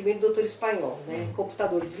de atendimento do doutor espanhol, né?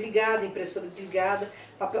 Computador desligado, impressora desligada,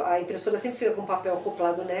 a impressora sempre fica com papel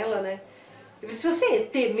acoplado nela, né? Eu falei, se você é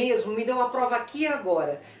ET mesmo, me dê uma prova aqui e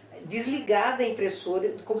agora. Desligada a impressora,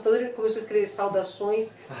 o computador começou a escrever saudações,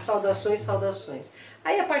 saudações, saudações.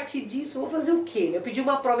 Aí a partir disso, eu vou fazer o quê? Eu pedi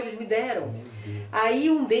uma prova, eles me deram. Aí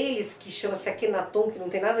um deles, que chama-se Akhenaton, que não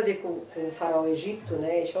tem nada a ver com o faraó Egito,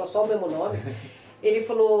 né? Ele chama só o mesmo nome. Ele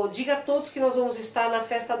falou, diga a todos que nós vamos estar na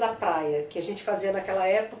festa da praia, que a gente fazia naquela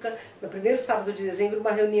época, no primeiro sábado de dezembro,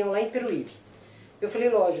 uma reunião lá em Peruíbe. Eu falei,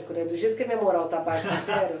 lógico, né? Do jeito que a minha moral tá abaixo do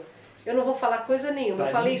zero, eu não vou falar coisa nenhuma.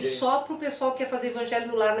 Eu falei só pro pessoal que ia fazer evangelho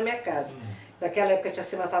no lar na minha casa. Naquela época a tia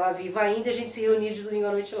Sema estava viva ainda e a gente se reunia de domingo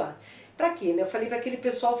à noite lá. Pra quê? Né? Eu falei para aquele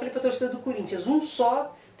pessoal, eu falei pra torcida do Corinthians, um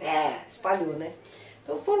só, espalhou, né?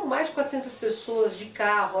 Então foram mais de 400 pessoas de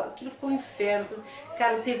carro, aquilo ficou um inferno.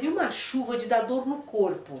 Cara, teve uma chuva de dar dor no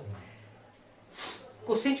corpo.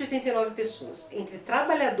 Ficou 189 pessoas, entre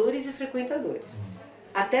trabalhadores e frequentadores.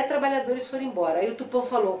 Até trabalhadores foram embora. Aí o Tupão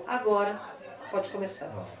falou, agora pode começar.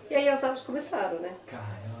 E aí as naves começaram, né?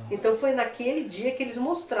 Então foi naquele dia que eles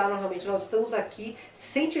mostraram realmente, nós estamos aqui,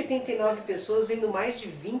 189 pessoas, vendo mais de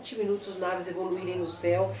 20 minutos naves evoluírem no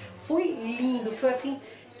céu. Foi lindo, foi assim,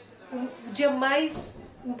 o dia mais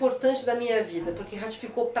importante da minha vida, porque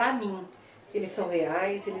ratificou pra mim. Eles são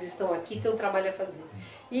reais, eles estão aqui, têm um trabalho a fazer.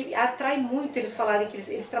 E atrai muito eles falarem que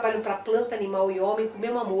eles trabalham para planta, animal e homem com o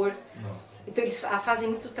mesmo amor. Então eles fazem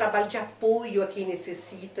muito trabalho de apoio a quem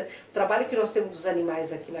necessita. O trabalho que nós temos dos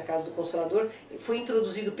animais aqui na Casa do Consolador foi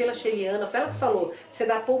introduzido pela Shellyana. Foi ela que falou, você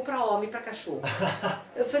dá pão para homem e para cachorro.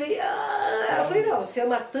 Eu falei, não, você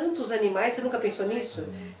ama tantos animais, você nunca pensou nisso?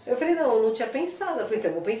 Eu falei, não, eu não tinha pensado. Ela falou,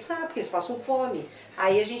 então eu vou pensar, porque eles passam fome.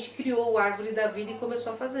 Aí a gente criou a Árvore da Vida e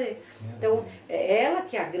começou a fazer. Então é ela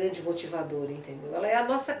que é a grande motivadora, entendeu? Ela é a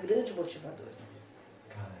nossa grande motivadora.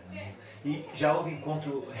 Caramba. E já houve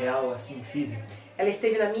encontro real, assim, físico? Ela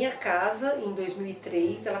esteve na minha casa em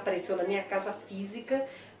 2003, ela apareceu na minha casa física,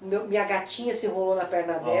 minha gatinha se enrolou na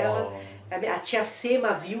perna dela, a tia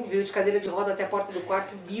Sema viu, veio de cadeira de roda até a porta do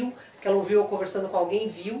quarto, viu, porque ela ouviu eu conversando com alguém,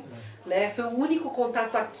 viu. né? Foi o único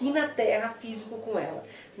contato aqui na Terra físico com ela.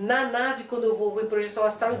 Na nave, quando eu vou em projeção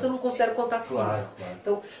astral, então eu não considero contato físico. Claro.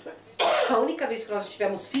 Então, a única vez que nós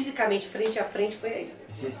estivemos fisicamente frente a frente foi aí.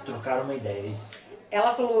 E vocês trocaram uma ideia, é isso?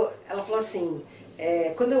 Ela falou assim,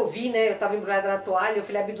 quando eu vi, né, eu estava embrulhada na toalha, eu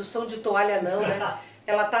falei, abdução de toalha não, né?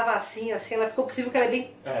 Ela estava assim, ela ficou possível que ela é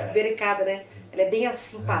bem berecada, né? Ela é bem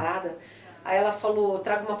assim, parada. Aí ela falou,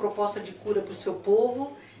 traga uma proposta de cura para o seu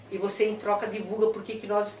povo e você em troca divulga por que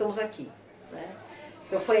nós estamos aqui, né?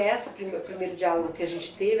 Então foi esse o primeiro diálogo que a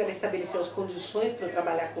gente teve, ela estabeleceu as condições para eu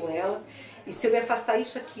trabalhar com ela, e se eu me afastar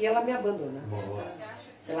isso aqui, ela me abandona.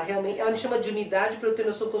 Ela me chama de unidade para eu ter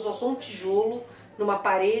noção que eu só sou um tijolo numa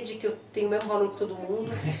parede, que eu tenho o mesmo valor que todo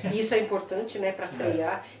mundo, e isso é importante, né, para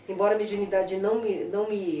frear. Embora a mediunidade não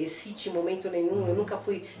me excite em momento nenhum, eu nunca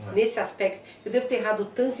fui nesse aspecto. Eu devo ter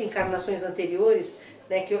errado tanto em encarnações anteriores,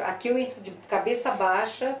 né, que aqui eu entro de cabeça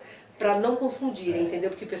baixa para não confundir, entendeu?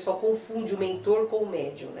 Porque o pessoal confunde o mentor com o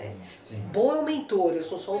médium, né? Bom é o mentor, eu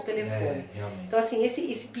sou só o telefone. Então assim,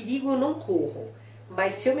 esse perigo eu não corro.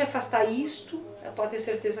 Mas se eu me afastar isto, pode ter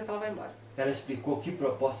certeza que ela vai embora. Ela explicou que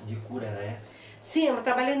proposta de cura era essa? Sim, ela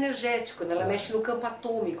trabalha energético, né? Ela mexe no campo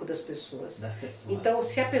atômico das pessoas. Então,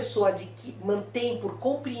 se a pessoa mantém por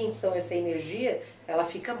compreensão essa energia, ela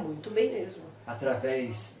fica muito bem mesmo.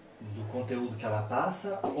 Através do conteúdo que ela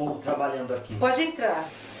passa ou trabalhando aqui? Pode entrar.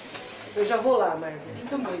 Eu já vou lá, Marcia.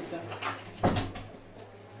 Sinto muito.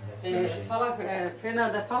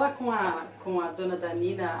 Fernanda, fala com a dona da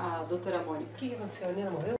Nina, a doutora Mônica. O que aconteceu? A Nina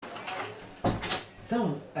morreu?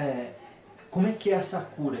 Então, como é que é essa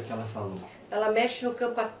cura que ela falou? Ela mexe no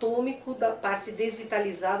campo atômico da parte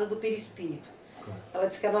desvitalizada do perispírito. Ela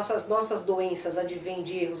diz que as nossas doenças advêm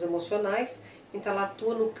de erros emocionais, então ela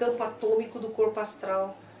atua no campo atômico do corpo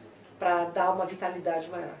astral para dar uma vitalidade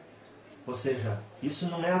maior. Ou seja, isso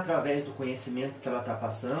não é através do conhecimento que ela está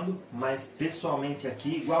passando, mas pessoalmente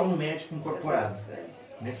aqui, igual um médico incorporado. Exato,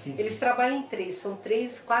 nesse sentido. Eles trabalham em três, são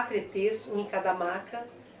 4 ETs, um em cada maca,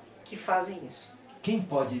 que fazem isso. Quem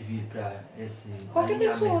pode vir para esse Qualquer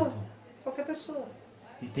alinhamento? pessoa. Qualquer pessoa.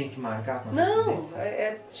 E tem que marcar com Não,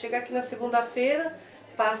 antecedência? chegar aqui na segunda-feira,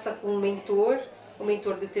 passa com um mentor, o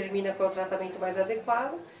mentor determina qual é o tratamento mais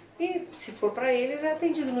adequado e, se for para eles, é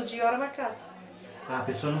atendido no dia e hora marcada. A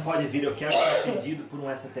pessoa não pode vir, eu quero ser atendido por um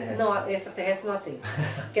extraterrestre. Não, extraterrestre não atende.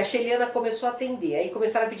 Porque a Shellyana começou a atender, aí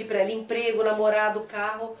começaram a pedir para ela emprego, namorado,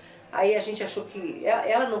 carro, aí a gente achou que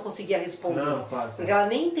ela não conseguia responder. Não, claro. Porque ela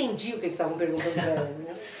nem entendia o que estavam perguntando para ela,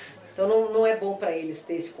 né? Então não é bom para eles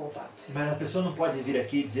ter esse contato. Mas a pessoa não pode vir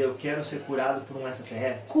aqui e dizer eu quero ser curado por um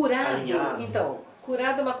extraterrestre? Curado? Alinhado. Então,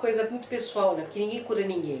 curado é uma coisa muito pessoal, né? Porque ninguém cura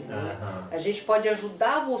ninguém, né? A gente pode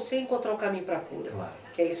ajudar você a encontrar o caminho para a cura. Claro.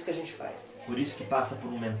 Que é isso que a gente faz. Por isso que passa por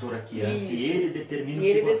um mentor aqui antes e ele determina E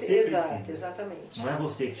ele o que você Exato, precisa. exatamente. Não é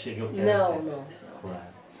você que chega, eu quero. Não.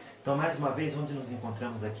 Claro. Então, mais uma vez, onde nos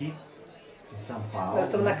encontramos aqui? Em São Paulo. Nós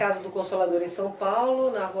estamos na Casa do Consolador em São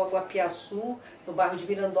Paulo, na rua Guapiaçu, no bairro de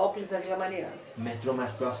Mirandópolis, na Vila Mariana. O metrô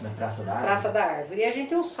mais próximo é Praça da Árvore? Praça da Árvore. E a gente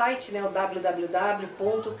tem um site, né, o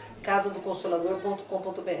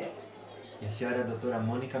www.casadoconsolador.com.br. E a senhora é a doutora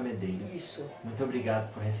Mônica Medeiros. Isso. Muito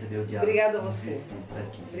obrigado por receber o diálogo. Obrigada a com os você. espíritos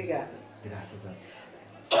aqui. Obrigada. Graças a Deus.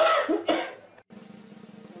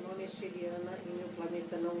 Meu nome é Shellyana, em meu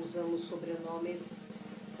planeta não usamos sobrenomes.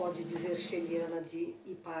 Pode dizer Shellyana de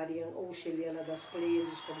Iparian ou Shellyana das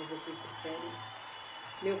Pleiades, como vocês preferem.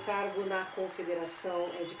 Meu cargo na confederação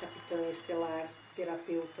é de capitã estelar,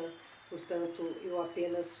 terapeuta, portanto eu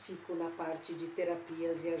apenas fico na parte de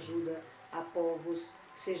terapias e ajuda a povos,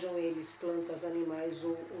 sejam eles plantas, animais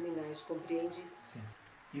ou hominais, compreende? Sim.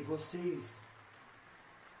 E vocês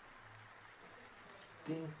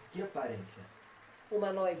têm que aparência?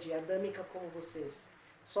 Humanoide, adâmica como vocês.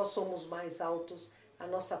 Só somos mais altos, a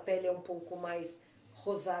nossa pele é um pouco mais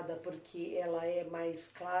rosada porque ela é mais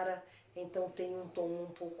clara, então tem um tom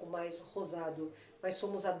um pouco mais rosado, mas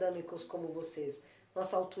somos adâmicos como vocês.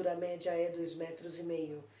 Nossa altura média é 2,5 metros.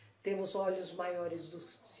 Temos olhos maiores do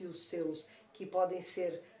que os seus, que podem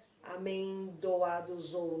ser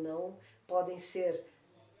amendoados ou não, podem ser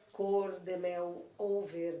cor de mel ou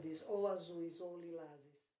verdes, ou azuis ou lilazes.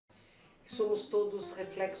 Somos todos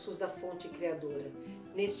reflexos da fonte criadora.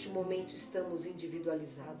 Neste momento estamos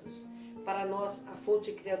individualizados. Para nós, a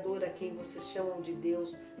fonte criadora, quem vocês chamam de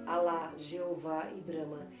Deus, Alá, Jeová e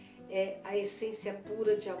Brahma, é a essência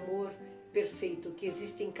pura de amor perfeito que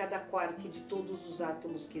existe em cada quark de todos os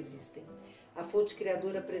átomos que existem. A fonte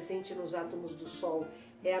criadora presente nos átomos do Sol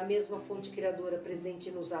é a mesma fonte criadora presente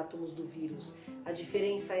nos átomos do vírus. A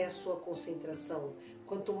diferença é a sua concentração.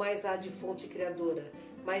 Quanto mais há de fonte criadora,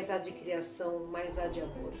 mais há de criação, mais há de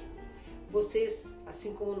amor. Vocês,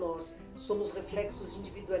 assim como nós, somos reflexos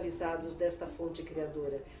individualizados desta fonte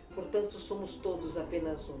criadora. Portanto, somos todos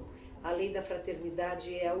apenas um. A lei da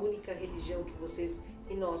fraternidade é a única religião que vocês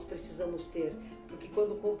e nós precisamos ter, porque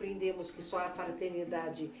quando compreendemos que só a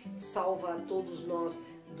fraternidade salva a todos nós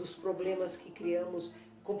dos problemas que criamos,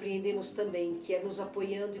 compreendemos também que é nos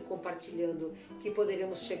apoiando e compartilhando que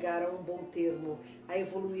poderemos chegar a um bom termo, a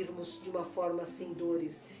evoluirmos de uma forma sem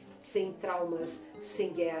dores, sem traumas,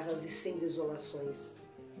 sem guerras e sem desolações.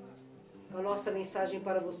 A nossa mensagem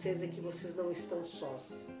para vocês é que vocês não estão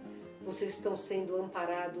sós. Vocês estão sendo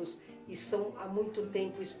amparados e são há muito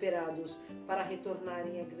tempo esperados para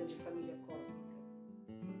retornarem à grande família cósmica.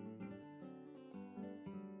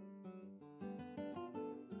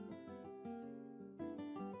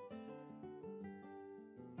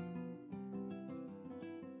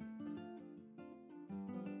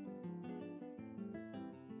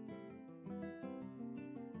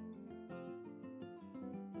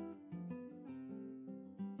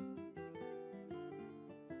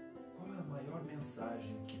 Maior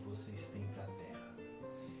mensagem que vocês têm para a Terra?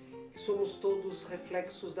 Somos todos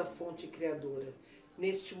reflexos da fonte criadora.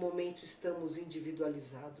 Neste momento estamos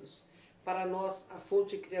individualizados. Para nós, a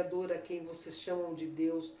fonte criadora, quem vocês chamam de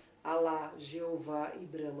Deus, Alá, Jeová e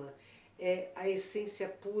Brahma, é a essência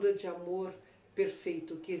pura de amor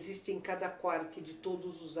perfeito que existe em cada quark de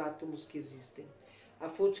todos os átomos que existem. A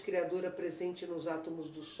fonte criadora presente nos átomos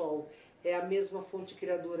do Sol é a mesma fonte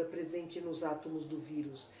criadora presente nos átomos do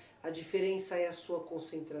vírus. A diferença é a sua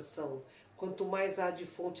concentração. Quanto mais há de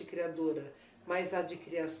fonte criadora, mais há de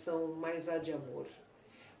criação, mais há de amor.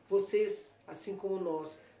 Vocês, assim como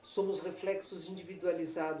nós, somos reflexos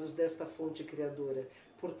individualizados desta fonte criadora.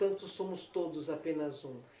 Portanto, somos todos apenas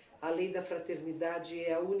um. A lei da fraternidade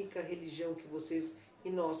é a única religião que vocês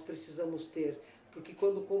e nós precisamos ter, porque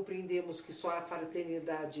quando compreendemos que só a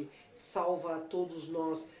fraternidade salva a todos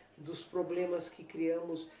nós dos problemas que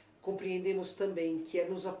criamos, compreendemos também que é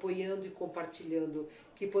nos apoiando e compartilhando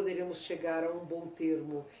que poderemos chegar a um bom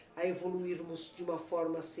termo, a evoluirmos de uma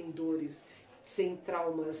forma sem dores, sem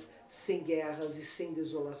traumas, sem guerras e sem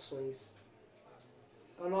desolações.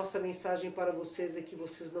 A nossa mensagem para vocês é que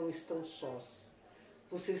vocês não estão sós.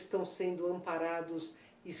 Vocês estão sendo amparados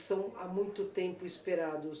e são há muito tempo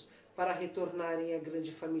esperados para retornarem à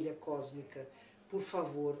grande família cósmica. Por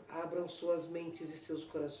favor, abram suas mentes e seus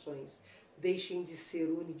corações. Deixem de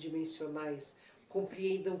ser unidimensionais.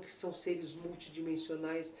 Compreendam que são seres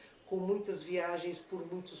multidimensionais com muitas viagens por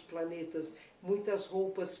muitos planetas. Muitas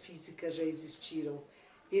roupas físicas já existiram.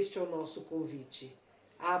 Este é o nosso convite.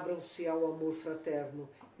 Abram-se ao amor fraterno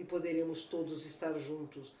e poderemos todos estar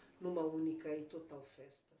juntos numa única e total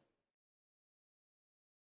festa.